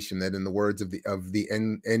population that, in the words of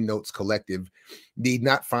the Endnotes Collective, need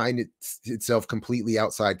not find itself completely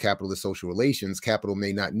outside capitalist social relations. Capital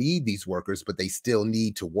may not need these workers, but they still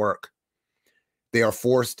need to work. They are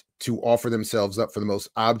forced to offer themselves up for the most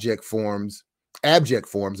abject forms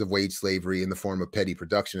of wage slavery in the form of petty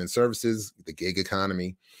production and services, the gig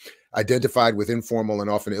economy, identified with informal and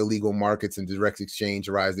often illegal markets and direct exchange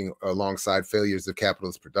arising alongside failures of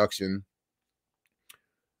capitalist production.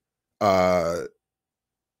 And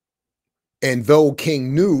though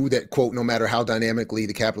King knew that, quote, no matter how dynamically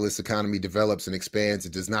the capitalist economy develops and expands,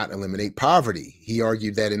 it does not eliminate poverty. He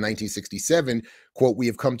argued that in 1967, quote, we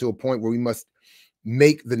have come to a point where we must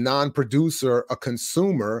make the non-producer a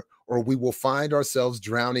consumer, or we will find ourselves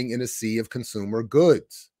drowning in a sea of consumer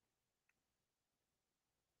goods.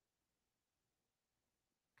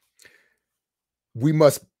 We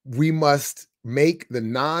must make the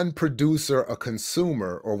non-producer a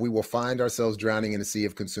consumer, or we will find ourselves drowning in a sea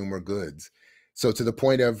of consumer goods. So to the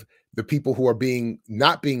point of the people who are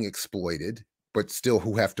not being exploited, but still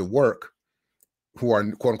who have to work, who are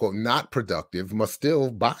quote unquote not productive, must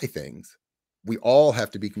still buy things. We all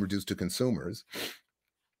have to be reduced to consumers.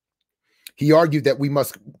 He argued that we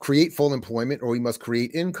must create full employment or we must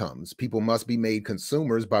create incomes. People must be made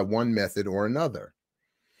consumers by one method or another.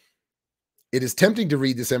 It is tempting to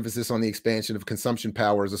read this emphasis on the expansion of consumption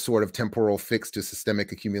power as a sort of temporal fix to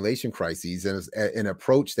systemic accumulation crises, and as an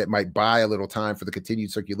approach that might buy a little time for the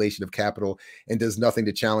continued circulation of capital and does nothing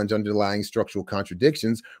to challenge underlying structural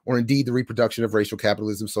contradictions or indeed the reproduction of racial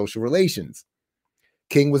capitalism social relations.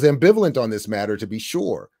 King was ambivalent on this matter, to be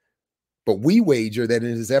sure, but we wager that in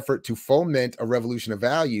his effort to foment a revolution of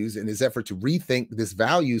values, in his effort to rethink this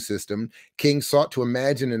value system, King sought to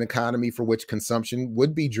imagine an economy for which consumption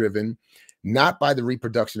would be driven not by the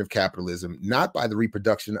reproduction of capitalism, not by the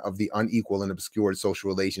reproduction of the unequal and obscured social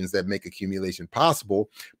relations that make accumulation possible,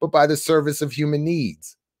 but by the service of human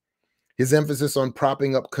needs. His emphasis on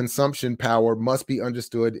propping up consumption power must be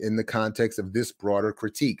understood in the context of this broader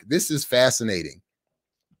critique. This is fascinating.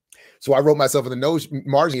 So I wrote myself in the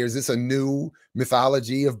margin here, is this a new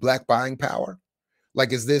mythology of Black buying power?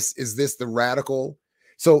 Like, is this the radical?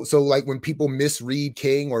 So like when people misread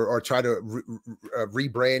King or try to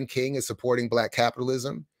rebrand King as supporting Black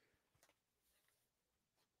capitalism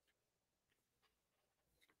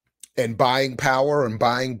and buying power and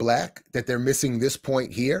buying Black, that they're missing this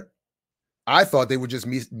point here. I thought they were just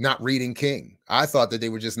not reading King. I thought that they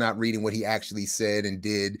were just not reading what he actually said and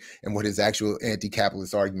did and what his actual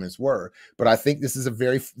anti-capitalist arguments were. But I think this is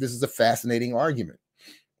a fascinating argument.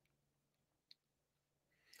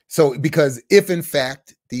 So, because if in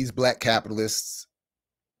fact these Black capitalists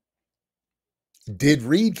did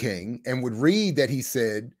read King and would read that he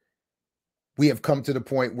said, we have come to the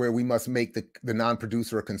point where we must make the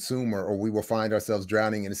non-producer a consumer, or we will find ourselves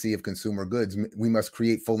drowning in a sea of consumer goods. We must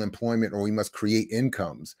create full employment, or we must create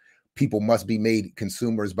incomes. People must be made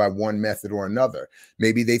consumers by one method or another.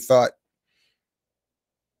 Maybe they thought,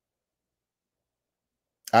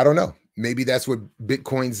 I don't know. Maybe that's what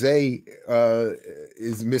Bitcoin Zay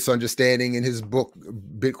is misunderstanding in his book,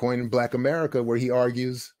 Bitcoin in Black America, where he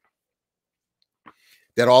argues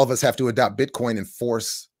that all of us have to adopt Bitcoin and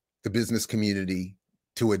force the business community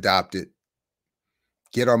to adopt it,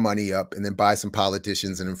 get our money up, and then buy some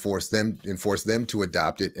politicians and enforce them to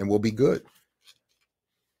adopt it, and we'll be good.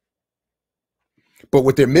 But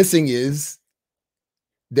what they're missing is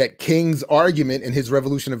that King's argument and his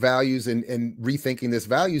revolution of values and rethinking this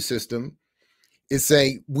value system is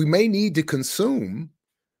saying we may need to consume,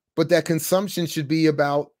 but that consumption should be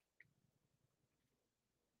about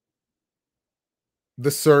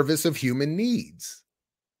the service of human needs,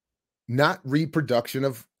 not reproduction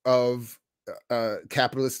of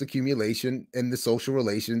capitalist accumulation and the social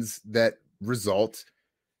relations that result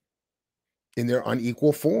in their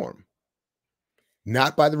unequal form.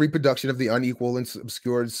 Not by the reproduction of the unequal and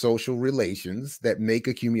obscured social relations that make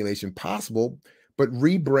accumulation possible, but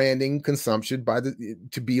rebranding consumption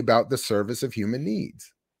to be about the service of human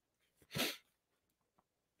needs.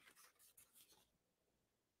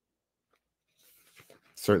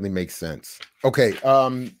 Certainly makes sense. Okay,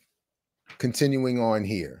 continuing on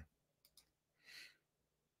here.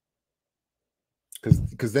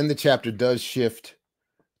 Because then the chapter does shift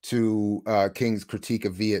to King's critique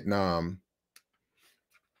of Vietnam,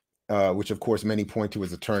 which of course many point to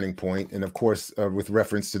as a turning point, and of course with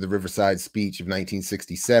reference to the Riverside speech of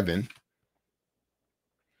 1967,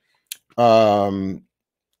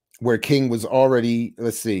 where King was already,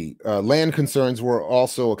 land concerns were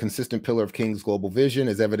also a consistent pillar of King's global vision,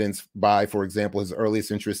 as evidenced by, for example, his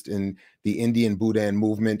earliest interest in the Indian Budan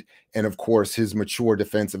movement, and of course his mature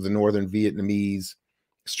defense of the Northern Vietnamese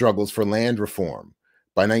struggles for land reform.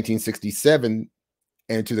 By 1967,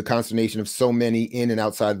 and to the consternation of so many in and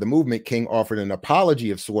outside of the movement, King offered an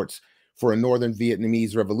apology of sorts for a Northern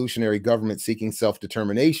Vietnamese revolutionary government seeking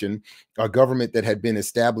self-determination, a government that had been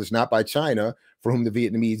established not by China, for whom the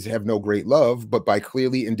Vietnamese have no great love, but by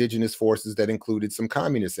clearly indigenous forces that included some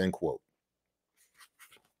communists, end quote.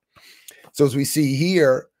 So as we see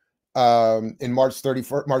here, in March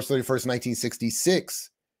 31st, 1966,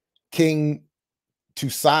 King, to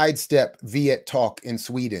sidestep Viet talk in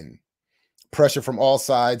Sweden, pressure from all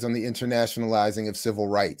sides on the internationalizing of civil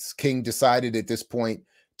rights, King decided at this point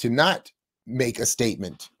to not make a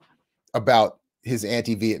statement about his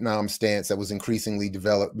anti-Vietnam stance that was increasingly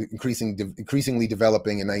developing in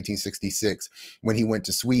 1966 when he went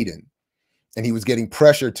to Sweden. And he was getting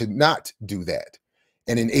pressure to not do that.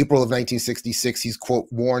 And in April of 1966, he's, quote,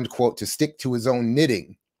 warned, quote, to stick to his own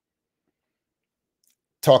knitting,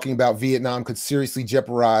 talking about Vietnam could seriously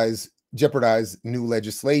jeopardize new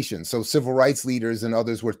legislation. So civil rights leaders and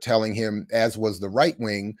others were telling him, as was the right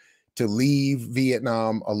wing, to leave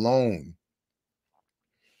Vietnam alone.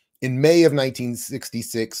 In May of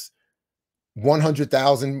 1966, more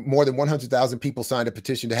than 100,000 people signed a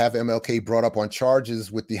petition to have MLK brought up on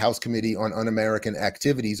charges with the House Committee on Un-American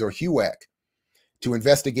Activities, or HUAC, to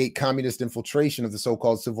investigate communist infiltration of the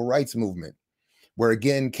so-called civil rights movement, where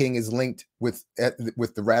again King is linked with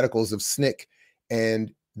the radicals of SNCC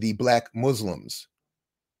and the Black Muslims.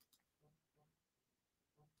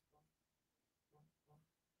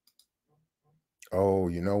 Oh,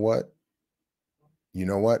 you know what? You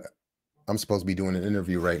know what? I'm supposed to be doing an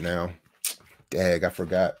interview right now. Dang, I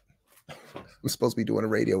forgot. I'm supposed to be doing a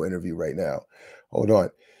radio interview right now. Hold on.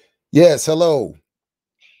 Yes, hello.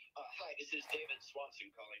 Hi, this is David Swanson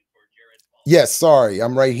calling for Jared. Yes, sorry,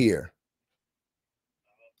 I'm right here.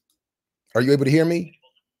 Are you able to hear me? I can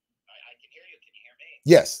hear you. Can you hear me?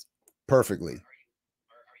 Yes, perfectly. Are you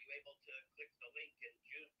able to click the link and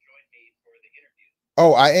join me for the interview?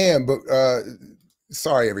 Oh, I am, but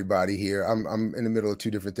sorry, everybody here. I'm in the middle of two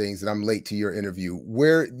different things, and I'm late to your interview.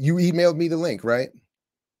 Where you emailed me the link, right? I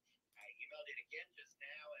emailed it again just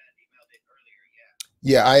now and emailed it earlier.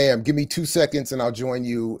 Yeah. Yeah, I am. Give me 2 seconds, and I'll join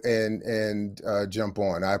you and jump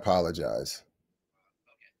on. I apologize.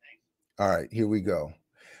 Okay, thanks. All right, here we go.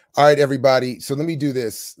 All right, everybody. So let me do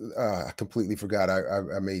this. I completely forgot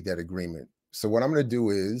I made that agreement. So what I'm going to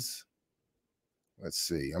do is, let's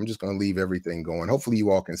see. I'm just going to leave everything going. Hopefully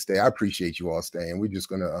you all can stay. I appreciate you all staying. We're just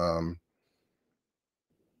going to,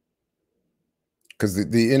 because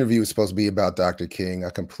the interview is supposed to be about Dr. King. I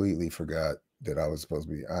completely forgot that I was supposed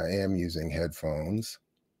to be. I am using headphones.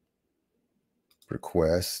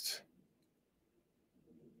 Request.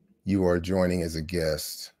 You are joining as a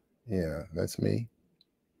guest. Yeah, that's me.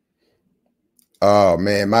 Oh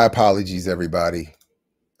man, my apologies, everybody.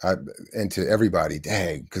 And to everybody,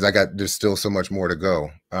 dang, because there's still so much more to go.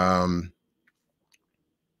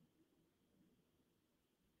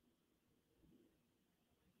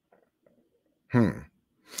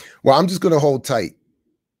 Well, I'm just gonna hold tight.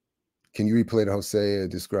 Can you replay the Hosea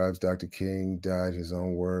describes Dr. King died his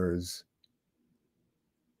own words?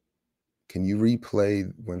 Can you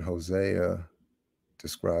replay when Hosea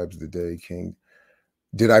describes the day King?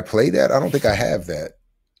 Did I play that? I don't think I have that.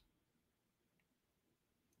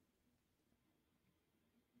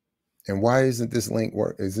 And why isn't this link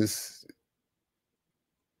work? Is this?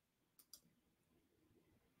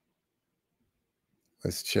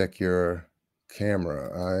 Let's check your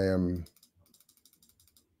camera.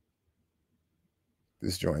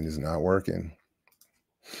 This joint is not working.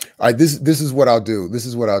 All right, this is what I'll do. This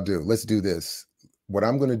is what I'll do. Let's do this. What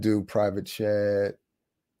I'm going to do, private chat.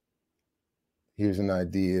 Here's an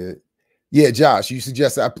idea. Yeah, Josh, you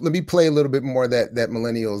suggest let me play a little bit more of that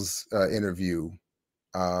Millennials interview.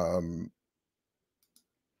 Or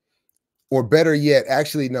better yet,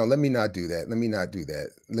 actually, no, let me not do that. Let me not do that.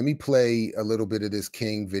 Let me play a little bit of this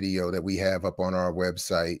King video that we have up on our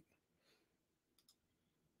website.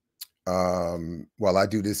 While I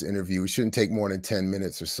do this interview, it shouldn't take more than 10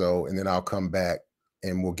 minutes or so, and then I'll come back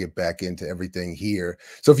and we'll get back into everything here.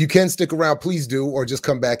 So if you can stick around, please do, or just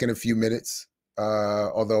come back in a few minutes.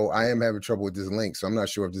 Although I am having trouble with this link, so I'm not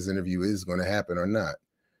sure if this interview is going to happen or not.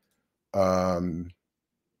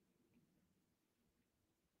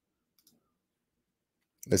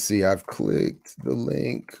 Let's see, I've clicked the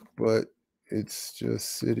link, but it's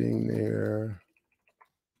just sitting there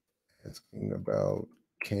asking about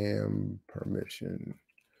cam permission.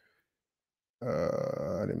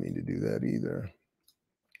 I didn't mean to do that either.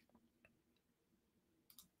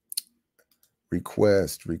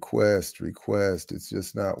 Request. It's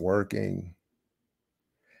just not working.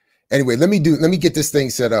 Anyway, let me get this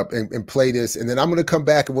thing set up and play this, and then I'm gonna come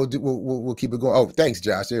back and we'll keep it going. Oh, thanks,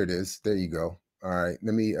 Josh. There it is. There you go. All right.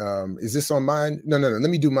 Let me is this on mine? No. Let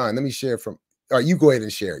me do mine. Let me share from all right, you go ahead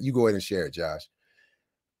and share it. You go ahead and share it, Josh.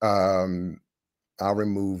 I'll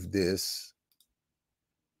remove this.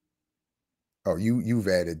 Oh, you've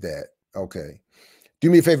added that. Okay.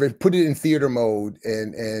 Do me a favor, put it in theater mode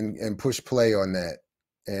and push play on that.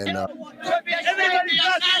 And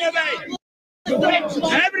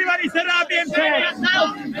everybody sit up in bed.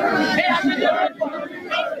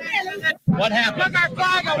 What happened? Took our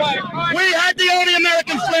flag away. We had the only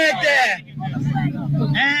American flag there.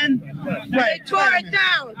 And They tore it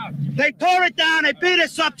down. they tore it down. They beat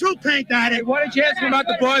us up. True paint on it. Why did you ask him about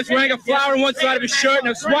the boys wearing a flower on one side of his shirt and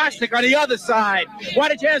a swastika on the other side? Why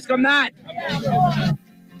did you ask him that?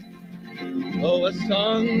 Oh, a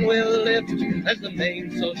song will lift as the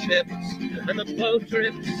mainsail shifts and the boat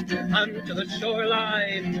drifts onto the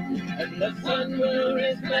shoreline, and the sun will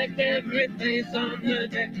reflect every face on the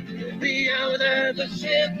deck. The hour that the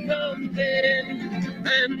ship comes in,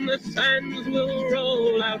 and the sands will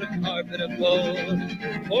roll out a carpet of gold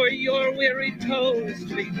for your weary toes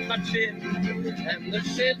to be touching, and the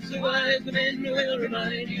ship's wise men will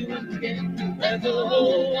remind you once again that the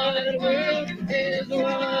whole wide world is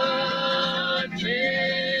watching.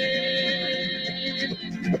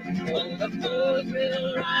 Oh, the foes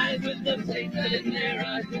will rise with the faith in their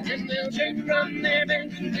eyes, and they'll shake from their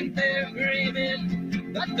benches and their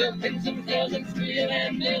grieving. But they'll think some calls and squeal,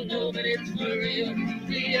 and they'll know that it's for real.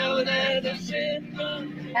 See how that the ship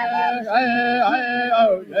comes.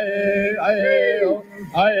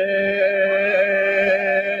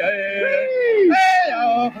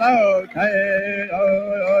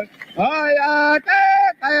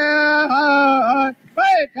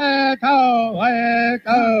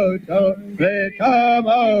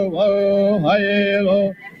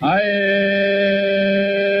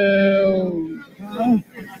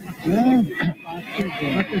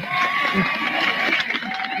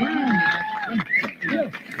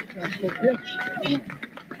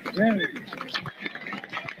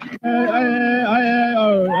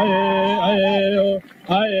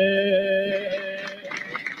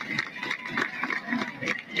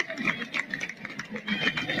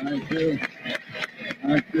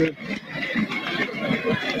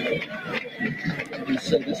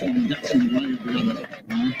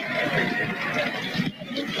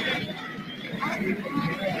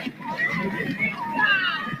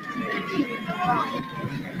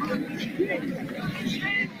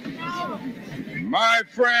 My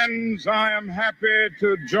friends, I am happy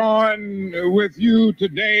to join with you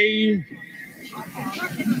today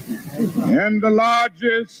in the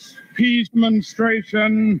largest peace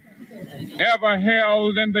demonstration ever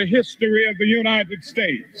held in the history of the United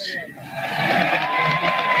States.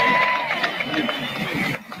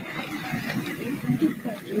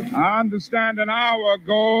 I understand an hour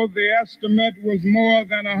ago the estimate was more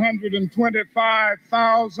than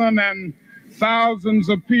 125,000, and thousands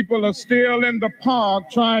of people are still in the park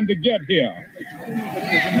trying to get here.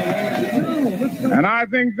 And I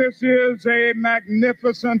think this is a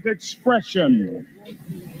magnificent expression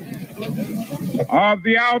of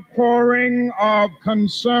the outpouring of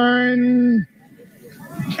concern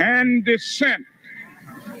and dissent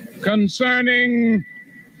concerning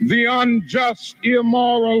the unjust,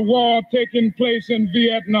 immoral war taking place in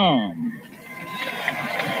Vietnam.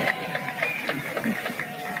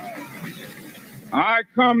 I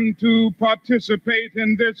come to participate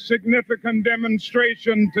in this significant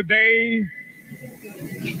demonstration today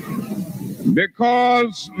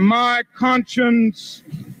because my conscience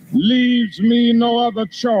leaves me no other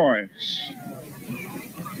choice.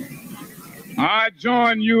 I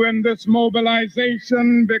join you in this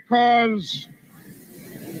mobilization because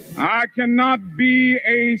I cannot be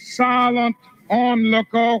a silent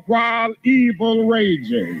onlooker while evil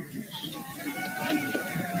rages.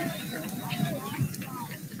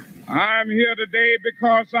 I'm here today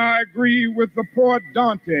because I agree with the poet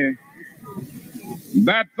Dante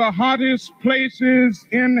that the hottest places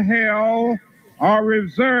in hell are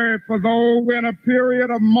reserved for those who in a period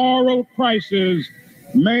of moral crisis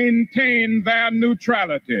maintain their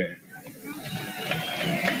neutrality.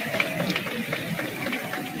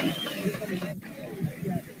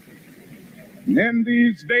 In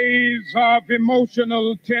these days of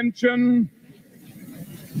emotional tension,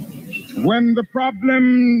 when the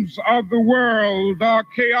problems of the world are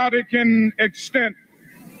chaotic in extent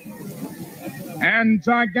and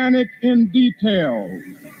gigantic in detail,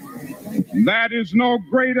 that is no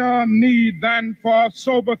greater need than for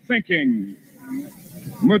sober thinking,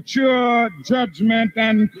 mature judgment,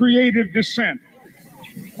 and creative dissent.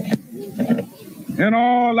 In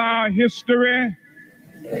all our history,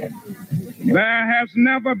 there has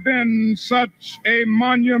never been such a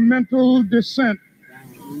monumental dissent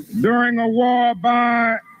during a war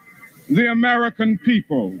by the American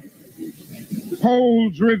people.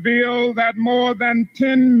 Polls reveal that more than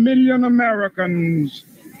 10 million Americans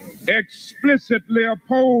explicitly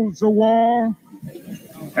oppose the war.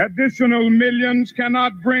 Additional millions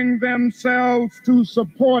cannot bring themselves to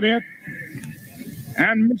support it,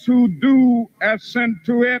 and those who do assent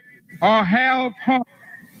to it are half-hearted,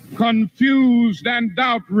 confused, and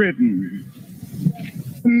doubt-ridden.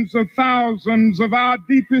 Tens of thousands of our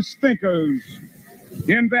deepest thinkers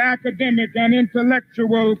in the academic and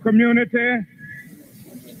intellectual community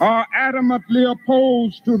are adamantly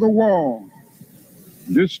opposed to the war.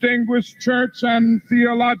 Distinguished church and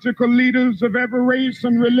theological leaders of every race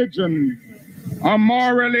and religion are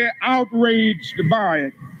morally outraged by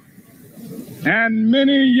it. And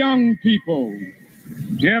many young people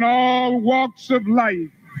in all walks of life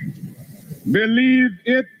believe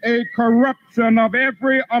it a corruption of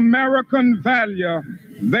every American value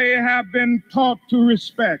they have been taught to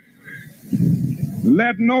respect.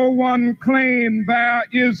 Let no one claim there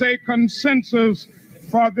is a consensus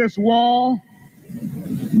for this war.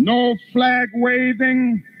 No flag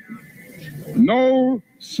waving, no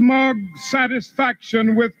smug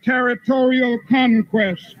satisfaction with territorial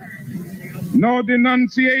conquest, no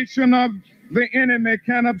denunciation of the enemy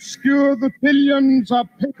can obscure the billions of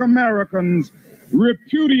Americans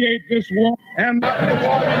repudiate this war and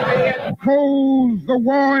oppose the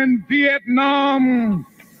war in Vietnam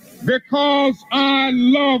because I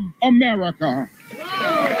love America.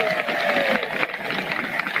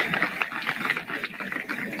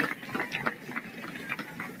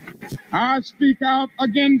 I speak out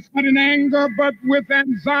against it in anger, but with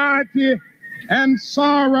anxiety and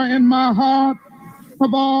sorrow in my heart,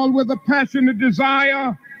 of all with a passionate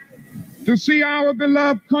desire to see our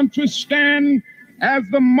beloved country stand as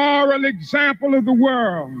the moral example of the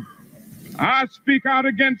world. I speak out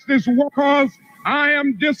against this war because I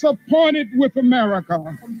am disappointed with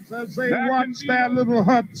America as they watch their little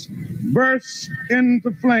huts burst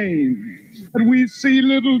into flames. And we see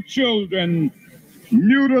little children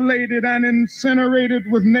mutilated and incinerated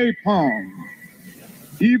with napalm.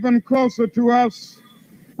 Even closer to us,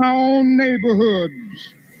 our own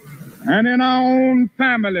neighborhoods and in our own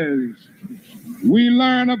families, we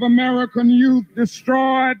learn of American youth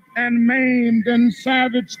destroyed and maimed in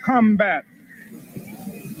savage combat.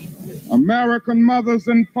 American mothers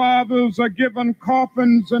and fathers are given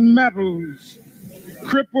coffins and medals,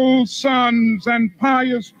 crippled sons and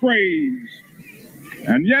pious praise.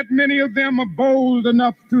 And yet many of them are bold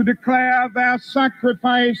enough to declare their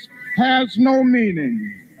sacrifice has no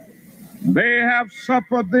meaning. They have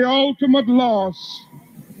suffered the ultimate loss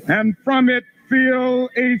and from it feel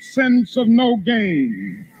a sense of no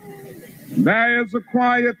gain. There is a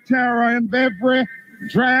quiet terror in every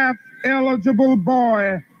draft-eligible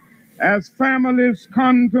boy as families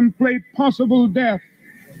contemplate possible death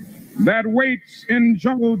that waits in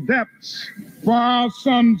jungle depths for our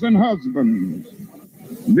sons and husbands.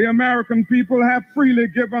 The American people have freely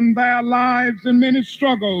given their lives in many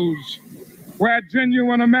struggles where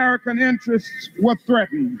genuine American interests were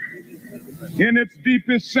threatened. In its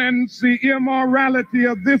deepest sense, the immorality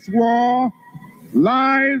of this war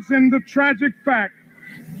lies in the tragic fact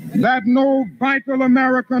that no vital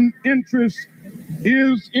American interest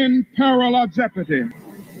is in peril or jeopardy.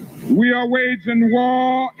 We are waging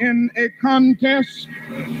war in a contest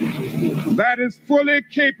that is fully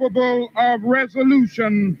capable of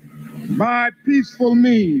resolution by peaceful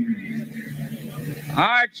means.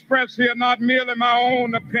 I express here not merely my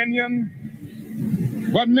own opinion,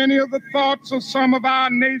 but many of the thoughts of some of our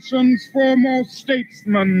nation's foremost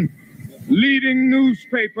statesmen, leading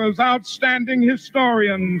newspapers, outstanding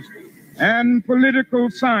historians, and political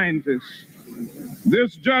scientists.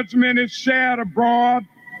 This judgment is shared abroad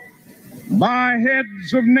by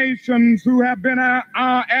heads of nations who have been our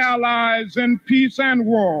allies in peace and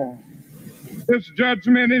war. This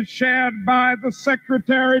judgment is shared by the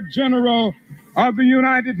Secretary General of the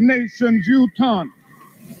United Nations, UTAN.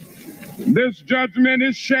 This judgment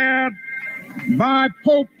is shared by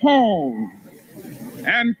Pope Paul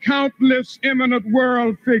and countless eminent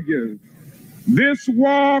world figures. This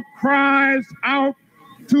war cries out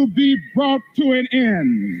to be brought to an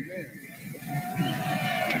end.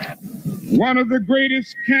 One of the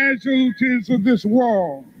greatest casualties of this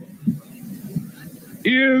war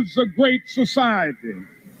is a great society.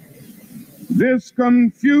 This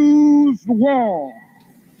confused war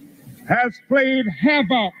has played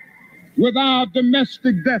havoc with our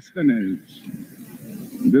domestic destinies.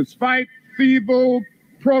 Despite feeble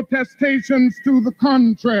protestations to the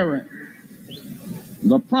contrary,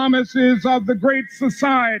 the promises of the great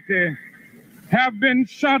society have been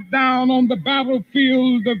shot down on the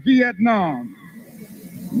battlefield of Vietnam.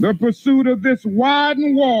 The pursuit of this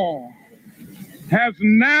widened war has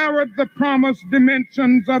narrowed the promised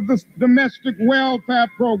dimensions of the domestic welfare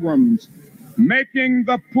programs, making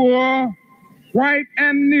the poor, white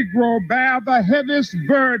and Negro, bear the heaviest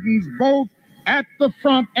burdens both at the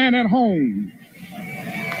front and at home.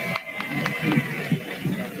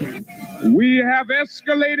 We have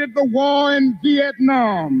escalated the war in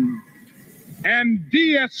Vietnam and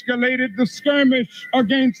de-escalated the skirmish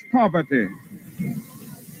against poverty.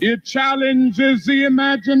 It challenges the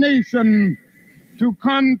imagination to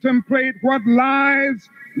contemplate what lives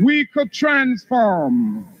we could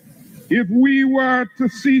transform if we were to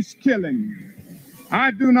cease killing.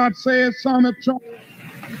 I do not say as some have tried.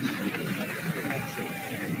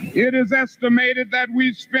 It is estimated that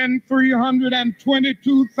we spend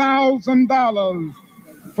 $322,000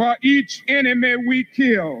 for each enemy we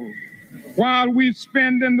kill, while we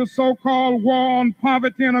spend in the so-called war on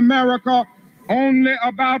poverty in America only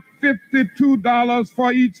about $52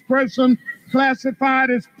 for each person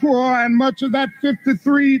classified as poor, and much of that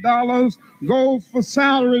 $53 goes for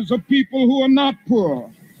salaries of people who are not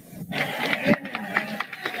poor.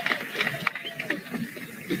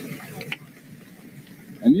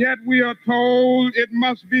 And yet we are told it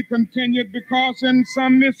must be continued because in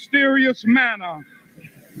some mysterious manner,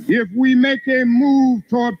 if we make a move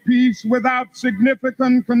toward peace without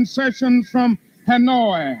significant concessions from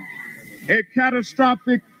Hanoi, a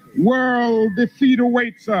catastrophic world defeat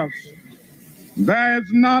awaits us. There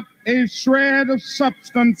is not a shred of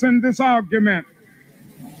substance in this argument.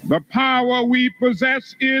 The power we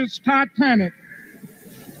possess is titanic.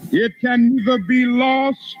 It can neither be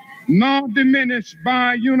lost nor diminished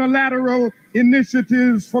by unilateral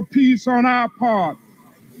initiatives for peace on our part.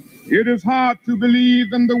 It is hard to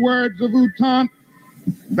believe, in the words of Utant,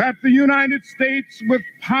 that the United States, with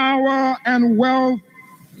power and wealth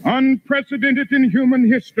unprecedented in human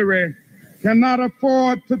history, cannot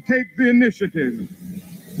afford to take the initiative.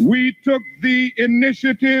 We took the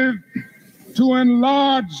initiative to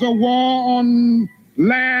enlarge the war on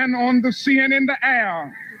land, on the sea, and in the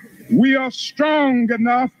air. We are strong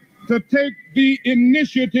enough to take the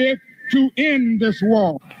initiative to end this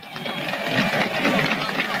war.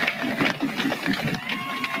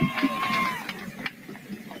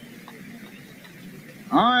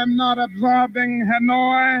 I am not absolving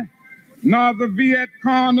Hanoi nor the Viet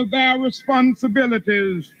Cong of their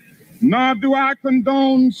responsibilities, nor do I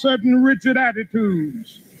condone certain rigid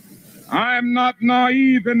attitudes. I am not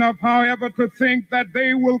naive enough, however, to think that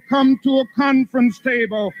they will come to a conference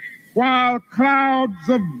table while clouds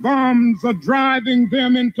of bombs are driving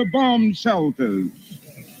them into bomb shelters.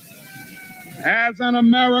 As an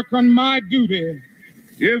American, my duty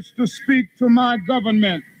is to speak to my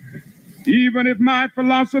government. Even if my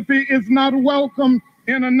philosophy is not welcome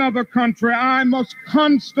in another country, I must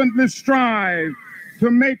constantly strive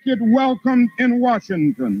to make it welcomed in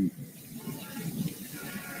Washington.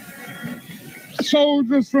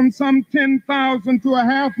 Soldiers from some 10,000 to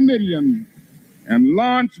 500,000 and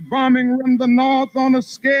launch bombing from the north on a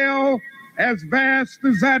scale as vast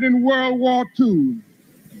as that in World War II.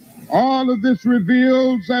 All of this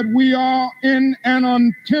reveals that we are in an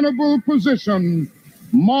untenable position,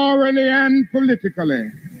 morally and politically.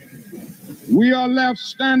 We are left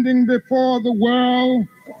standing before the world,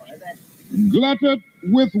 glutted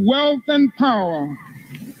with wealth and power,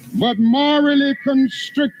 but morally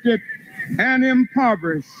constricted and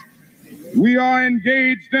impoverished. We are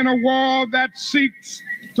engaged in a war that seeks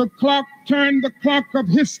to turn the clock of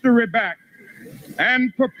history back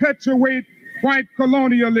and perpetuate white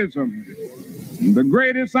colonialism. The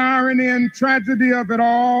greatest irony and tragedy of it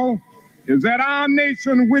all is that our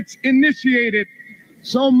nation, which initiated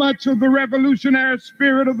so much of the revolutionary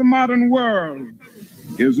spirit of the modern world,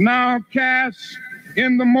 is now cast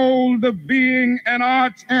in the mold of being an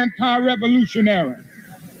arch anti-revolutionary.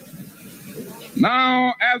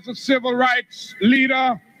 Now, as a civil rights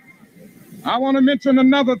leader, I want to mention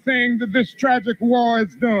another thing that this tragic war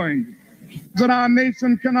is doing. That our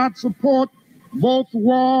nation cannot support both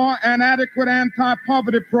war and adequate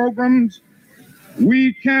anti-poverty programs.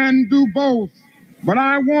 We can do both, but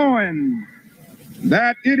I warn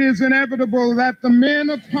that it is inevitable that the men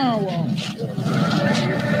of power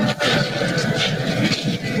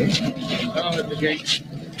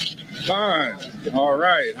Fine. All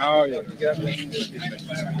right. How are you?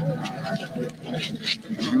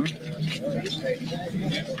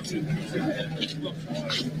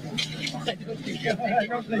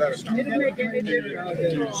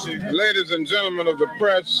 Ladies and gentlemen of the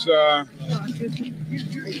press,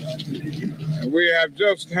 we have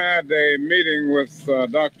just had a meeting with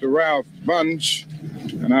Dr. Ralph Bunche,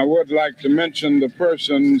 and I would like to mention the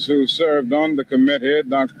persons who served on the committee: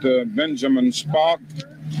 Dr. Benjamin Spock.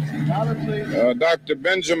 Dr.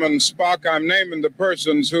 Benjamin Spock, I'm naming the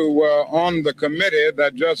persons who were on the committee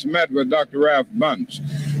that just met with Dr. Ralph Bunche.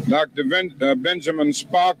 Dr. Benjamin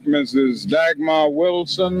Spock, Mrs. Dagmar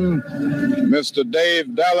Wilson, Mr. Dave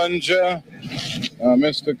Dellinger,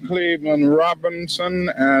 Mr. Cleveland Robinson,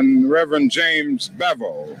 and Reverend James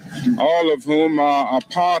Bevel, all of whom are a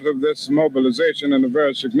part of this mobilization in a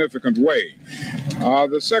very significant way.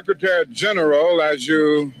 The Secretary General, as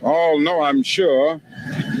you all know, I'm sure,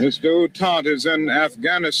 Mr. Utat, is in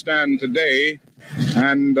Afghanistan today,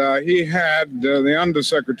 and he had the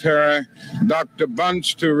Undersecretary, Dr.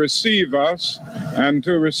 Bunche, to receive us and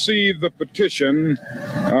to receive the petition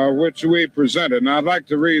which we presented. And I'd like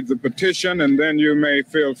to read the petition, and then you may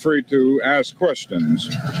feel free to ask questions.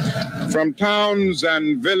 From towns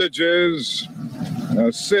and villages,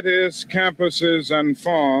 cities, campuses, and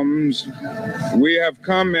farms, we have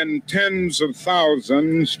come in tens of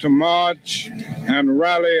thousands to march and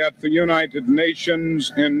rally at the United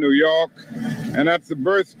Nations in New York and at the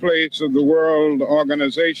birthplace of the World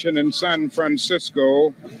Organization in San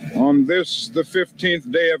Francisco on this, the 15th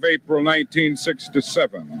day of April,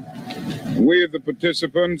 1967. We, the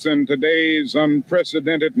participants in today's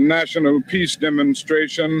unprecedented national peace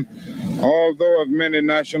demonstration, although of many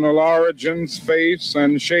national origins, faiths,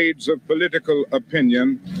 and shades of political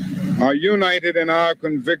opinion, are united in our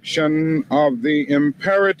conviction of the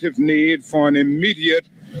imperative need for an immediate,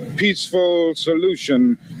 peaceful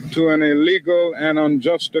solution to an illegal and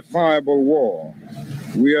unjustifiable war.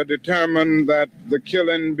 We are determined that the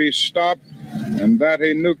killing be stopped and that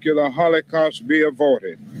a nuclear holocaust be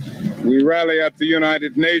avoided. We rally at the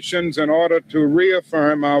United Nations in order to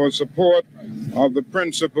reaffirm our support of the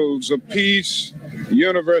principles of peace,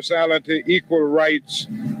 universality, equal rights,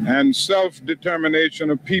 and self-determination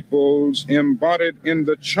of peoples embodied in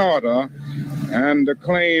the Charter and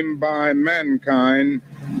acclaimed by mankind,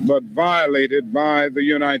 but violated by the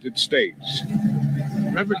United States.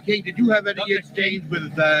 Reverend King, did you have any exchange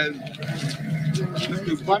with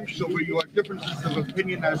Mr. Bunche over your differences of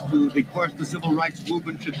opinion as to the course the civil rights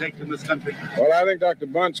movement should take in this country? Well, I think Dr.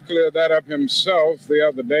 Bunche cleared that up himself the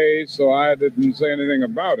other day, so I didn't say anything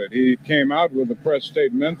about it. He came out with a press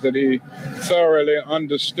statement that he thoroughly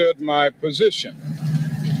understood my position.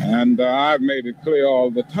 And I've made it clear all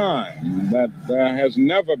the time that there has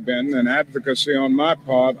never been an advocacy on my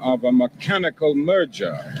part of a mechanical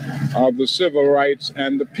merger of the civil rights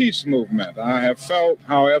and the peace movement. I have felt,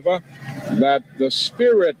 however, that the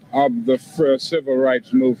spirit of the civil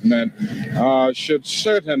rights movement should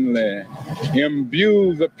certainly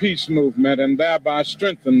imbue the peace movement and thereby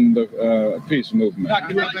strengthen the peace movement.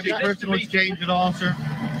 Dr. Bunch, any personal exchange at all, sir?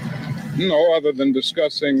 No, other than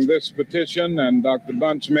discussing this petition, and Dr.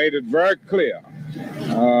 Bunch made it very clear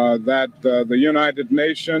that the United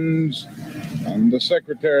Nations and the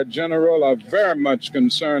Secretary General are very much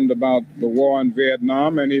concerned about the war in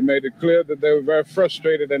Vietnam, and he made it clear that they were very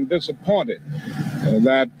frustrated and disappointed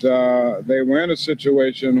that they were in a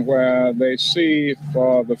situation where they see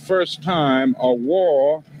for the first time a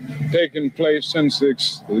war taking place since the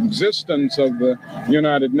existence of the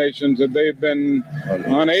United Nations that they've been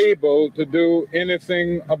unable to do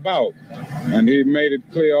anything about. And he made it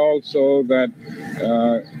clear also that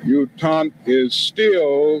Utah is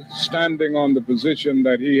still standing on the position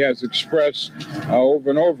that he has expressed over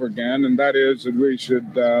and over again, and that is that we should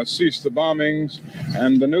cease the bombings,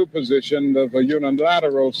 and the new position of a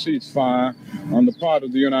unilateral ceasefire on the part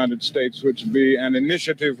of the United States, which would be an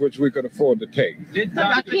initiative which we could afford to take. Did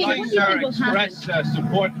Dr. Bunch express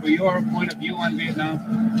support for your point of view on Vietnam?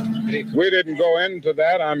 We didn't go into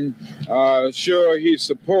that. I'm sure he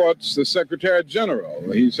supports the Secretary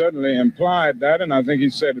General. He certainly implied that, and I think he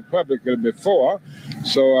said it publicly before.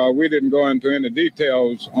 So we didn't go into any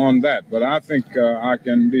details on that. But I think I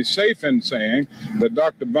can be safe in saying that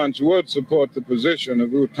Dr. Bunch would support the position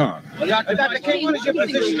of Utah. Well, Dr. King, what is your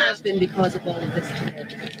position has been because of all of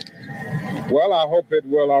this? Well, I hope it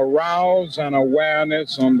will arouse an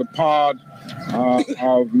awareness on the part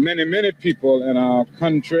of many, many people in our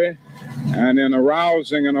country, and in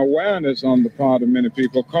arousing an awareness on the part of many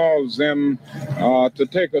people, cause them to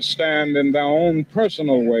take a stand in their own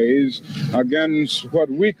personal ways against what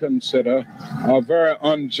we consider a very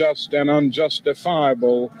unjust and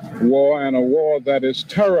unjustifiable war, and a war that is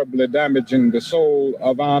terribly damaging the soul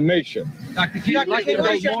of our nation. Dr. King,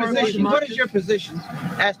 what is your position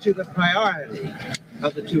as to the priority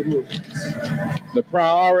of the two movements? The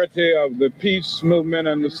priority of the peace movement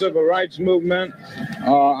and the civil rights movement,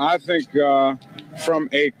 I think from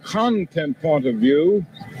a content point of view,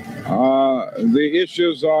 the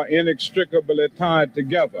issues are inextricably tied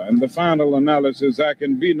together. And the final analysis, there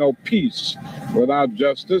can be no peace without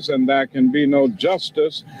justice, and there can be no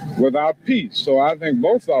justice without peace. So I think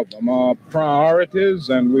both of them are priorities,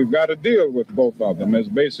 and we've got to deal with both of them as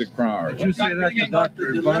basic priorities. Did you say that to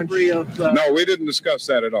Dr. Bunch? No, we didn't discuss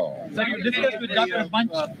that at all. So you discussed with Dr.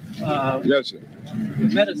 Bunch Yes, sir.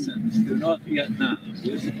 medicines to North Vietnam.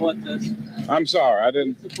 Do you support this? I'm sorry, I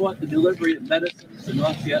didn't Support the delivery of medicines to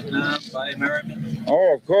North Vietnam by Americans?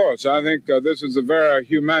 Oh, of course. I think this is a very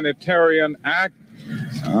humanitarian act,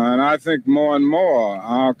 and I think more and more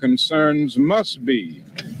our concerns must be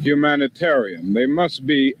humanitarian. They must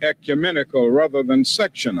be ecumenical rather than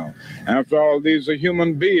sectional. After all, these are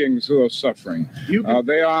human beings who are suffering.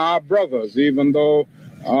 They are our brothers, even though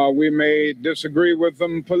we may disagree with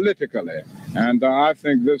them politically. And I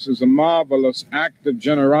think this is a marvelous act of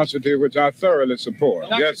generosity, which I thoroughly support.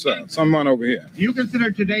 Dr. Yes, sir. Someone over here. Do you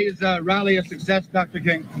consider today's rally a success, Dr.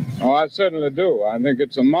 King? Oh, I certainly do. I think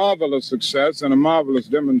it's a marvelous success and a marvelous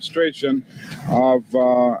demonstration of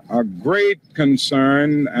a great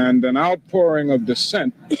concern and an outpouring of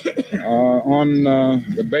dissent on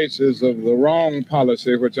the basis of the wrong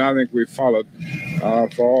policy, which I think we followed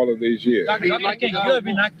for all of these years. Dr. King, you have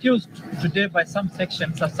been accused today by some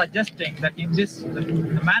sections of suggesting that in this, the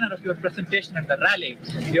manner of your presentation at the rally,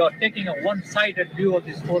 you are taking a one-sided view of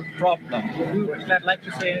this whole problem. Would you like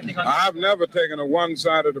to say anything on that? I've never taken a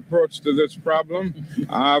one-sided approach to this problem.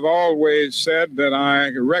 I've always said that I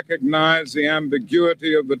recognize the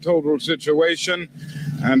ambiguity of the total situation,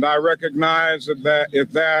 and I recognize that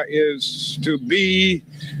if there is to be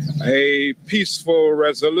a peaceful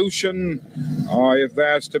resolution, or if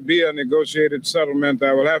there's to be a negotiated settlement,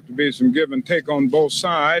 there will have to be some give and take on both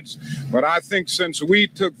sides. But I think since we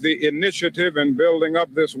took the initiative in building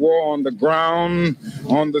up this war on the ground,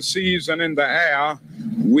 on the seas, and in the air,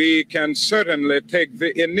 we can certainly take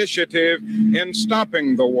the initiative in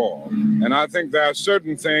stopping the war. And I think there are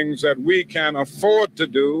certain things that we can afford to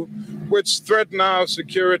do which threaten our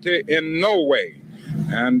security in no way.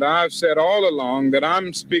 And I've said all along that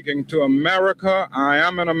I'm speaking to America. I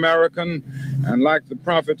am an American. And like the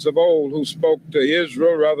prophets of old who spoke to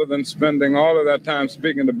Israel rather than spending all of that time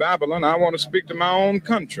speaking to Babylon, I want to speak to my own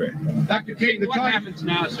country. Dr. King, what happens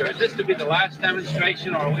now, sir? Is this to be the last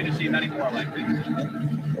demonstration, or are we to see many more like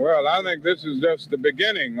this? Well, I think this is just the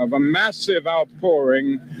beginning of a massive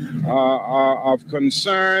outpouring of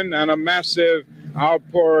concern and a massive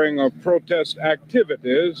outpouring of protest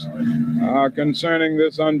activities concerning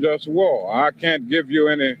this unjust war. I can't give you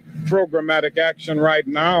any programmatic action right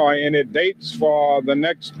now or any dates for the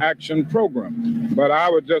next action program. But I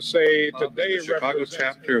would just say today, the Chicago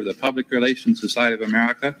chapter of the Public Relations Society of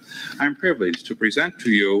America, I'm privileged to present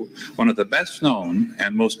to you one of the best known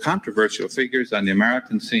and most controversial figures on the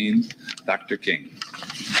American scene, Dr. King.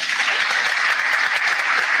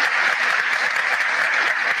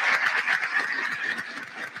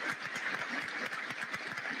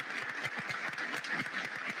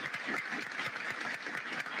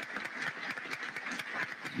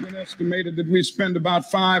 It's been estimated that we spend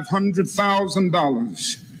about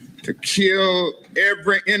 $500,000 to kill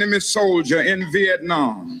every enemy soldier in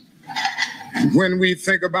Vietnam. When we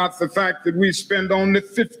think about the fact that we spend only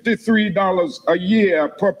 $53 a year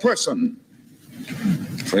per person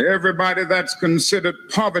for everybody that's considered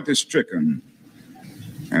poverty-stricken,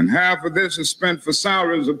 and half of this is spent for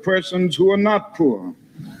salaries of persons who are not poor,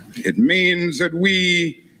 it means that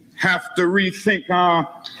we have to rethink our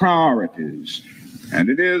priorities. And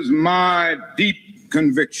it is my deep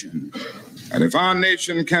conviction that if our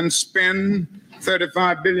nation can spend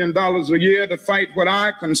 $35 billion a year to fight what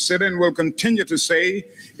I consider and will continue to say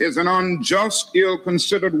is an unjust,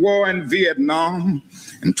 ill-considered war in Vietnam,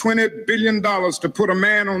 and $20 billion to put a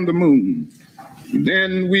man on the moon,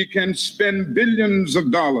 then we can spend billions of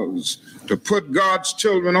dollars to put God's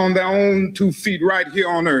children on their own 2 feet right here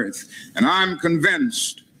on earth. And I'm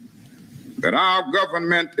convinced that our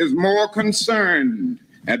government is more concerned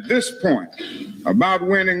at this point about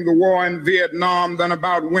winning the war in Vietnam than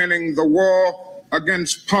about winning the war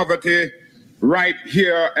against poverty right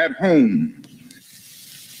here at home.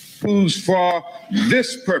 Who's for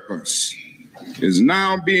this purpose is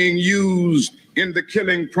now being used in the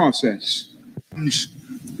killing process.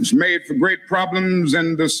 It's made for great problems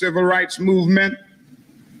in the civil rights movement,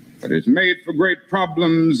 but it's made for great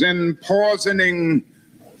problems in poisoning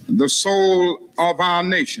the soul of our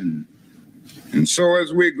nation. And so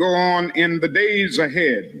as we go on in the days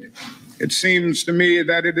ahead, it seems to me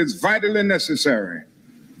that it is vitally necessary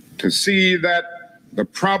to see that the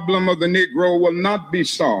problem of the Negro will not be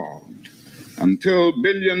solved until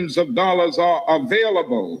billions of dollars are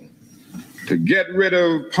available to get rid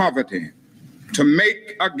of poverty, to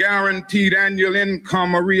make a guaranteed annual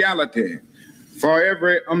income a reality for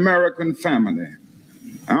every American family.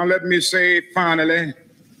 Now let me say finally,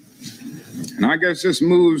 and I guess this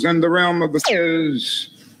moves in the realm of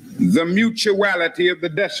the mutuality of the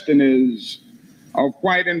destinies of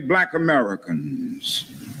white and black Americans.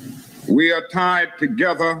 We are tied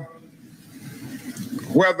together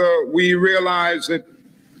whether we realize it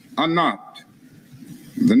or not.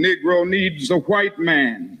 The Negro needs a white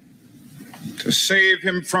man to save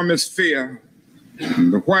him from his fear.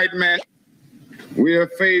 And the white man, we are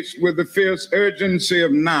faced with the fierce urgency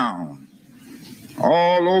of now.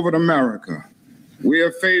 All over America, we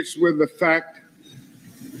are faced with the fact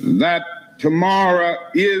that tomorrow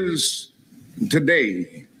is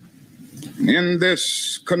today. In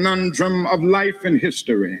this conundrum of life and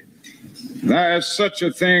history, there is such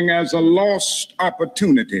a thing as a lost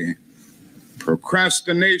opportunity.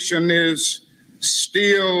 Procrastination is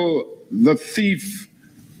still the thief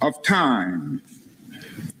of time.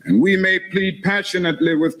 And we may plead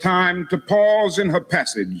passionately with time to pause in her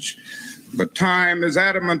passage, but time is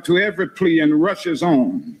adamant to every plea and rushes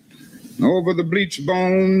on. Over the bleached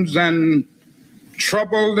bones and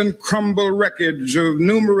troubled and crumbled wreckage of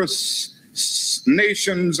numerous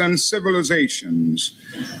nations and civilizations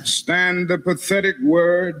stand the pathetic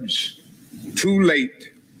words, too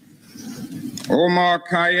late. Omar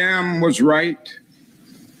Khayyam was right.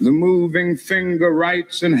 The moving finger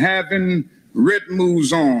writes, and having writ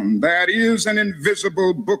moves on. That is an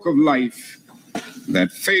invisible book of life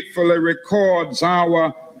that faithfully records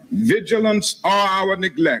our vigilance or our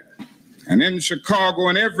neglect. And in Chicago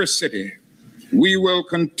and every city, we will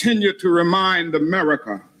continue to remind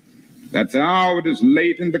America that the hour is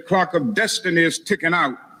late and the clock of destiny is ticking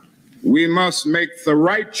out. We must make the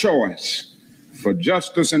right choice for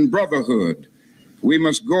justice and brotherhood. We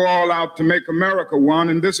must go all out to make America one,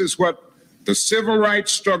 and this is what the civil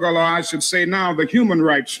rights struggle, or I should say now the human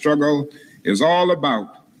rights struggle, is all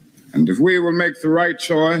about. And if we will make the right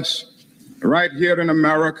choice right here in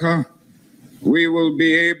America, we will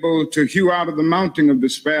be able to hew out of the mountain of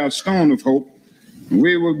despair a stone of hope.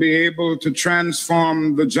 We will be able to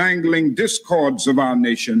transform the jangling discords of our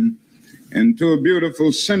nation into a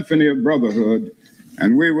beautiful symphony of brotherhood.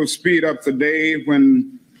 And we will speed up the day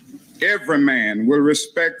when every man will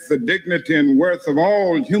respect the dignity and worth of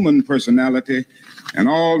all human personality, and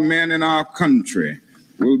all men in our country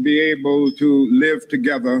will be able to live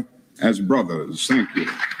together as brothers. Thank you.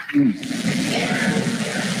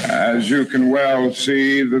 As you can well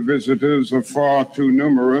see, the visitors are far too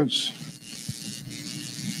numerous.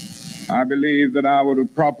 I believe that I would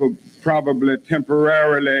have probably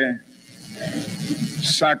temporarily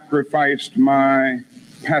sacrificed my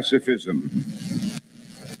pacifism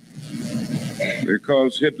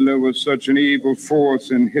because Hitler was such an evil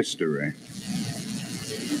force in history.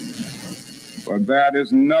 But that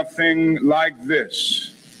is nothing like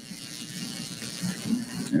this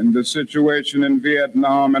in the situation in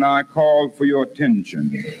Vietnam, and I call for your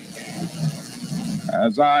attention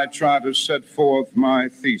as I try to set forth my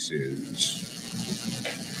thesis.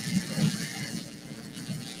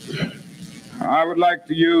 I would like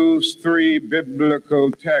to use 3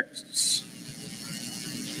 biblical texts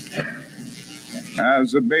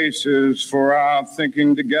as a basis for our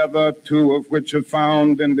thinking together, 2 of which are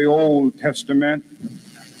found in the Old Testament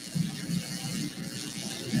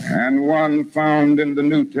and 1 found in the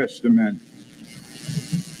New Testament,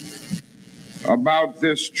 about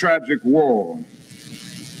this tragic war.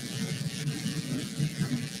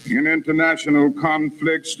 In international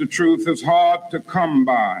conflicts, the truth is hard to come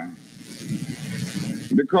by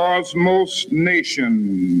because most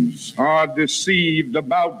nations are deceived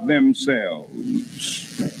about themselves.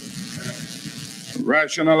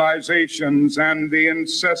 Rationalizations and the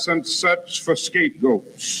incessant search for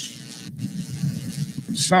scapegoats.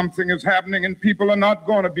 Something is happening and people are not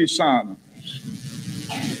going to be silent.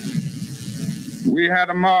 We had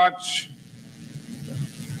a march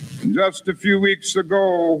just a few weeks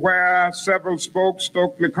ago where several spoke.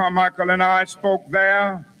 Stokely Carmichael and I spoke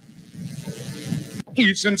there.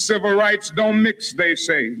 Peace and civil rights don't mix, they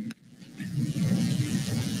say.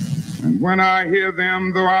 And when I hear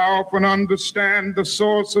them, though I often understand the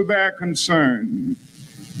source of their concern,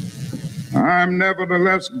 I'm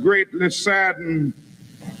nevertheless greatly saddened,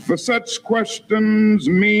 for such questions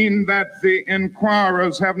mean that the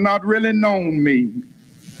inquirers have not really known me,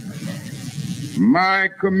 my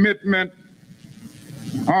commitment,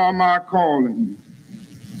 or my calling.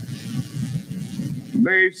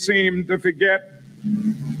 They seem to forget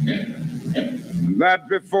that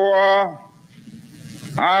before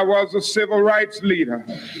I was a civil rights leader,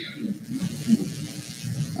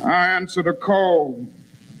 I answered a call.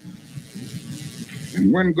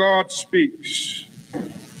 And when God speaks,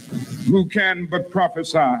 who can but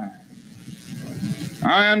prophesy? I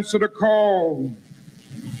answered a call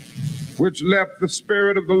which left the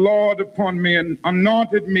Spirit of the Lord upon me and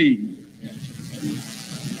anointed me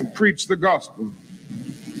to preach the gospel.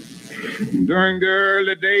 During the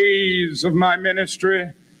early days of my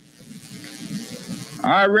ministry,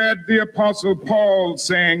 I read the Apostle Paul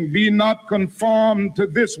saying, "Be not conformed to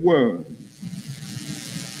this world,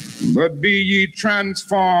 but be ye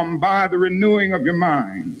transformed by the renewing of your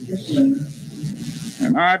mind."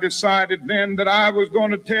 And I decided then that I was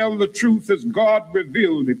going to tell the truth as God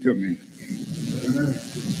revealed it to me.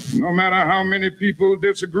 No matter how many people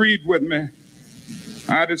disagreed with me,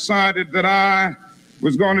 I decided that I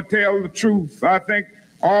was going to tell the truth. I think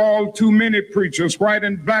all too many preachers, white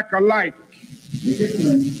and black alike,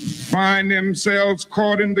 find themselves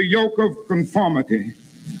caught in the yoke of conformity,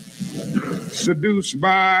 seduced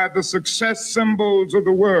by the success symbols of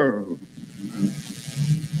the world.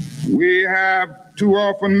 We have too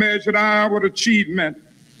often measured our achievement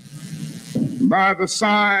by the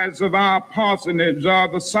size of our parsonage or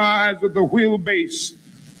the size of the wheelbase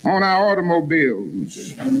on our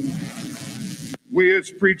automobiles. We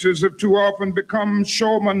as preachers have too often become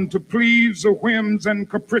showmen to please the whims and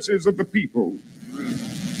caprices of the people.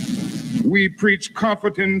 We preach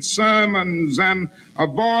comforting sermons and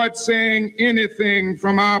avoid saying anything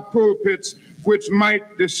from our pulpits which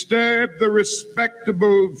might disturb the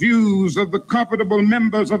respectable views of the comfortable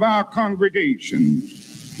members of our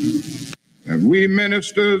congregations. And we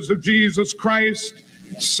ministers of Jesus Christ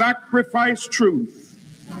sacrifice truth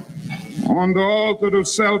on the altar of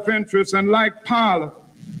self-interest, and like Pilate,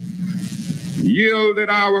 yielded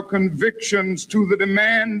our convictions to the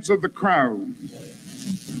demands of the crowd.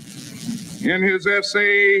 In his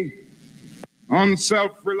essay on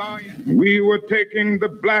self-reliance, we were taking the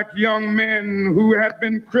black young men who had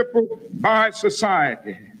been crippled by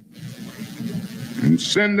society and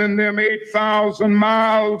sending them 8,000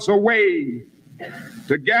 miles away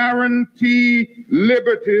to guarantee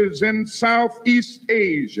liberties in Southeast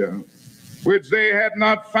Asia, which they had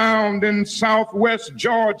not found in Southwest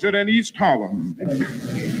Georgia and East Harlem.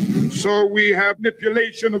 So we have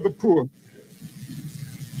manipulation of the poor.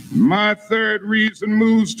 My third reason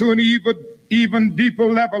moves to an even deeper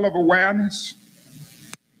level of awareness.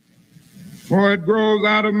 for it grows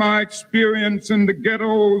out of my experience in the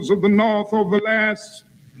ghettos of the North over the last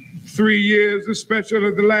 3 years,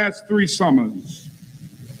 especially the last 3 summers.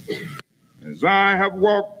 As I have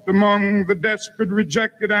walked among the desperate,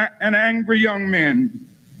 rejected, and angry young men,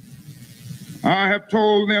 I have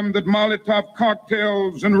told them that Molotov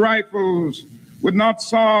cocktails and rifles would not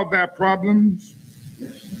solve their problems.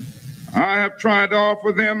 I have tried to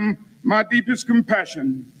offer them my deepest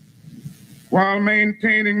compassion while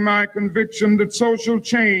maintaining my conviction that social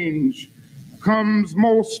change comes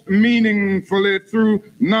most meaningfully through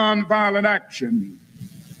nonviolent action.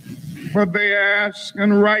 But they ask,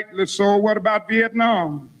 and rightly so, what about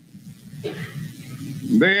Vietnam?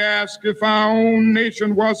 They ask if our own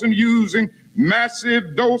nation wasn't using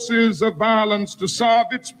massive doses of violence to solve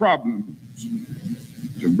its problems,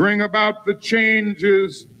 to bring about the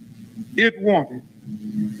changes it wanted.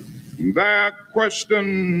 Their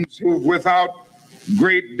questions without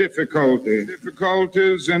great difficulty.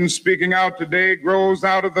 Difficulties in speaking out today grows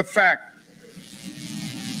out of the fact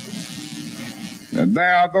that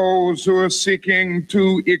there are those who are seeking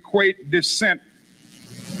to equate dissent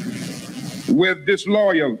with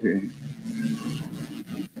disloyalty.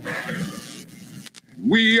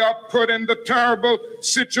 We are put in the terrible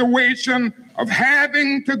situation of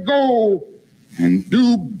having to go and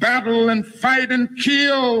do battle and fight and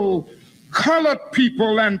kill colored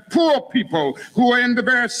people and poor people who are in the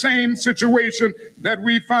very same situation that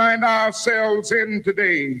we find ourselves in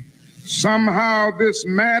today. Somehow this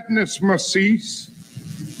madness must cease.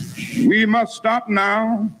 We must stop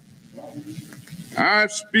now. I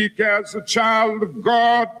speak as a child of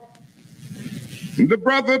God, the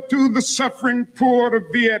brother to the suffering poor of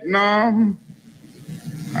Vietnam.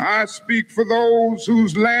 I speak for those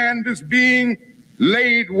whose land is being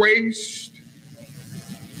laid waste,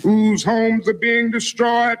 whose homes are being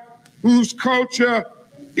destroyed, whose culture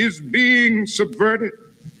is being subverted.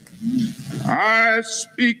 I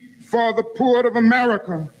speak for the poor of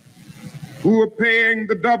America who are paying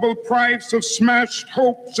the double price of smashed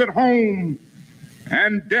hopes at home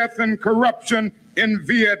and death and corruption in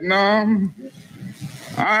Vietnam.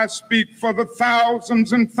 I speak for the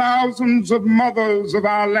thousands and thousands of mothers of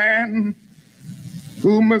our land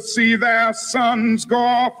who must see their sons go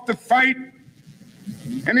off to fight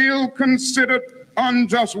an ill-considered,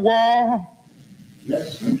 unjust war,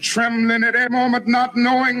 trembling at every moment, not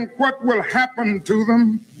knowing what will happen to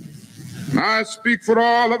them. I speak for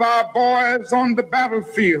all of our boys on the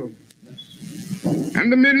battlefield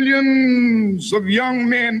and the millions of young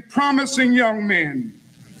men, promising young men,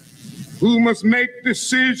 who must make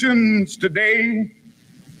decisions today.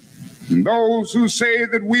 And those who say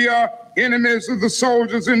that we are enemies of the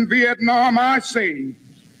soldiers in Vietnam, I say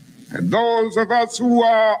that those of us who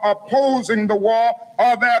are opposing the war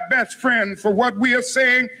are their best friends. For what we are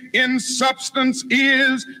saying in substance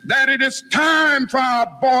is that it is time for our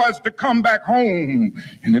boys to come back home,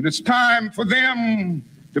 and it is time for them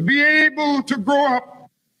to be able to grow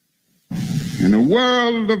up in a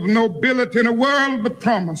world of nobility, in a world of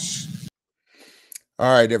promise.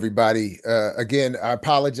 All right, everybody. Again, I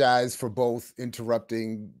apologize for both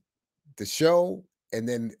interrupting the show, and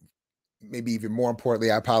then maybe even more importantly,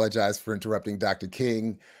 I apologize for interrupting Dr.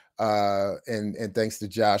 King. And thanks to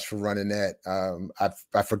Josh for running that.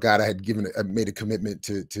 I forgot I had made a commitment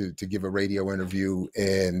to give a radio interview,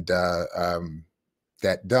 and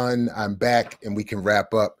that done. I'm back, and we can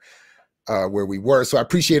wrap up where we were. So I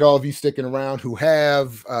appreciate all of you sticking around who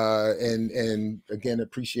have, and again,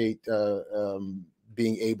 appreciate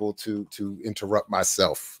being able to interrupt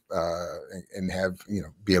myself and have,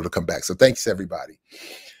 be able to come back. So thanks everybody.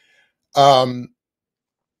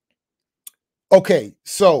 Okay,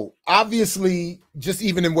 so obviously, just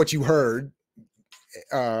even in what you heard,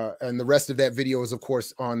 and the rest of that video is of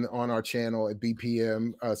course on our channel at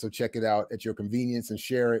BPM, so check it out at your convenience and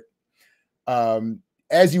share it.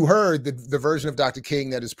 As you heard, the version of Dr. King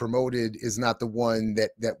that is promoted is not the one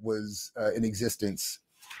that was in existence,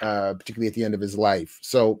 particularly at the end of his life.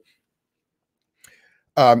 So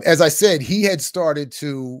as I said, he had started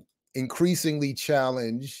to increasingly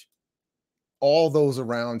challenge all those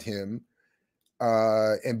around him,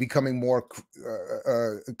 and becoming more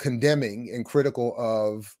condemning and critical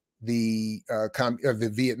of the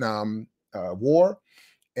Vietnam War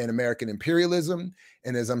and American imperialism.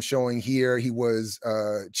 And as I'm showing here, he was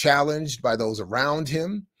challenged by those around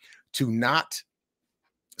him to not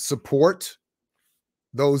support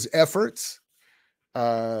those efforts,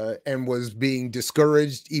 and was being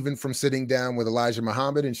discouraged even from sitting down with Elijah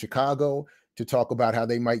Muhammad in Chicago to talk about how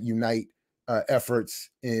they might unite efforts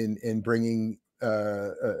in bringing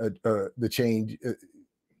the change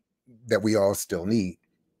that we all still need.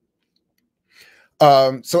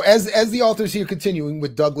 So as the authors here, continuing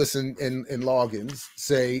with Douglas and Loggins,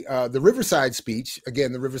 say the Riverside speech,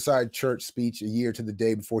 again, the Riverside Church speech a year to the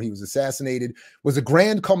day before he was assassinated, was a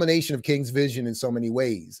grand culmination of King's vision in so many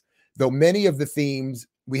ways. Though many of the themes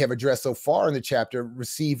we have addressed so far in the chapter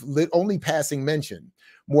receive only passing mention,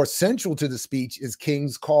 more central to the speech is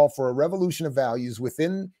King's call for a revolution of values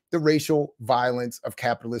within the racial violence of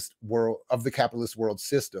the capitalist world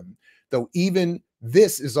system, though even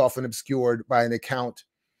this is often obscured by an account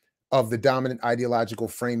of the dominant ideological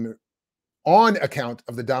framework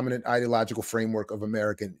of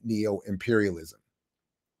American neo-imperialism.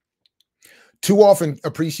 Too often,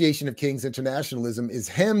 appreciation of King's internationalism is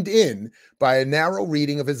hemmed in by a narrow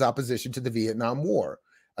reading of his opposition to the Vietnam War.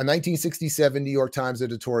 A 1967 New York Times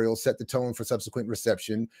editorial set the tone for subsequent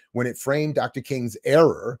reception when it framed Dr. King's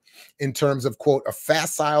error in terms of, quote, a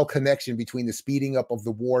facile connection between the speeding up of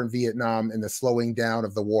the war in Vietnam and the slowing down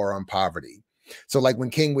of the war on poverty. So like when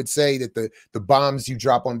King would say that the bombs you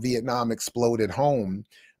drop on Vietnam explode at home,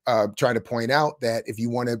 trying to point out that if you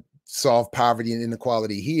want to solve poverty and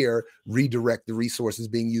inequality here, redirect the resources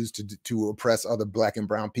being used to oppress other Black and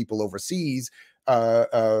brown people overseas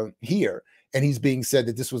here. And he's being said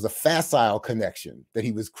that this was a facile connection that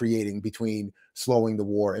he was creating between slowing the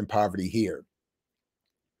war and poverty here.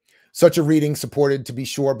 Such a reading, supported to be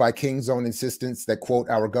sure by King's own insistence that, quote,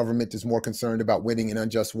 our government is more concerned about winning an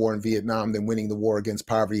unjust war in Vietnam than winning the war against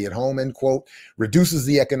poverty at home, end quote, reduces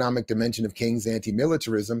the economic dimension of King's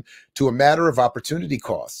anti-militarism to a matter of opportunity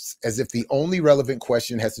costs, as if the only relevant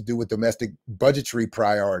question has to do with domestic budgetary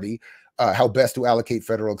priority, how best to allocate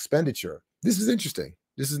federal expenditure. This is interesting.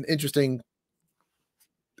 This is an interesting.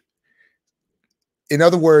 In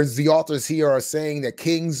other words, the authors here are saying that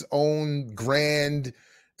King's own grand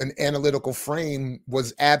and analytical frame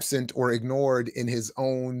was absent or ignored in his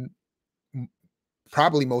own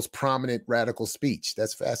probably most prominent radical speech.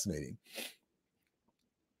 That's fascinating.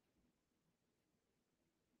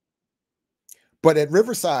 But at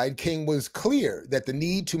Riverside, King was clear that the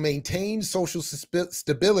need to maintain social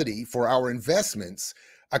stability for our investments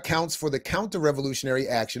accounts for the counter-revolutionary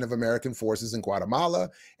action of American forces in Guatemala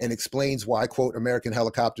and explains why, quote, American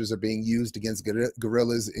helicopters are being used against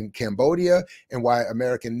guerrillas in Cambodia and why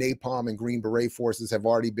American napalm and Green Beret forces have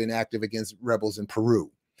already been active against rebels in Peru.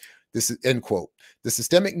 This is, end quote. The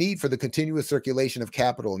systemic need for the continuous circulation of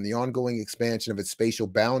capital and the ongoing expansion of its spatial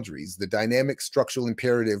boundaries, the dynamic structural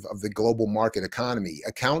imperative of the global market economy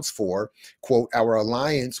accounts for, quote, our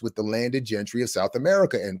alliance with the landed gentry of South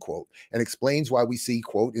America, end quote, and explains why we see,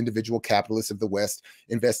 quote, individual capitalists of the West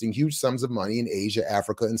investing huge sums of money in Asia,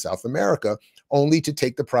 Africa, and South America, only to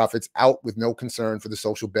take the profits out with no concern for the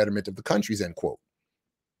social betterment of the countries, end quote.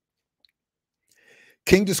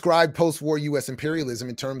 King described post-war U.S. imperialism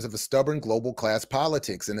in terms of a stubborn global class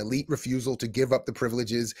politics, an elite refusal to give up the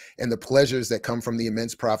privileges and the pleasures that come from the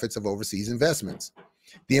immense profits of overseas investments.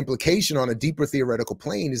 The implication on a deeper theoretical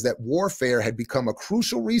plane is that warfare had become a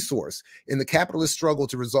crucial resource in the capitalist struggle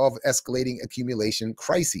to resolve escalating accumulation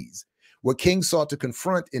crises. What King sought to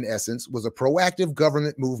confront, in essence, was a proactive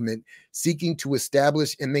government movement seeking to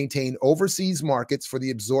establish and maintain overseas markets for the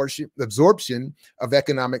absorption of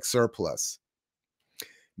economic surplus.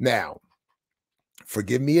 Now,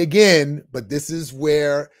 forgive me again, but this is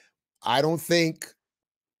where I don't think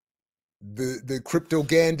the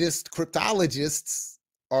cryptologists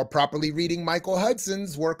are properly reading Michael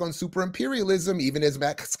Hudson's work on super imperialism, even as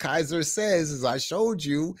Max Kaiser says, as I showed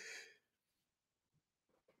you,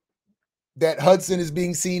 that Hudson is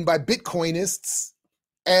being seen by Bitcoinists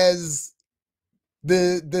as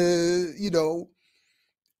the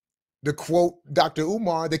quote Dr.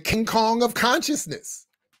 Umar, the King Kong of consciousness.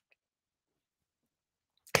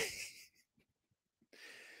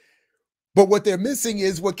 But what they're missing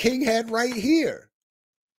is what King had right here.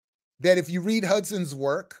 That if you read Hudson's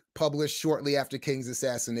work, published shortly after King's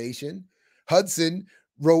assassination, Hudson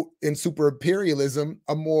wrote in Super Imperialism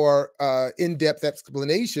a more in-depth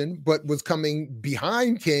explanation, but was coming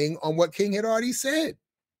behind King on what King had already said.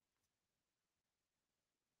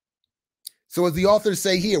 So as the authors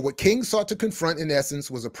say here, what King sought to confront in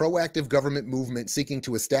essence was a proactive government movement seeking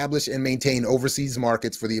to establish and maintain overseas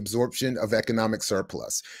markets for the absorption of economic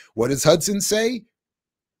surplus. What does Hudson say?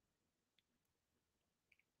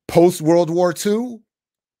 Post-World War II,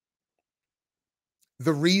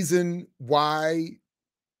 the reason why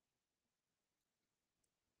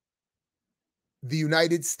the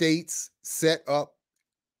United States set up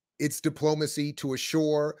its diplomacy to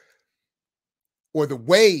assure, or the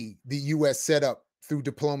way the U.S. set up through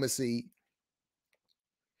diplomacy,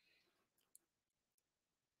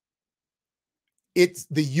 it's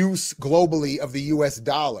the use globally of the U.S.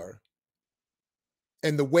 dollar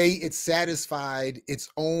And the way it satisfied its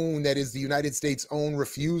own, that is the United States' own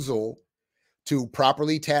refusal to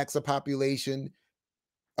properly tax a population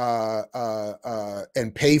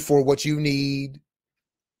and pay for what you need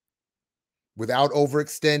without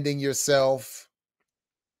overextending yourself.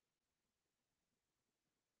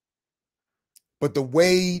 But the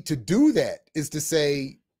way to do that is to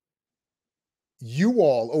say, you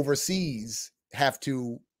all overseas have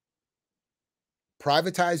to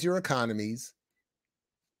privatize your economies,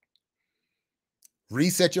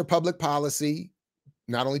 reset your public policy,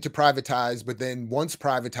 not only to privatize, but then once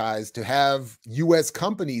privatized, to have U.S.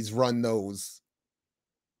 companies run those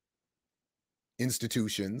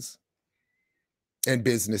institutions and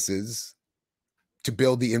businesses, to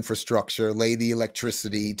build the infrastructure, lay the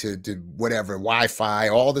electricity, to whatever, Wi-Fi,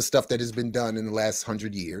 all the stuff that has been done in the last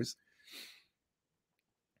 100 years,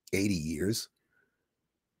 80 years.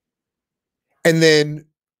 And then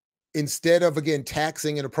instead of, again,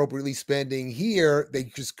 taxing and appropriately spending here, they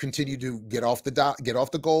just continue to get off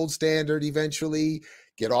the gold standard eventually,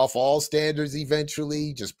 get off all standards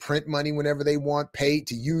eventually, just print money whenever they want, pay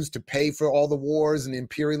for all the wars and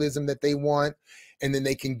imperialism that they want. And then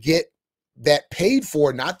they can get that paid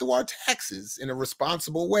for, not through our taxes, in a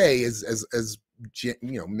responsible way, as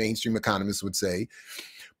mainstream economists would say,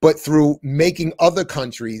 but through making other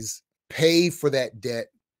countries pay for that debt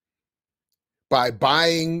by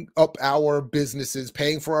buying up our businesses,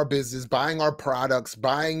 paying for our business, buying our products,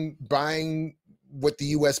 buying what the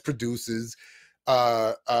U.S. produces,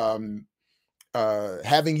 having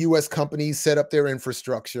U.S. companies set up their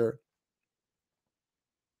infrastructure.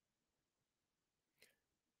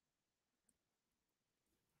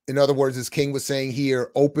 In other words, as King was saying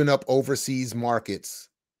here, open up overseas markets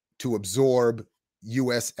to absorb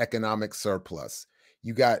U.S. economic surplus.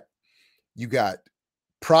 You got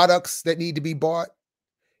products that need to be bought.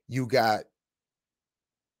 You got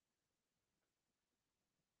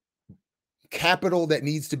capital that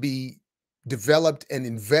needs to be developed and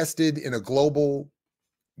invested in a global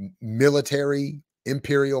military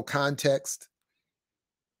imperial context.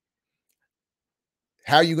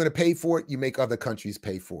 How are you going to pay for it? You make other countries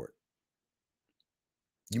pay for it.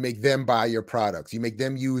 You make them buy your products. You make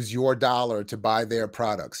them use your dollar to buy their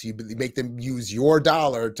products. You make them use your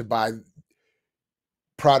dollar to buy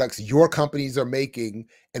products your companies are making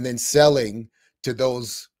and then selling to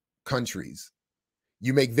those countries.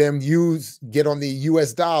 You make them get on the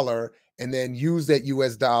US dollar and then use that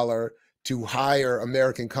US dollar to hire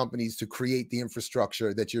American companies to create the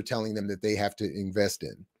infrastructure that you're telling them that they have to invest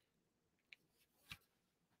in.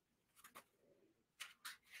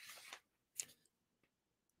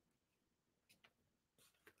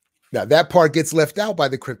 Now, that part gets left out by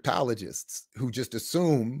the cryptologists, who just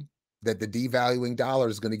assume that the devaluing dollar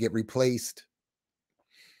is going to get replaced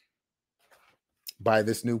by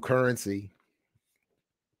this new currency,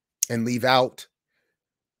 and leave out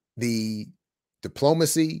the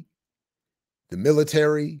diplomacy, the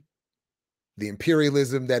military, the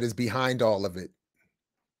imperialism that is behind all of it.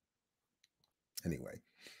 Anyway,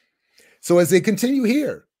 so as they continue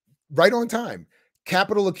here, right on time,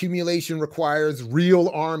 capital accumulation requires real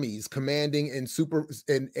armies commanding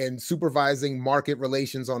and supervising market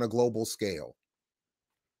relations on a global scale.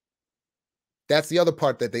 That's the other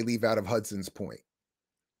part that they leave out of Hudson's point,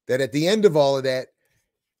 that at the end of all of that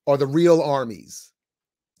are the real armies.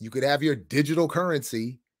 You could have your digital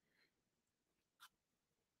currency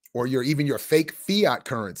or even your fake fiat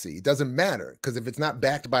currency. It doesn't matter, because if it's not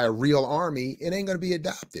backed by a real army, it ain't going to be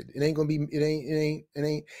adopted. It ain't going to be, it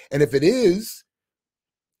ain't. And if it is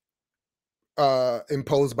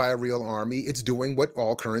imposed by a real army, it's doing what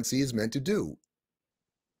all currency is meant to do: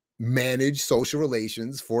 manage social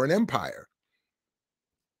relations for an empire.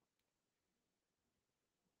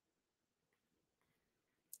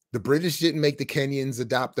 The British didn't make the Kenyans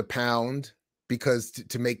adopt the pound because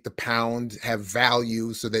to make the pound have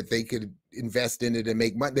value so that they could invest in it and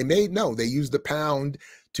make money. They used the pound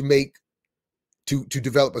to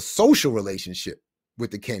develop a social relationship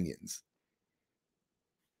with the Kenyans,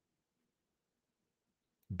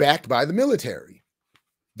 backed by the military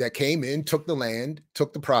that came in, took the land,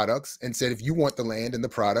 took the products, and said, if you want the land and the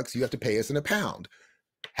products, you have to pay us in a pound.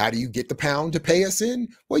 How do you get the pound to pay us in?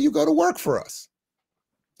 Well, you go to work for us,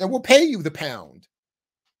 and we'll pay you the pound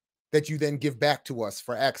that you then give back to us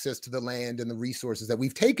for access to the land and the resources that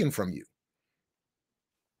we've taken from you.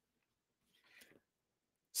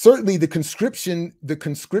 Certainly, the conscription,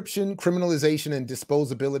 criminalization, and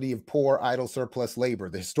disposability of poor, idle, surplus labor,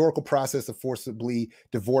 the historical process of forcibly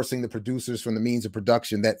divorcing the producers from the means of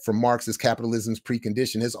production that, from Marx's capitalism's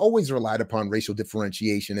precondition, has always relied upon racial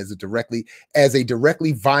differentiation as a directly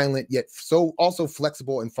violent yet so also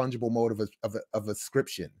flexible and fungible mode of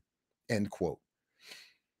ascription. End quote.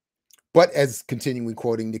 But as continuing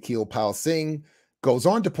quoting Nikhil Pal Singh goes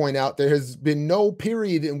on to point out, there has been no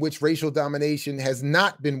period in which racial domination has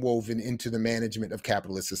not been woven into the management of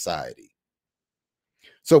capitalist society.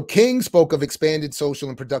 So King spoke of expanded social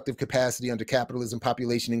and productive capacity under capitalism,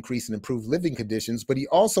 population increase, and improved living conditions, but he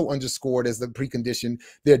also underscored as the precondition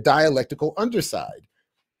their dialectical underside: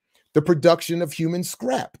 the production of human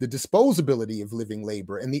scrap, the disposability of living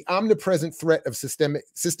labor, and the omnipresent threat of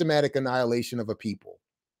systematic annihilation of a people.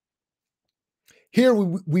 Here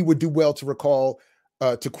we would do well to recall,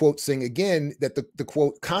 to quote Singh again, that the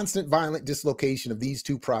quote, constant violent dislocation of these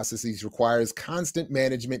two processes requires constant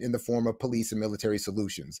management in the form of police and military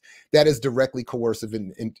solutions. That is directly coercive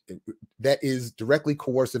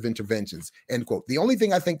interventions, end quote. The only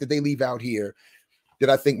thing I think that they leave out here that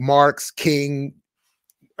I think Marx, King,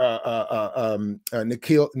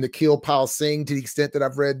 Nikhil Pal Singh, to the extent that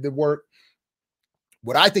I've read the work,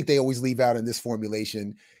 what I think they always leave out in this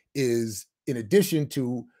formulation is, in addition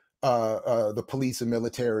to the police and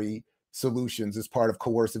military solutions as part of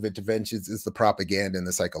coercive interventions, is the propaganda and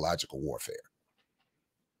the psychological warfare.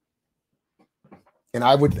 And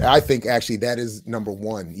I think actually that is number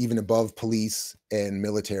one, even above police and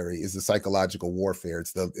military, is the psychological warfare.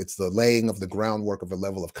 It's the laying of the groundwork of a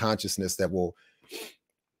level of consciousness that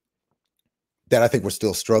I think we're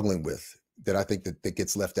still struggling with, that I think that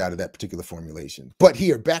gets left out of that particular formulation. But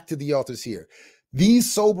here, back to the authors here.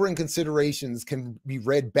 These sobering considerations can be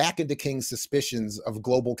read back into King's suspicions of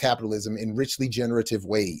global capitalism in richly generative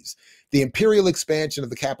ways. The imperial expansion of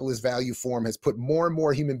the capitalist value form has put more and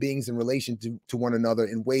more human beings in relation to one another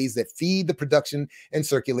in ways that feed the production and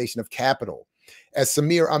circulation of capital. As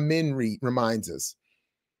Samir Amin reminds us,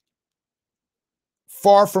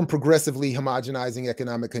 far from progressively homogenizing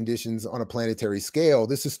economic conditions on a planetary scale,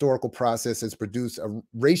 this historical process has produced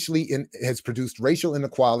racial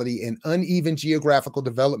inequality and uneven geographical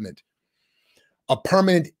development, a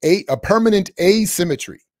permanent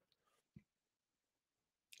asymmetry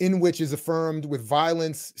in which is affirmed with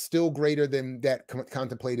violence still greater than that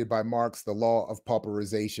contemplated by Marx, the law of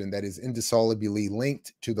pauperization that is indissolubly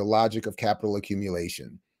linked to the logic of capital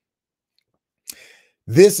accumulation.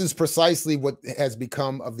 This is precisely what has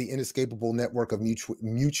become of the inescapable network of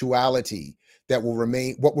mutuality that will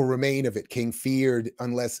remain, what will remain of it, King feared,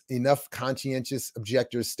 unless enough conscientious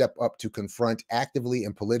objectors step up to confront actively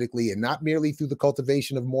and politically, and not merely through the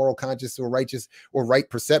cultivation of moral conscience or righteous or right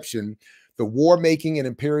perception, the war-making and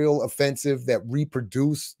imperial offensive that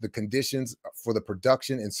reproduce the conditions for the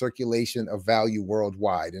production and circulation of value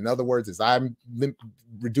worldwide. In other words, as I'm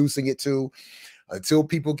reducing it to, until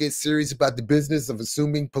people get serious about the business of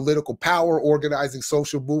assuming political power, organizing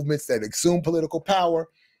social movements that assume political power,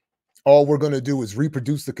 all we're going to do is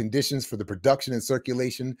reproduce the conditions for the production and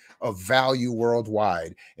circulation of value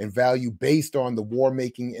worldwide, and value based on the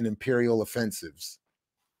war-making and imperial offensives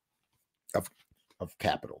of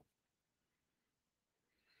capital.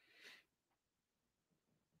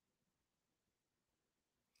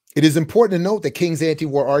 It is important to note that King's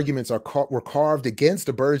anti-war arguments were carved against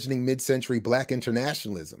a burgeoning mid-century Black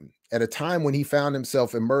internationalism at a time when he found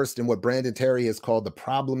himself immersed in what Brandon Terry has called the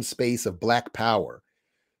problem space of Black power.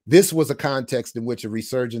 This was a context in which a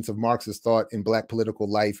resurgence of Marxist thought in Black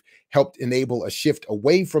political life helped enable a shift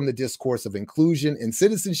away from the discourse of inclusion and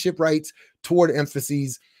citizenship rights toward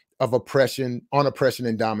emphases of oppression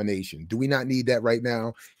and domination. Do we not need that right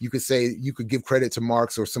now? You could say, you could give credit to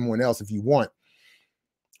Marx or someone else if you want,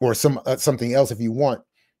 or something else if you want,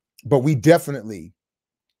 but we definitely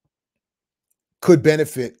could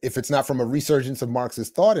benefit, if it's not from a resurgence of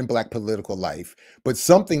Marxist thought in Black political life, but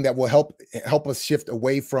something that will help us shift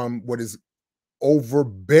away from what is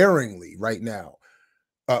overbearingly right now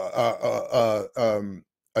a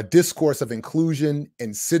discourse of inclusion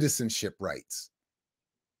and citizenship rights,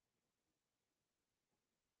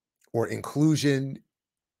 or inclusion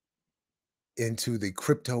into the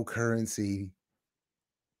cryptocurrency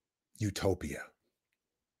utopia.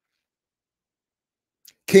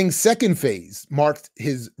 King's second phase marked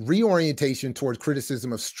his reorientation towards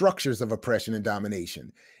criticism of structures of oppression and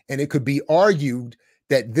domination, and it could be argued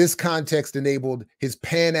that this context enabled his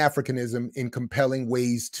Pan-Africanism in compelling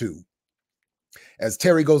ways too. As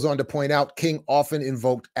Terry goes on to point out, King often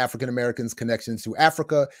invoked African Americans' connections to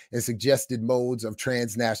Africa and suggested modes of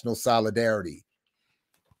transnational solidarity.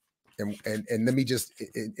 And let me just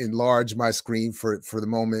enlarge my screen for the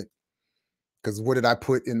moment, because what did I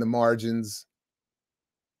put in the margins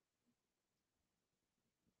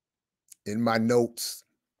in my notes?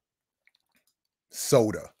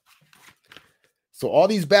 Soda. So all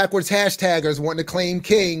these backwards hashtaggers wanting to claim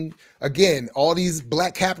King, again, all these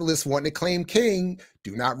black capitalists wanting to claim King,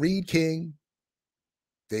 do not read King.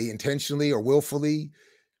 They intentionally or willfully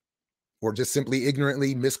or just simply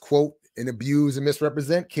ignorantly misquote and abuse and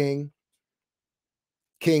misrepresent King.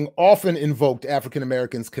 King often invoked African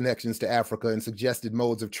Americans' connections to Africa and suggested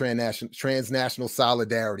modes of transnational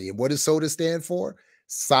solidarity. And what does SODA stand for?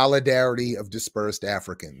 Solidarity of Dispersed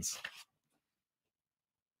Africans.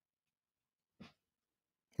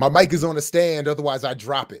 My mic is on a stand, otherwise I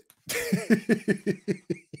drop it.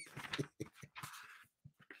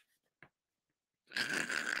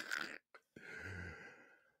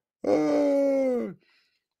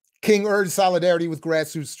 King urged solidarity with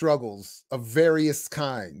grassroots struggles of various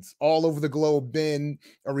kinds all over the globe. Men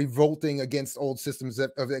are revolting against old systems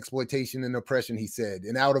of exploitation and oppression, he said.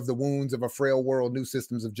 And out of the wounds of a frail world, new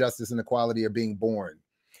systems of justice and equality are being born.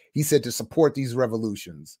 He said to support these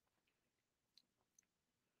revolutions.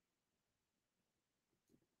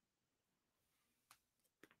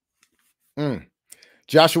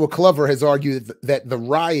 Joshua Clover has argued that the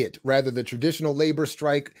riot, rather the traditional labor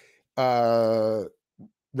strike, rather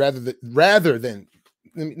than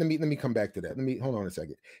let me come back to that. Hold on a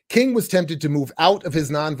second. King was tempted to move out of his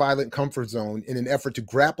nonviolent comfort zone in an effort to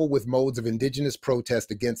grapple with modes of indigenous protest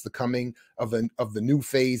against the coming of the new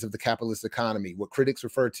phase of the capitalist economy, what critics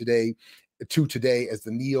refer today as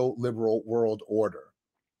the neoliberal world order.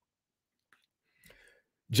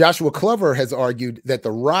 Joshua Clover has argued that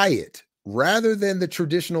the riot, rather than the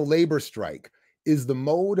traditional labor strike, is the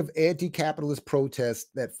mode of anti-capitalist protest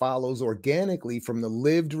that follows organically from the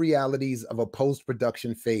lived realities of a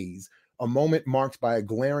post-production phase, a moment marked by a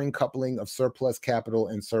glaring coupling of surplus capital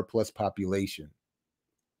and surplus population.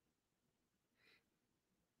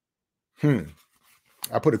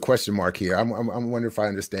 I put a question mark here. I'm wondering if I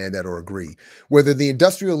understand that or agree. Whether the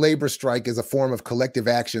industrial labor strike is a form of collective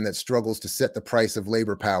action that struggles to set the price of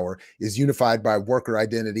labor power, is unified by worker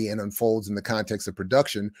identity and unfolds in the context of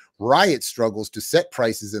production, riot struggles to set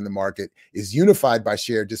prices in the market, is unified by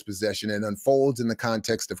shared dispossession and unfolds in the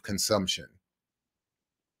context of consumption.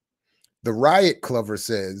 The riot, Clover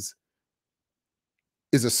says,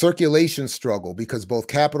 is a circulation struggle because both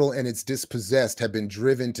capital and its dispossessed have been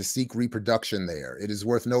driven to seek reproduction there. It is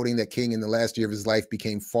worth noting that King in the last year of his life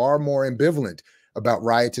became far more ambivalent about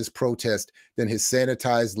riotous protest than his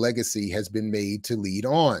sanitized legacy has been made to lead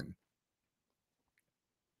on.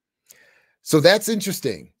 So that's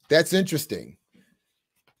interesting. That's interesting.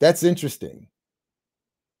 That's interesting.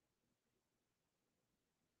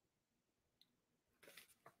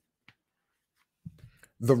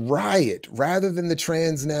 The riot, rather than the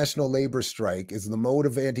transnational labor strike, is the mode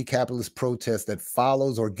of anti-capitalist protest that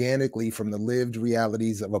follows organically from the lived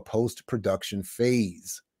realities of a post-production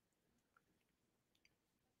phase.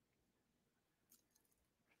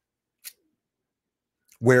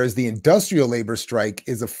 Whereas the industrial labor strike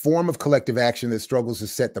is a form of collective action that struggles to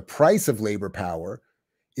set the price of labor power,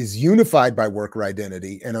 is unified by worker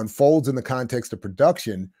identity, and unfolds in the context of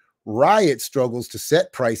production. Riot struggles to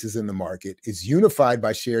set prices in the market, is unified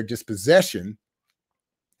by shared dispossession,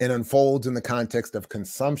 and unfolds in the context of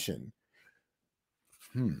consumption.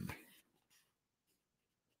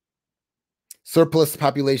 Surplus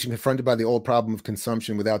population confronted by the old problem of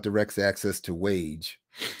consumption without direct access to wage.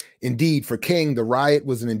 Indeed, for King, the riot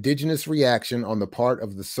was an indigenous reaction on the part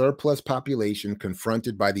of the surplus population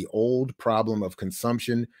confronted by the old problem of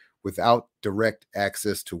consumption without direct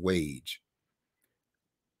access to wage.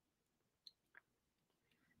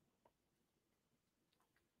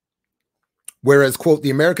 Whereas, quote,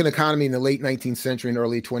 the American economy in the late 19th century and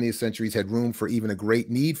early 20th centuries had room for even a great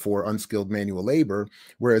need for unskilled manual labor,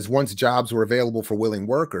 whereas once jobs were available for willing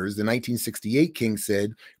workers, in 1968, King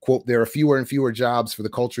said, quote, there are fewer and fewer jobs for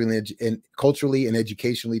the culturally and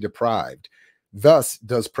educationally deprived. Thus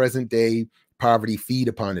does present-day poverty feed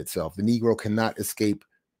upon itself. The Negro cannot escape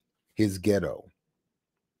his ghetto.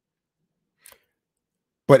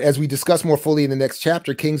 But as we discuss more fully in the next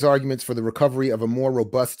chapter, King's arguments for the recovery of a more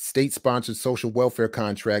robust state-sponsored social welfare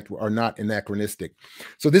contract are not anachronistic.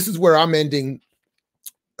 So this is where I'm ending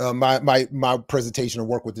my presentation or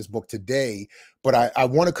work with this book today. But I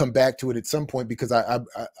want to come back to it at some point because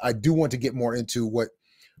I do want to get more into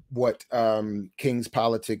what King's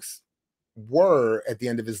politics were at the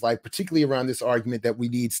end of his life, particularly around this argument that we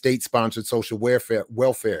need state-sponsored social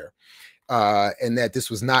welfare. And that this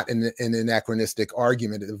was not an anachronistic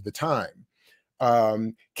argument of the time.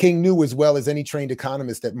 King knew as well as any trained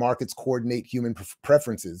economist that markets coordinate human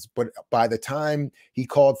preferences. But by the time he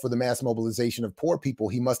called for the mass mobilization of poor people,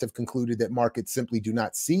 he must have concluded that markets simply do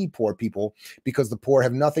not see poor people because the poor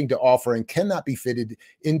have nothing to offer and cannot be fitted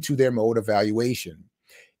into their mode of valuation.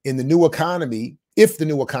 In the new economy, if the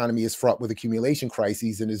new economy is fraught with accumulation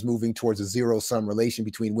crises and is moving towards a zero-sum relation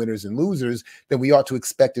between winners and losers, then we ought to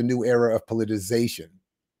expect a new era of politicization.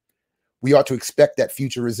 We ought to expect that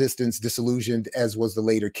future resistance, disillusioned as was the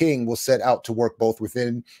later King, will set out to work both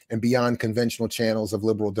within and beyond conventional channels of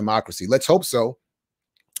liberal democracy. Let's hope so,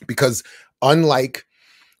 because unlike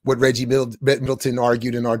what Reggie Middleton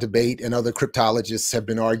argued in our debate and other cryptologists have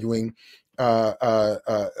been arguing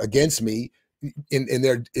against me in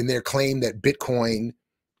their claim that Bitcoin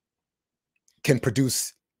can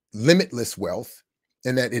produce limitless wealth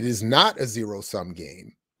and that it is not a zero-sum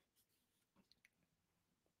game,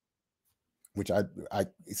 which I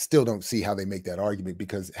still don't see how they make that argument,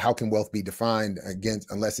 because how can wealth be defined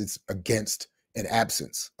unless it's against an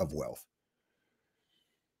absence of wealth?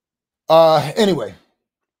 Anyway,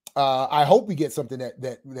 I hope we get something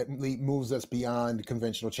that moves us beyond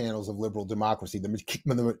conventional channels of liberal democracy.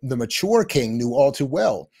 The mature King knew all too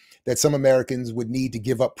well that some Americans would need to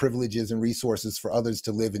give up privileges and resources for others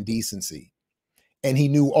to live in decency. And he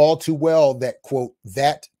knew all too well that, quote,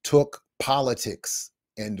 that took politics,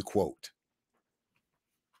 end quote.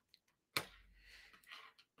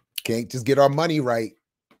 Can't just get our money right.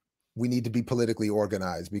 We need to be politically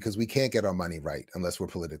organized, because we can't get our money right unless we're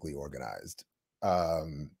politically organized.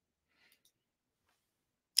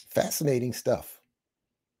 Fascinating stuff.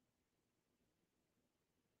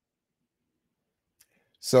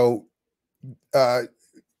 So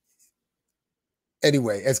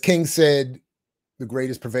anyway, as King said, the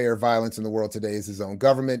greatest purveyor of violence in the world today is his own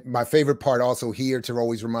government. My favorite part also here to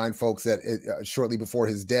always remind folks that shortly before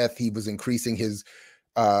his death, he was increasing his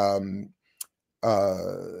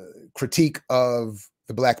critique of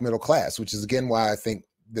the black middle class, which is again why I think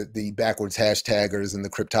that the backwards hashtaggers and the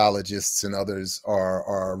cryptologists and others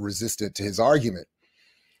are resistant to his argument,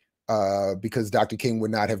 because Dr. King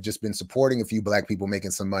would not have just been supporting a few black people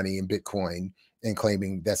making some money in Bitcoin and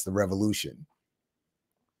claiming that's the revolution.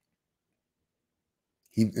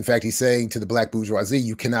 In fact, he's saying to the black bourgeoisie,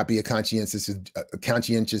 you cannot be a conscientious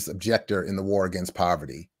objector in the war against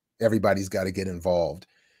poverty. Everybody's got to get involved.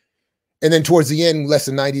 And then towards the end, less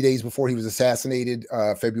than 90 days before he was assassinated,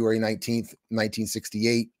 February 19th,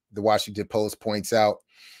 1968, the Washington Post points out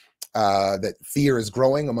that fear is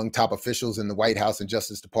growing among top officials in the White House and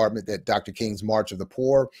Justice Department that Dr. King's March of the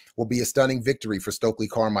Poor will be a stunning victory for Stokely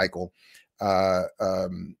Carmichael,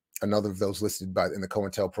 another of those listed in the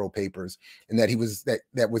COINTELPRO papers, and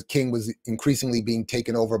that King was increasingly being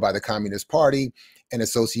taken over by the Communist Party and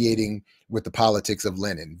associating with the politics of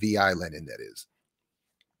Lenin, V.I. Lenin, that is.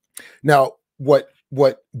 Now, what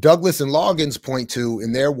Douglas and Loggins point to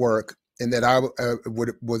in their work, and that I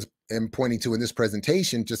am pointing to in this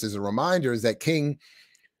presentation, just as a reminder, is that King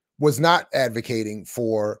was not advocating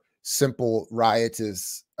for simple,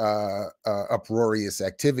 riotous, uproarious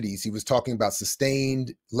activities. He was talking about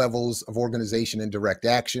sustained levels of organization and direct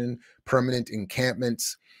action, permanent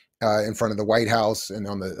encampments in front of the White House and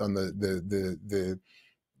on the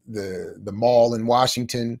mall in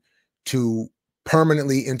Washington to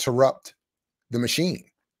permanently interrupt the machine.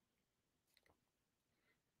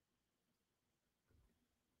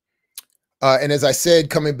 And as I said,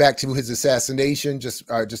 coming back to his assassination, just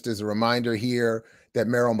as a reminder here, that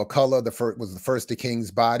Merrill McCullough was the first to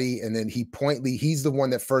King's body, and then he's the one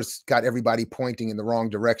that first got everybody pointing in the wrong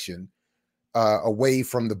direction, away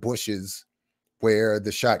from the bushes where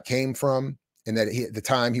the shot came from, and that at the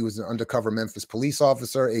time he was an undercover Memphis police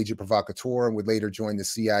officer, agent provocateur, and would later join the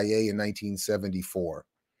CIA in 1974.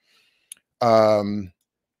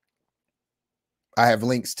 I have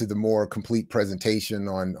links to the more complete presentation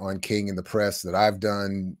on King and the press that I've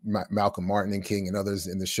done, Malcolm Martin and King and others,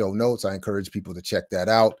 in the show notes. I encourage people to check that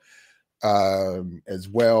out as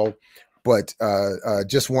well. But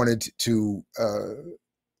just wanted to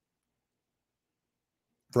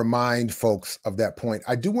remind folks of that point.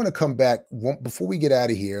 I do want to come back before we get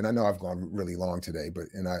out of here, and I know I've gone really long today, but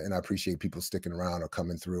and I appreciate people sticking around or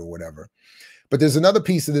coming through or whatever. But there's another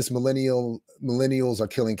piece of this Millennials Are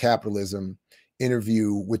Killing Capitalism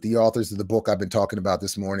interview with the authors of the book I've been talking about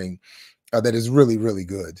this morning that is really, really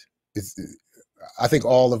good. I think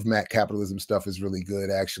all of Matt Capitalism stuff is really good,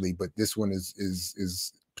 actually, but this one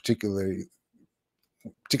is particularly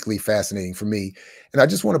fascinating for me. And I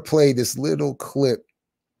just want to play this little clip.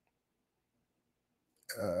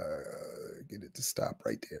 Get it to stop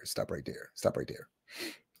right there. Stop right there. Stop right there.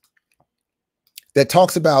 that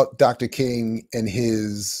talks about Dr. King and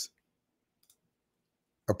his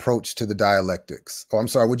approach to the dialectics. Oh, I'm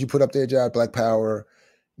sorry. Would you put up there, Jared? Black Power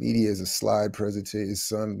Media is a slide presentation.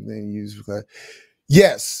 Something used.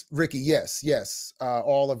 Yes, Ricky. Yes.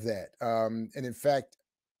 All of that. And in fact,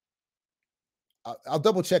 I'll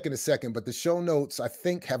double check in a second, but the show notes, I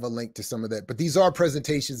think, have a link to some of that. But these are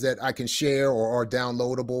presentations that I can share or are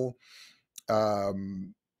downloadable.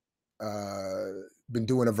 Been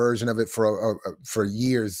doing a version of it for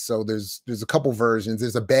years. So there's a couple versions.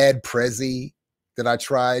 There's a bad Prezi that I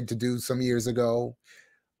tried to do some years ago.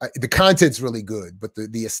 The content's really good, but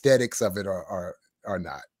the aesthetics of it are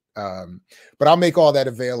not. But I'll make all that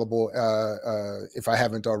available if I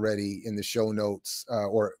haven't already in the show notes,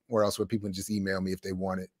 or else where people can just email me if they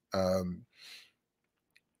want it.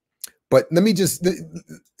 But let me just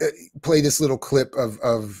play this little clip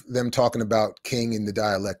of them talking about King and the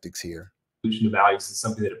dialectics here. Illusion of values is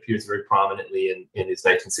something that appears very prominently in his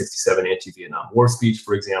 1967 anti-Vietnam War speech,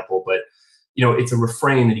 for example. But it's a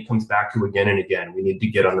refrain that he comes back to again and again. We need to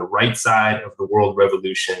get on the right side of the world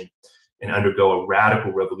revolution and undergo a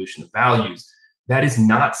radical revolution of values. That is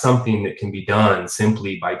not something that can be done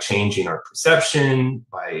simply by changing our perception,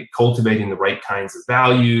 by cultivating the right kinds of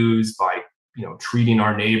values, by treating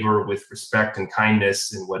our neighbor with respect and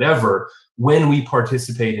kindness and whatever, when we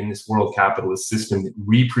participate in this world capitalist system that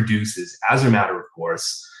reproduces, as a matter of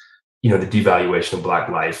course, the devaluation of Black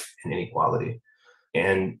life and inequality.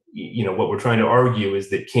 And what we're trying to argue is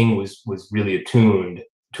that King was really attuned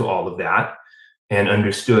to all of that and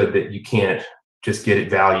understood that you can't just get at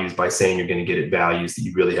values by saying you're going to get at values, that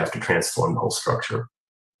you really have to transform the whole structure.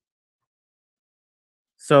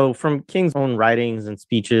 So from King's own writings and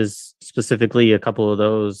speeches, specifically a couple of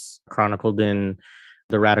those chronicled in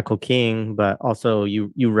The Radical King, but also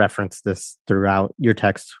you reference this throughout your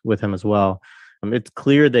text with him as well. It's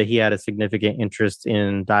clear that he had a significant interest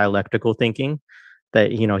in dialectical thinking,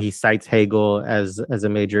 that, he cites Hegel as a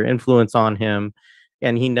major influence on him.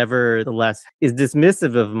 And he nevertheless is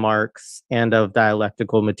dismissive of Marx and of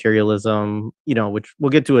dialectical materialism, which we'll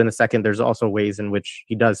get to in a second. There's also ways in which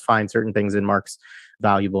he does find certain things in Marx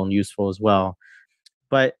valuable and useful as well.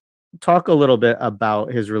 But talk a little bit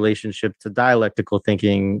about his relationship to dialectical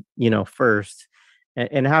thinking, first,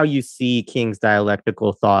 and how you see King's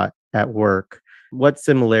dialectical thought at work. What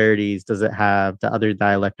similarities does it have to other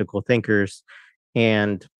dialectical thinkers?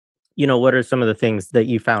 And what are some of the things that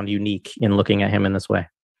you found unique in looking at him in this way?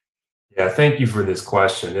 Yeah, thank you for this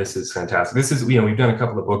question. This is fantastic. This is, we've done a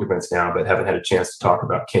couple of book events now, but haven't had a chance to talk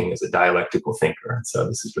about King as a dialectical thinker. And so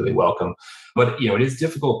this is really welcome. But, it is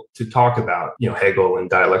difficult to talk about, Hegel and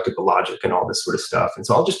dialectical logic and all this sort of stuff. And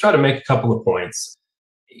so I'll just try to make a couple of points.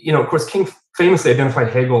 Of course, King famously identified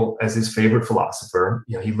Hegel as his favorite philosopher.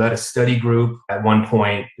 He led a study group at one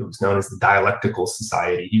point. It was known as the Dialectical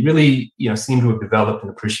Society. He really, seemed to have developed an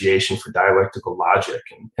appreciation for dialectical logic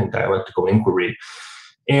and dialectical inquiry.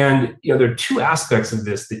 And, there are two aspects of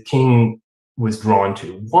this that King was drawn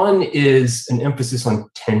to. One is an emphasis on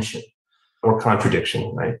tension or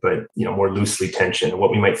contradiction, right? But, more loosely tension,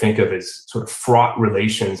 what we might think of as sort of fraught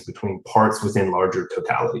relations between parts within larger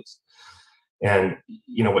totalities. And,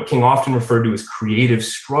 what King often referred to as creative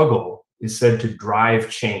struggle is said to drive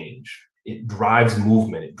change. It drives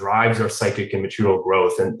movement. It drives our psychic and material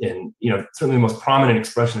growth. And certainly the most prominent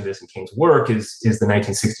expression of this in King's work is the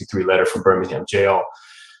 1963 letter from Birmingham jail,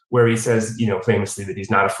 where he says, famously, that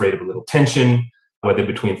he's not afraid of a little tension, whether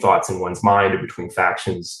between thoughts in one's mind or between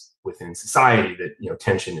factions within society, that,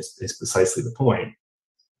 tension is precisely the point.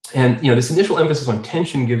 And, this initial emphasis on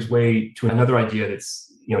tension gives way to another idea that's,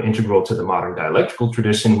 integral to the modern dialectical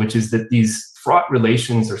tradition, which is that these fraught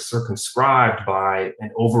relations are circumscribed by an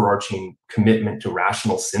overarching commitment to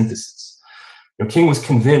rational synthesis. King was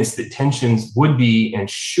convinced that tensions would be and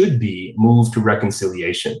should be moved to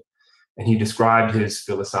reconciliation. And he described his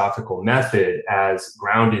philosophical method as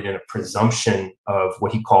grounded in a presumption of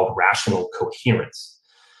what he called rational coherence.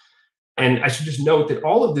 And I should just note that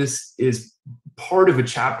all of this is part of a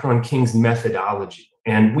chapter on King's methodology.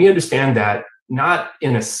 And we understand that not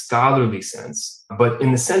in a scholarly sense, but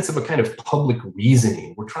in the sense of a kind of public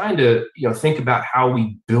reasoning. We're trying to, think about how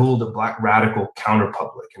we build a Black radical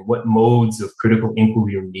counterpublic and what modes of critical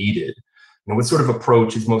inquiry are needed. What sort of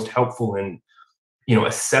approach is most helpful in,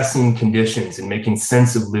 assessing conditions and making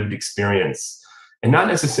sense of lived experience, and not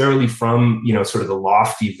necessarily from, sort of the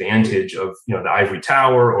lofty vantage of, the ivory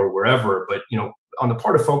tower or wherever, but, on the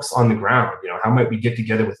part of folks on the ground. How might we get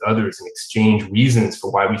together with others and exchange reasons for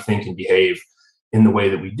why we think and behave in the way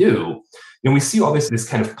that we do? And we see all this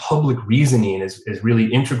kind of public reasoning as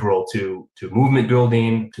really integral to movement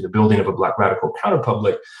building, to the building of a Black radical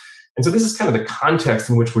counterpublic. And so this is kind of the context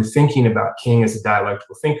in which we're thinking about King as a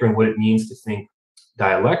dialectical thinker and what it means to think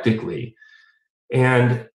dialectically.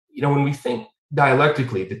 And, when we think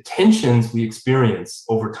dialectically, the tensions we experience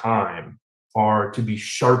over time are to be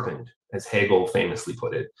sharpened, as Hegel famously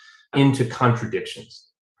put it, into contradictions.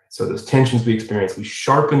 So those tensions we experience, we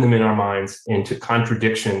sharpen them in our minds into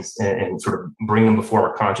contradictions and sort of bring them before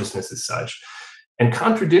our consciousness as such. And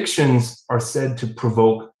contradictions are said to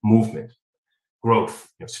provoke movement, growth,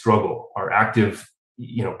 struggle, our active,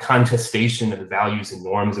 contestation of the values and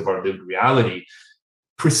norms of our lived reality,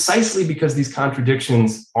 precisely because these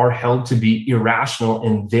contradictions are held to be irrational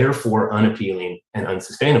and therefore unappealing and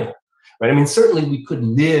unsustainable. Right? I mean, certainly we could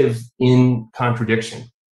live in contradiction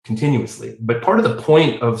continuously, but part of the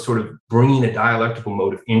point of sort of bringing a dialectical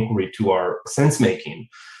mode of inquiry to our sense making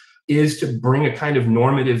is to bring a kind of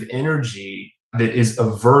normative energy that is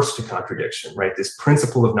averse to contradiction, right? This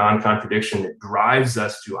principle of non-contradiction that drives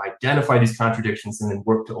us to identify these contradictions and then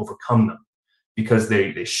work to overcome them because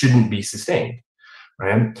they shouldn't be sustained,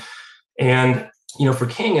 right? And, for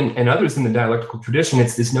King and others in the dialectical tradition,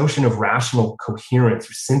 it's this notion of rational coherence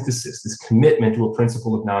or synthesis, this commitment to a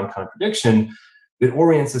principle of non-contradiction that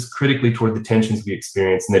orients us critically toward the tensions we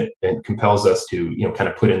experience and that compels us to, kind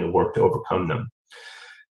of put in the work to overcome them.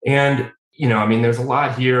 And, there's a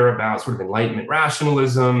lot here about sort of Enlightenment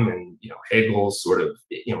rationalism and, Hegel's sort of,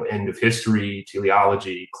 end of history,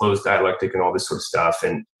 teleology, closed dialectic, and all this sort of stuff.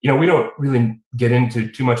 And, we don't really get into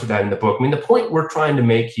too much of that in the book. I mean, the point we're trying to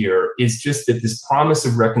make here is just that this promise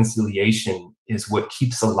of reconciliation is what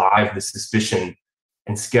keeps alive the suspicion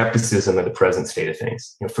and skepticism of the present state of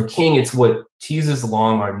things. For King, it's what teases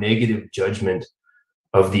along our negative judgment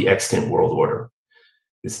of the extant world order.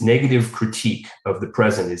 This negative critique of the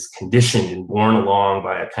present is conditioned and borne along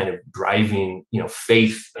by a kind of driving,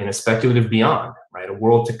 faith in a speculative beyond, right? A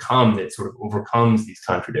world to come that sort of overcomes these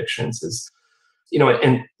contradictions.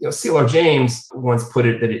 C.L.R. James once put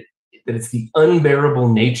it that it's the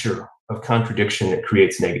unbearable nature of contradiction that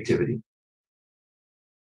creates negativity.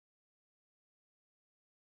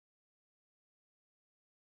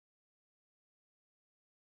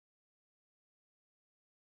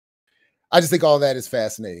 I just think all that is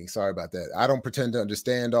fascinating. Sorry about that. I don't pretend to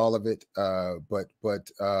understand all of it, but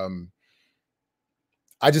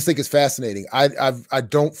I just think it's fascinating. I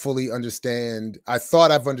don't fully understand. I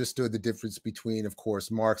thought I've understood the difference between, of course,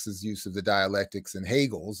 Marx's use of the dialectics and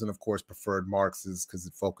Hegel's, and of course preferred Marx's because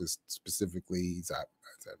it focused specifically, as I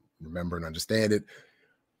remember and understand it,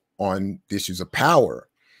 on the issues of power.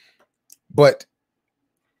 But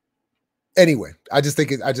anyway, I just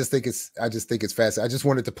think it's fascinating. I just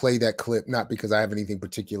wanted to play that clip, not because I have anything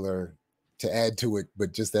particular to add to it,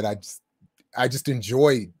 but just that I just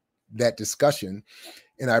enjoy that discussion,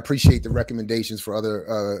 and I appreciate the recommendations for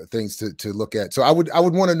other things to look at. So I would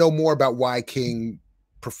want to know more about why King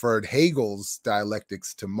preferred Hegel's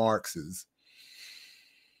dialectics to Marx's.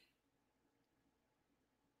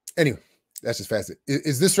 Anyway, that's just fascinating.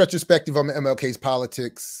 Is this retrospective on MLK's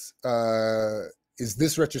politics? Is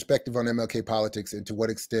this retrospective on MLK politics, and to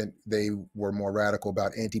what extent they were more radical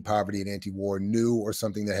about anti-poverty and anti-war, new or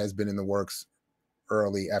something that has been in the works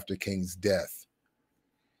early after King's death?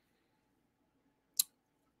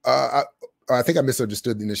 I think I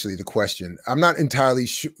misunderstood initially the question. I'm not entirely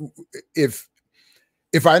sure if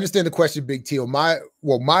I understand the question, Big Teal. My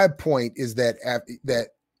point is that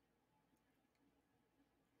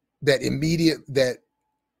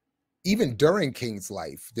even during King's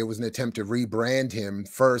life, there was an attempt to rebrand him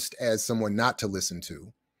first as someone not to listen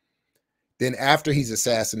to. Then after he's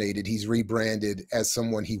assassinated, he's rebranded as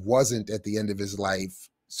someone he wasn't at the end of his life,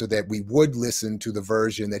 so that we would listen to the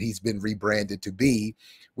version that he's been rebranded to be,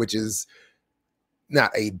 which is not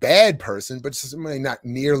a bad person, but certainly not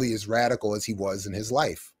nearly as radical as he was in his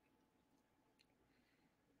life.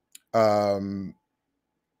 And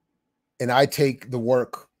I take the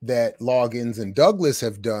work that Loggins and Douglas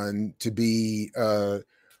have done to be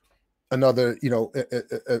another,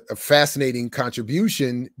 a fascinating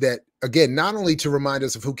contribution that, again, not only to remind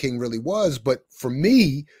us of who King really was, but for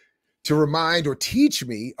me to remind or teach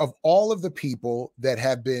me of all of the people that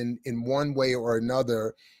have been in one way or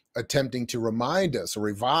another attempting to remind us or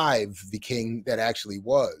revive the King that actually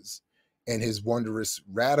was and his wondrous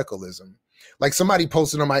radicalism. Like somebody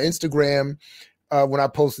posted on my Instagram when I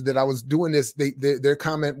posted that I was doing this, their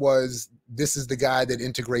comment was, "This is the guy that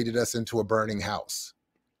integrated us into a burning house."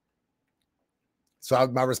 So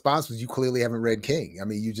my response was, you clearly haven't read King. I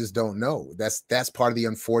mean, you just don't know. That's part of the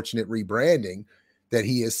unfortunate rebranding that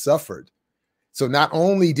he has suffered. So not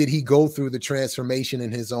only did he go through the transformation in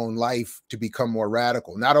his own life to become more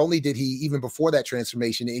radical, not only did he, even before that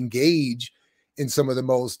transformation, engage in some of the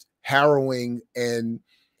most harrowing and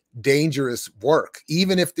dangerous work,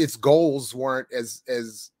 even if its goals weren't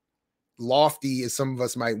as lofty as some of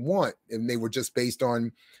us might want, and they were just based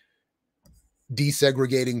on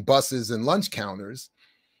desegregating buses and lunch counters,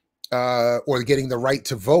 or getting the right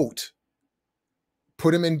to vote,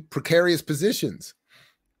 put him in precarious positions.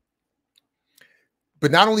 But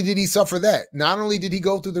not only did he suffer that, not only did he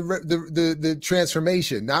go through the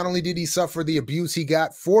transformation, not only did he suffer the abuse he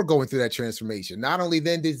got for going through that transformation, not only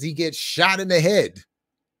then did he get shot in the head,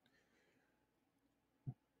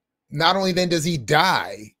 not only then does he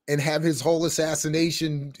die and have his whole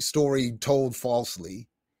assassination story told falsely,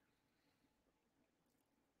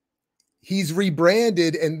 he's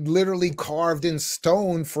rebranded and literally carved in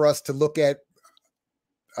stone for us to look at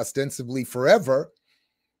ostensibly forever,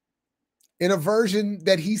 in a version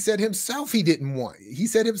that he said himself he didn't want. He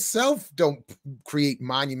said himself, don't create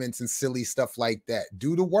monuments and silly stuff like that.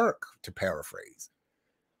 Do the work, to paraphrase.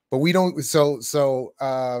 But we don't, it's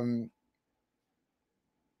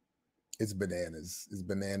bananas. It's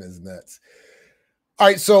bananas nuts. All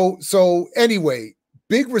right, so anyway,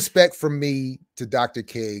 big respect from me to Dr.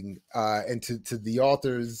 King, and to the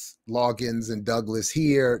authors, Loggins and Douglas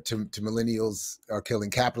here, to Millennials Are Killing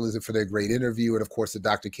Capitalism for their great interview, and of course to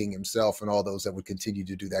Dr. King himself and all those that would continue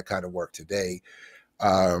to do that kind of work today.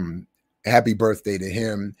 Happy birthday to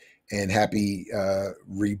him, and happy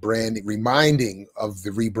reminding of the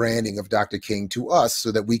rebranding of Dr. King to us,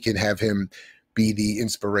 so that we can have him be the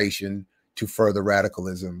inspiration to further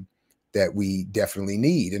radicalism that we definitely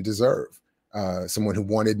need and deserve. Someone who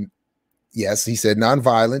wanted, yes, he said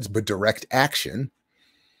nonviolence, but direct action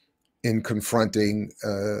in confronting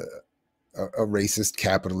a racist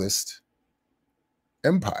capitalist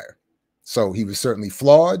empire. So he was certainly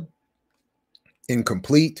flawed,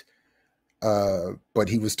 incomplete, but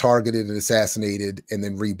he was targeted and assassinated and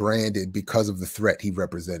then rebranded because of the threat he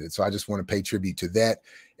represented. So I just want to pay tribute to that,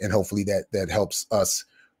 and hopefully that helps us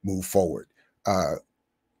move forward.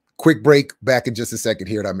 Quick break, back in just a second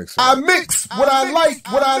here at I Mix. I mix what I like,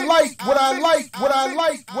 what I like, what I like, what I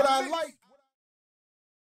like, what I like.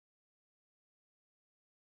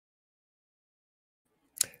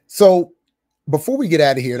 So before we get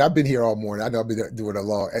out of here, and I've been here all morning, I know I've been doing a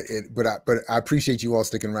long, but I appreciate you all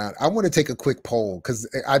sticking around. I want to take a quick poll, because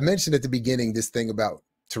I mentioned at the beginning this thing about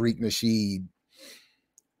Tariq Nasheed.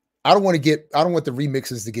 I don't want the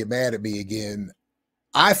remixers to get mad at me again.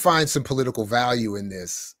 I find some political value in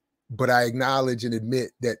this, but I acknowledge and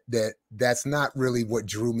admit that's not really what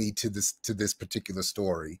drew me to this particular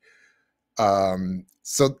story.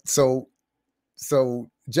 So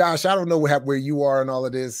Josh, I don't know where you are in all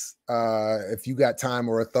of this, if you got time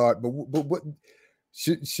or a thought, but what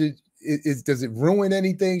does it ruin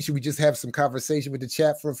anything? Should we just have some conversation with the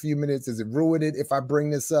chat for a few minutes? Does it ruin it if I bring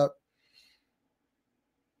this up?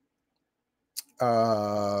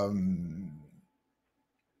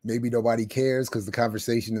 Maybe nobody cares because the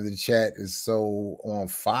conversation in the chat is so on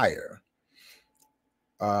fire.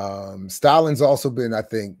 Stalin's also been, I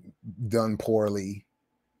think, done poorly,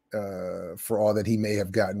 for all that he may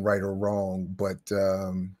have gotten right or wrong. But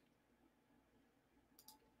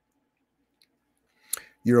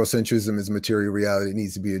Eurocentrism is material reality. It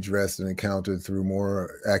needs to be addressed and encountered through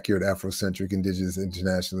more accurate Afrocentric, indigenous,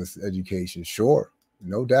 internationalist education. Sure,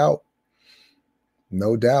 no doubt.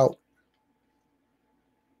 No doubt.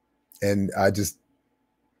 And I just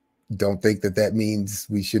don't think that means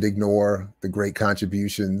we should ignore the great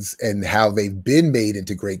contributions and how they've been made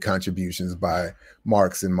into great contributions by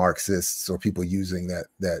Marx and Marxists, or people using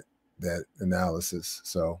that analysis.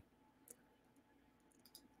 So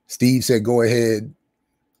Steve said, go ahead.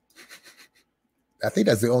 I think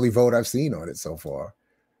that's the only vote I've seen on it so far.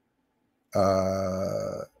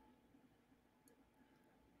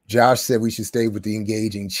 Josh said we should stay with the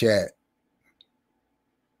engaging chat.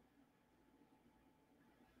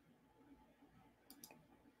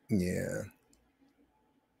 Yeah.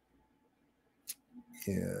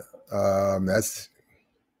 That's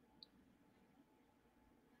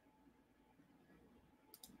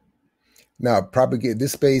no propaganda.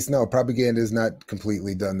 This space, no, propaganda has not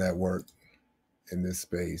completely done that work in this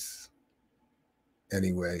space.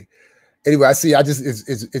 Anyway, I see.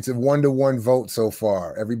 It's a 1-to-1 vote so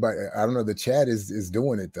far. Everybody, I don't know. The chat is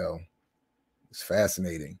doing it though. It's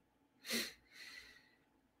fascinating.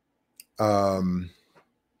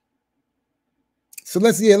 So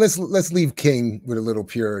let's leave King with a little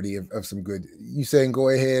purity of some good. You saying go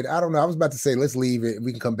ahead? I don't know. I was about to say let's leave it.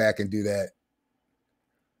 We can come back and do that.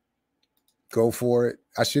 Go for it.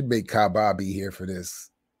 I should make Kaba be here for this.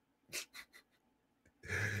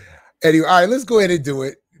 Anyway, all right, let's go ahead and do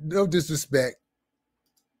it. No disrespect.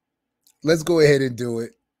 Let's go ahead and do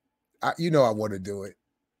it. You know I want to do it.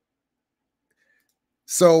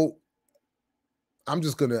 So I'm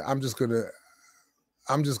just gonna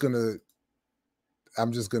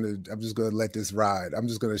let this ride. I'm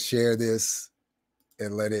just gonna share this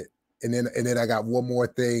and let it. And then I got one more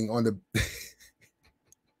thing on the.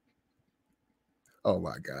 Oh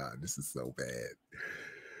my God, this is so bad.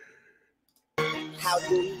 How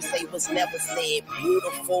do you say what's never said?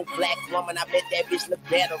 Beautiful black woman, I bet that bitch look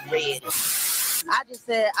better red. I just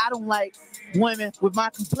said I don't like women with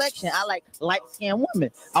my complexion. I like light-skinned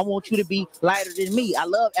women. I want you to be lighter than me. I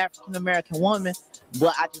love African-American women,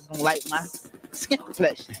 but I just don't like my skin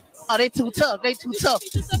complexion. Oh, they too tough. They too tough.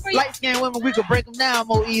 Light-skinned women, we could break them down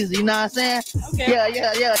more easy. You know what I'm saying?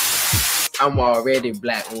 Okay. Yeah. I'm already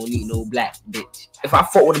black. I don't need no black bitch. If I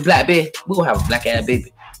fuck with a black bitch, we gonna have a black ass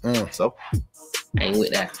baby. So I ain't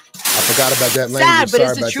with that. I forgot about that language. Sad, but Sorry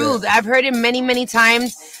it's the about truth. that. I've heard it many, many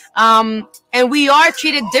times. And we are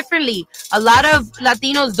treated differently. A lot of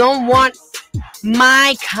Latinos don't want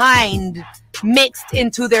my kind mixed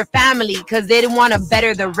into their family because they didn't want to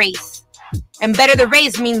better the race. And better the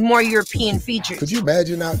race means more European features. Could you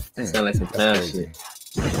imagine that? Sound like some clown shit.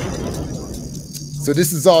 So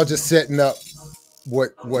this is all just setting up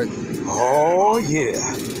what. Oh yeah.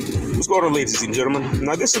 What's going on, ladies and gentlemen?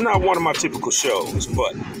 Now this is not one of my typical shows,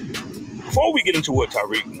 but before we get into what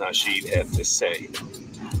Tariq Nasheed had to say,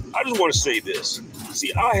 I just want to say this.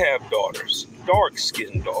 See, I have daughters,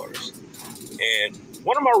 dark-skinned daughters, and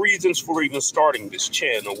one of my reasons for even starting this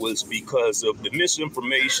channel was because of the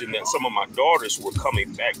misinformation that some of my daughters were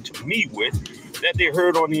coming back to me with that they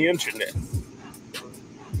heard on the internet.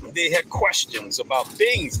 They had questions about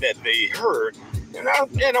things that they heard, and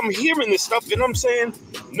I'm hearing this stuff, and I'm saying,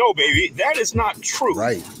 no, baby, that is not true.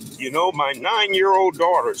 Right. You know, my 9-year-old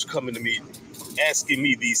daughter's coming to me, asking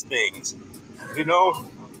me these things. You know,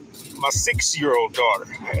 my 6-year-old daughter,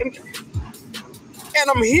 and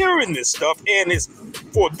I'm hearing this stuff, and it's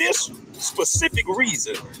for this specific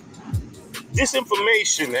reason. This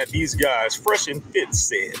information that these guys, Fresh and Fit,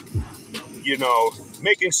 said, you know,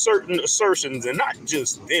 making certain assertions, and not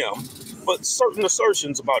just them, but certain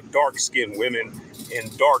assertions about dark-skinned women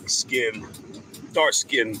and dark-skinned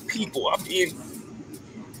people. I mean,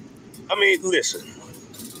 listen,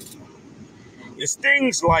 it's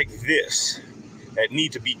things like this that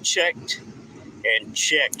need to be checked and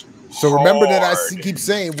checked. So remember that I keep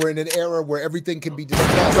saying we're in an era where everything can be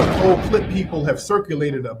discussed. Some whole clip people have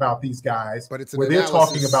circulated about these guys, but it's where they're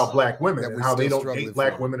talking about black women and how they don't hate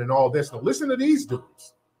black women and all this. Now listen to these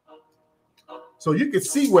dudes. So you can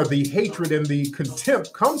see where the hatred and the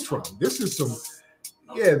contempt comes from. This is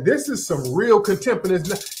some real contempt. And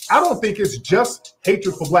I don't think it's just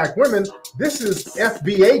hatred for black women. This is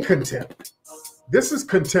FBA contempt. This is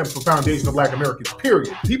contempt for Foundation of Black Americans,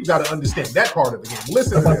 period. People got to understand that part of the game.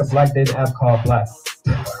 Listen to like this. the black they have called black.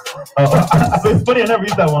 It's funny I never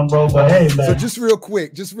used that one, bro. But hey, man. So just real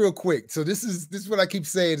quick. So this is what I keep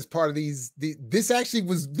saying is part of these. This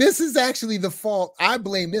is actually the fault. I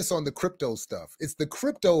blame this on the crypto stuff. It's the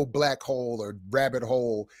crypto black hole or rabbit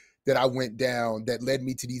hole that I went down that led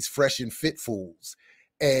me to these Fresh and Fit fools,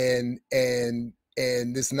 and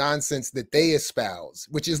this nonsense that they espouse,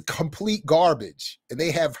 which is complete garbage, and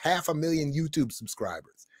they have 500,000 YouTube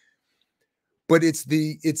subscribers. But it's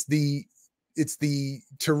the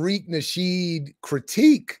Tariq Nasheed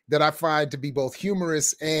critique that I find to be both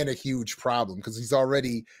humorous and a huge problem, because it's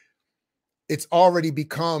already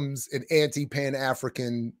becomes an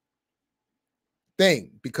anti-Pan-African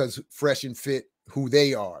thing because Fresh and Fit who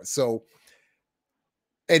they are. So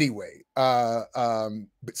anyway,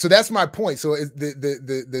 so that's my point. So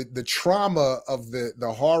the trauma of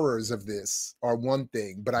the horrors of this are one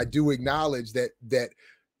thing, but I do acknowledge that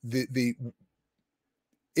the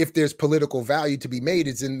if there's political value to be made,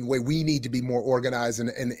 it's in the way we need to be more organized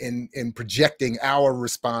and projecting our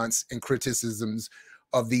response and criticisms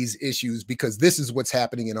of these issues, because this is what's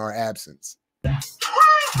happening in our absence.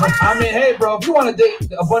 I mean, hey, bro, if you want to date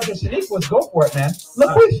a bunch of Shaniquas, go for it, man.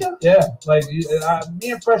 LaQuisha. Yeah, like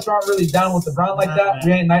me and Fresh aren't really down with the brown like that. Man.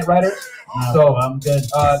 We ain't night riders. So I'm good.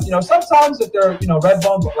 You know, sometimes if they're, you know, red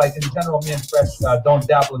bone, but like in general, me and Fresh don't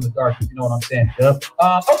dabble in the dark, if you know what I'm saying. Yep.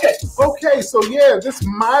 Okay, so yeah, this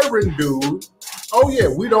Myron dude. Oh yeah,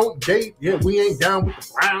 we don't date. Yeah, we ain't down with the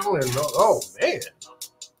brown and oh man.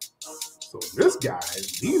 So this guy,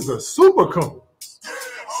 these are super cool.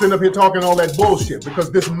 Sitting up here talking all that bullshit because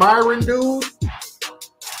this Myron dude,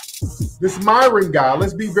 this Myron guy,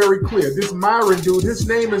 let's be very clear. This Myron dude, his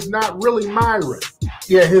name is not really Myron.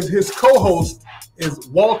 Yeah, his co-host is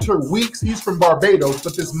Walter Weeks. He's from Barbados,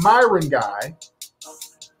 but this Myron guy,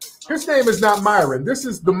 his name is not Myron. This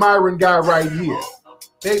is the Myron guy right here.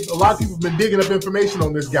 A lot of people have been digging up information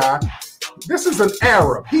on this guy. This is an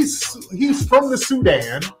Arab. He's from the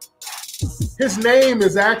Sudan. His name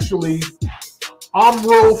is actually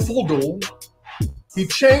Amro Fudul. He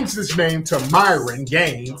changed his name to Myron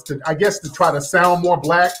Gaines, I guess to try to sound more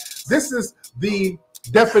black. This is the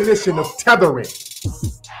definition of tethering.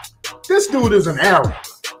 This dude is an Arab.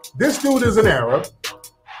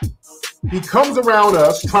 He comes around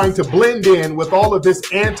us trying to blend in with all of this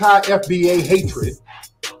anti-FBA hatred.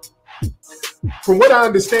 From what I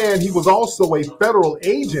understand, he was also a federal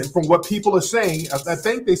agent, from what people are saying. I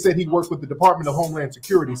think they said he worked with the Department of Homeland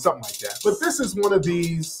Security, something like that. But this is one of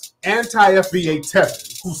these anti-FBA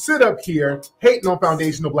tethers who sit up here hating on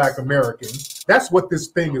foundational Black Americans. That's what this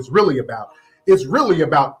thing is really about. It's really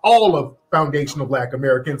about all of foundational Black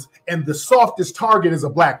Americans, and the softest target is a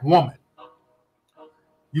Black woman.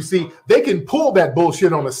 You see, they can pull that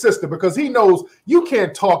bullshit on a sister because he knows you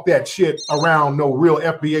can't talk that shit around no real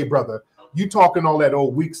FBA brother. You talking all that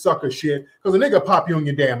old weak sucker shit because a nigga pop you in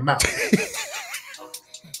your damn mouth.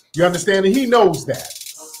 You understand? And he knows that.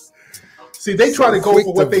 See, they try to go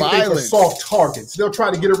for what they think are soft targets. They'll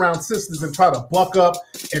try to get around sisters and try to buck up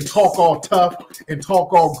and talk all tough and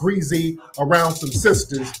talk all greasy around some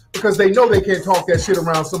sisters because they know they can't talk that shit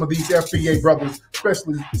around some of these FBA brothers,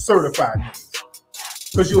 especially certified niggas.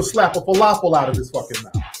 Because you'll slap a falafel out of his fucking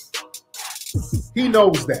mouth. He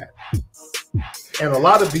knows that. And a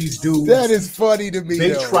lot of these dudes, that is funny to me.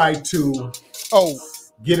 They try to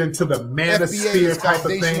get into the manosphere type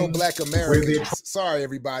of thing. Black Americans. Sorry,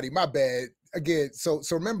 everybody, my bad. Again, so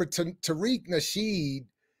remember, Tariq Nasheed,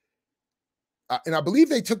 and I believe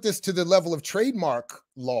they took this to the level of trademark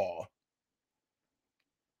law.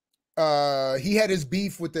 He had his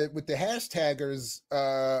beef with the hashtaggers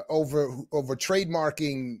over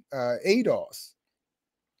trademarking ADOS.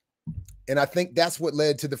 And I think that's what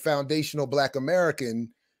led to the foundational Black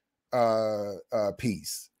American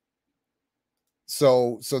piece.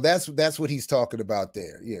 So that's what he's talking about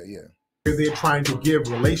there. Yeah. They're trying to give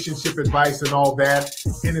relationship advice and all that,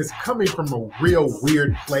 and it's coming from a real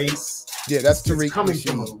weird place. Yeah, that's Tariq. It's coming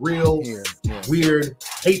from a real weird,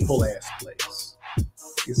 hateful ass place.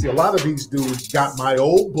 You see, a lot of these dudes got my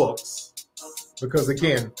old books because,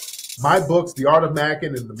 again, my books, The Art of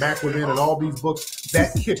Mackin' and The Mac Within and all these books,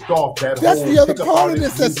 that kicked off that whole the other part of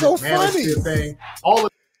this that's so funny thing. All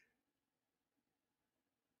of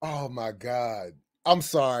oh my God. I'm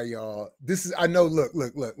sorry, y'all. This is, I know, look.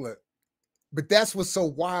 But that's what's so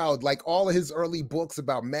wild. Like all of his early books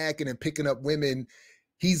about Mackin' and picking up women,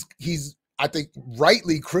 he's I think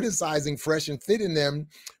rightly criticizing Fresh and Fit in them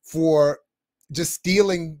for just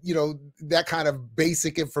stealing, that kind of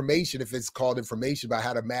basic information, if it's called information, about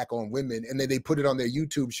how to mac on women. And then they put it on their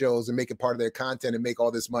YouTube shows and make it part of their content and make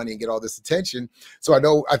all this money and get all this attention. So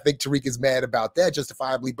I think Tariq is mad about that,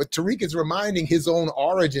 justifiably, but Tariq is reminding his own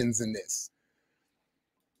origins in this,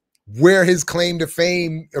 where his claim to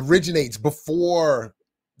fame originates before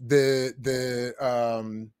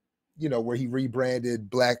where he rebranded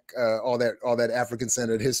Black, all that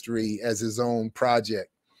African-centered history as his own project.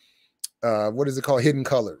 What is it called? Hidden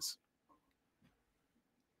Colors.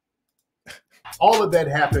 All of that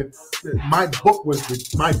happened. My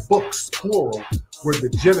books, plural, were the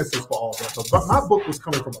genesis for all that. But my book was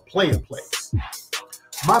coming from a player place.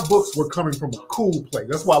 My books were coming from a cool place.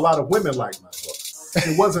 That's why a lot of women like my books.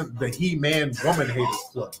 It wasn't the He-Man Woman Haters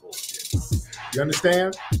Club bullshit. You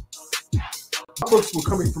understand? My books were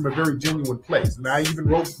coming from a very genuine place. And I even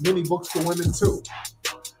wrote many books for women too.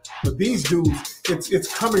 But these dudes,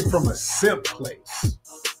 it's coming from a simp place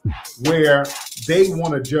where they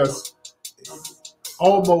want to just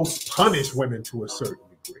almost punish women to a certain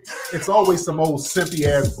degree. It's always some old simpy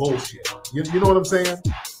ass bullshit. You know what I'm saying?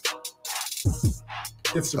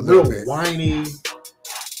 It's a real whiny,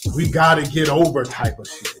 we gotta get over type of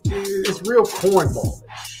shit. It's real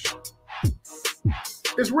cornballish.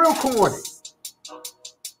 It's real corny.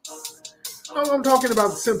 I'm talking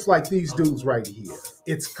about simps like these dudes right here.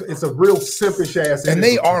 It's a real simpish ass. And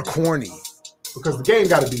they are corny. Because the game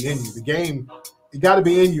got to be in you. The game, it got to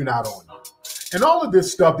be in you, not on you. And all of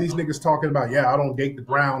this stuff, these niggas talking about, I don't date the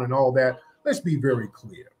brown and all that. Let's be very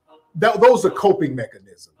clear. Those are coping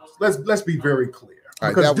mechanisms. Let's be very clear.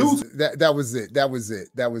 All right, that was it.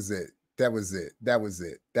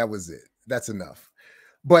 That's enough.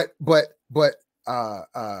 But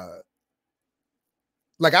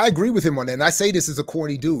like, I agree with him on that. And I say this as a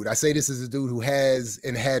corny dude. I say this as a dude who has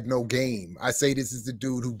and had no game. I say this as the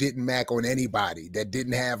dude who didn't mac on anybody, that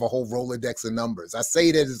didn't have a whole Rolodex of numbers. I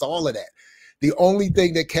say that as all of that. The only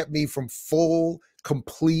thing that kept me from full,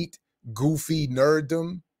 complete, goofy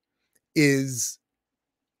nerddom is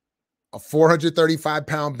a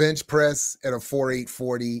 435-pound bench press, and a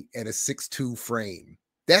 4.840 and a 6'2 frame.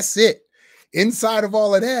 That's it. Inside of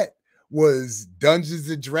all of that was Dungeons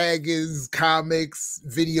and Dragons, comics,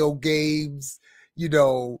 video games, you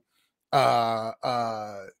know, you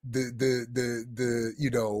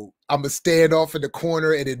know, I'm gonna stand off in the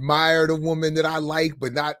corner and admire the woman that I like,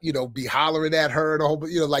 but not, you know, be hollering at her and all,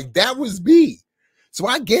 you know, like that was me. So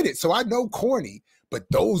I get it. So I know corny, but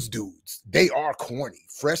those dudes, they are corny.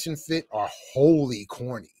 Fresh and Fit are wholly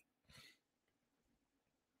corny.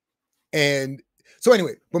 And so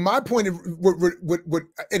anyway, but my point of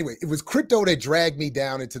anyway, it was crypto that dragged me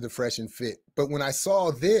down into the Fresh and Fit. But when I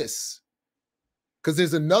saw this, because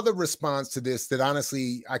there's another response to this that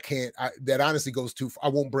honestly that honestly goes too far. I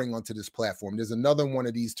won't bring onto this platform. There's another one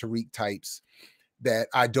of these Tariq types that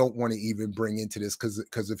I don't want to even bring into this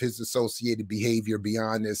because of his associated behavior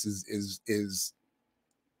beyond this is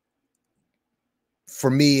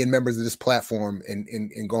for me and members of this platform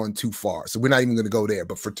and going too far. So we're not even going to go there.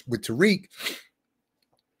 But with Tariq,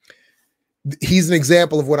 he's an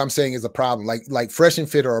example of what I'm saying is a problem. Like Fresh and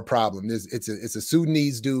Fit are a problem. It's a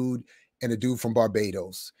Sudanese dude and a dude from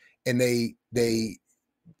Barbados, and they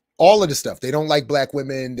all of the stuff. They don't like black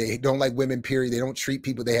women. They don't like women, period. They don't treat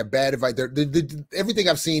people. They have bad advice. Everything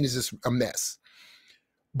I've seen is just a mess.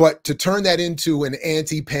 But to turn that into an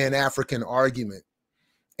anti-Pan-African argument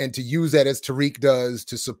and to use that as Tariq does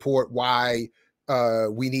to support why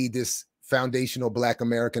we need this foundational Black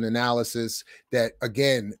American analysis that,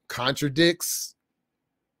 again, contradicts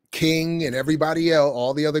King and everybody else,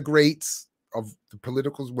 all the other greats of the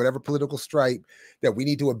politicals, whatever political stripe, that we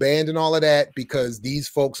need to abandon all of that because these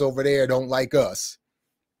folks over there don't like us.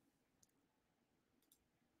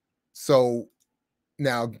 So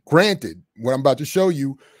now, granted, what I'm about to show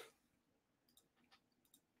you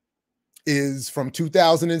is from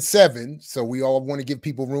 2007. So we all want to give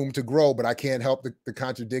people room to grow, but I can't help the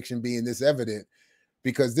contradiction being this evident,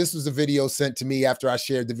 because this was a video sent to me after I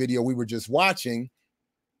shared the video we were just watching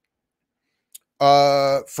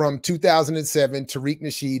from 2007, Tariq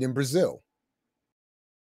Nasheed in Brazil.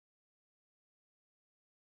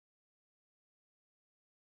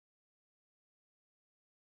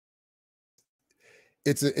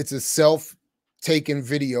 It's a self-taken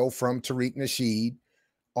video from Tariq Nasheed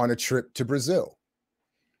on a trip to Brazil.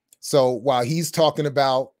 So while he's talking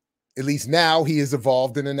about, at least now he has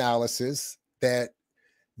evolved an analysis that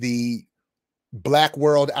the Black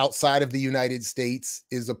world outside of the United States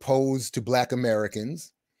is opposed to Black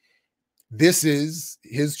Americans. This is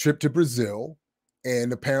his trip to Brazil,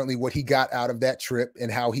 and apparently what he got out of that trip and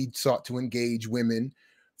how he sought to engage women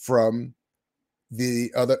from the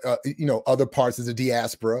other, other parts of the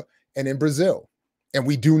diaspora and in Brazil. And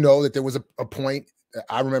we do know that there was a point,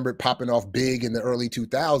 I remember it popping off big in the early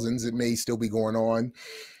 2000s. It may still be going on,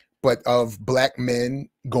 but of Black men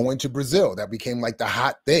going to Brazil. That became like the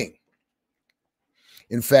hot thing.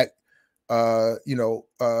 In fact, one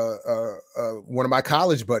of my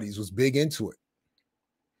college buddies was big into it.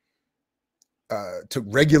 Took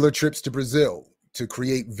regular trips to Brazil to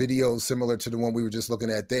create videos similar to the one we were just looking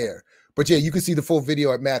at there. But yeah, you can see the full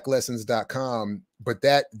video at maclessons.com. But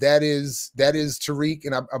that is Tariq.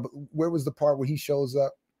 And where was the part where he shows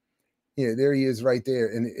up? Yeah, there he is right there.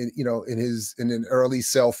 And in an early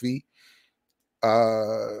selfie,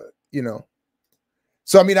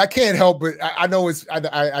 So I mean, I can't help but I know it's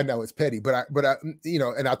petty, but I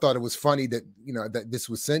and I thought it was funny that that this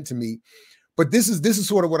was sent to me. But this is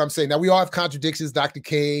sort of what I'm saying. Now we all have contradictions. Dr.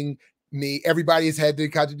 King, me, everybody has had their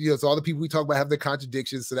contradictions. So all the people we talk about have their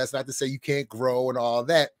contradictions. So that's not to say you can't grow and all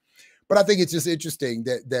that. But I think it's just interesting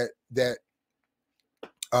that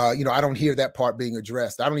I don't hear that part being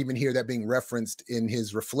addressed. I don't even hear that being referenced in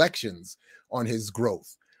his reflections on his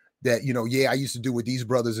growth. That, I used to do what these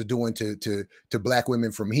brothers are doing to Black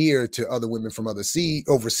women from here, to other women from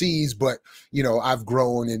overseas, but, I've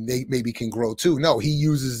grown and they maybe can grow too. No, he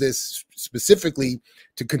uses this specifically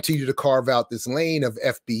to continue to carve out this lane of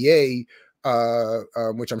FBA,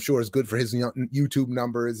 which I'm sure is good for his YouTube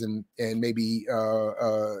numbers and maybe,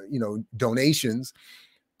 donations.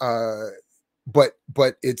 But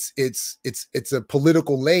it's a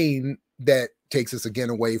political lane that takes us again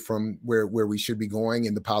away from where we should be going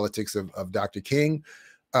in the politics of Dr. King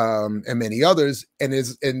and many others,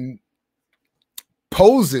 and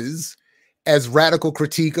poses as radical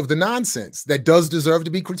critique of the nonsense that does deserve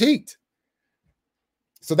to be critiqued.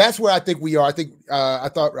 So that's where I think we are. I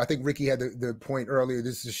think Ricky had the point earlier.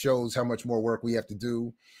 This just shows how much more work we have to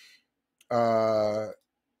do.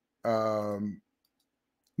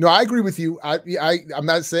 No, I agree with you. I'm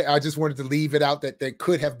not saying, I just wanted to leave it out that there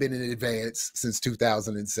could have been an advance since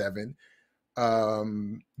 2007. Yeah,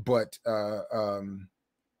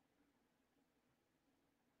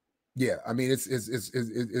 I mean,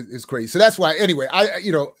 it's crazy. So that's why, anyway,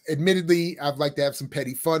 admittedly, I'd like to have some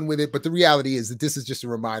petty fun with it, but the reality is that this is just a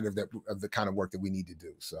reminder of the kind of work that we need to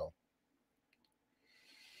do. So,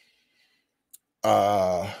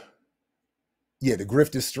 yeah, the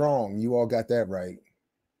grift is strong. You all got that right.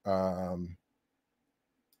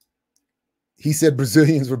 He said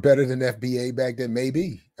Brazilians were better than FBA back then.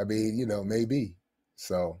 Maybe. I mean, maybe.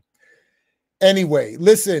 So anyway,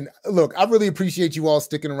 listen, look, I really appreciate you all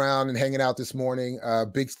sticking around and hanging out this morning.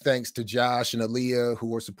 Big thanks to Josh and Aaliyah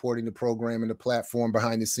who are supporting the program and the platform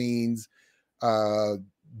behind the scenes.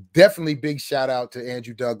 Definitely big shout out to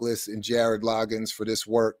Andrew Douglas and Jared Loggins for this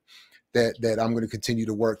work that I'm going to continue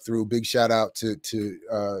to work through. Big shout out to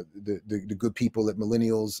the good people at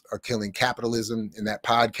Millennials Are Killing Capitalism in that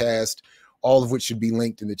podcast, all of which should be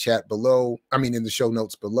linked in the chat below. I mean, in the show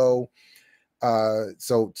notes below.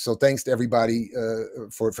 So thanks to everybody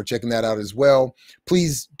for checking that out as well.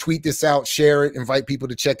 Please tweet this out, share it, invite people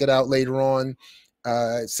to check it out later on.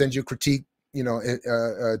 Send your critique,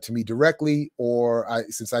 to me directly, or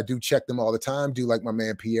since I do check them all the time, do like my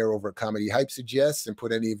man Pierre over at Comedy Hype suggests and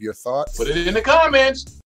put any of your thoughts. Put it in the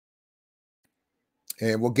comments.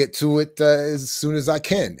 And we'll get to it as soon as I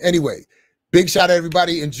can. Anyway, big shout out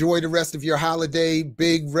everybody. Enjoy the rest of your holiday.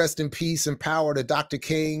 Big rest in peace and power to Dr.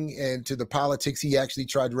 King and to the politics he actually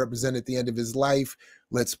tried to represent at the end of his life.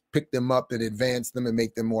 Let's pick them up and advance them and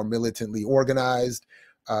make them more militantly organized.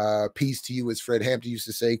 Peace to you, as Fred Hampton used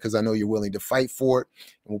to say, because I know you're willing to fight for it.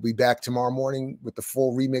 And we'll be back tomorrow morning with the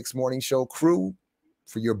full Remix Morning Show crew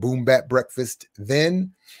for your boom bap breakfast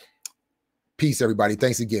then. Peace, everybody.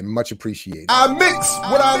 Thanks again. Much appreciated. I mix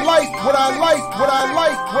what I like, what I like, what I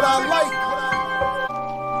like, what I like.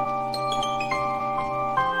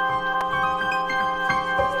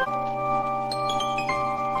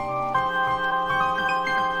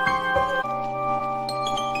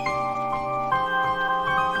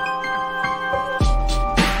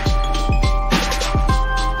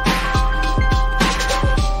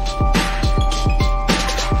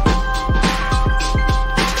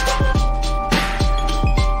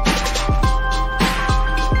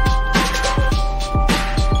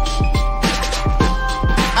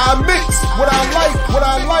 What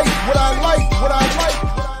I like,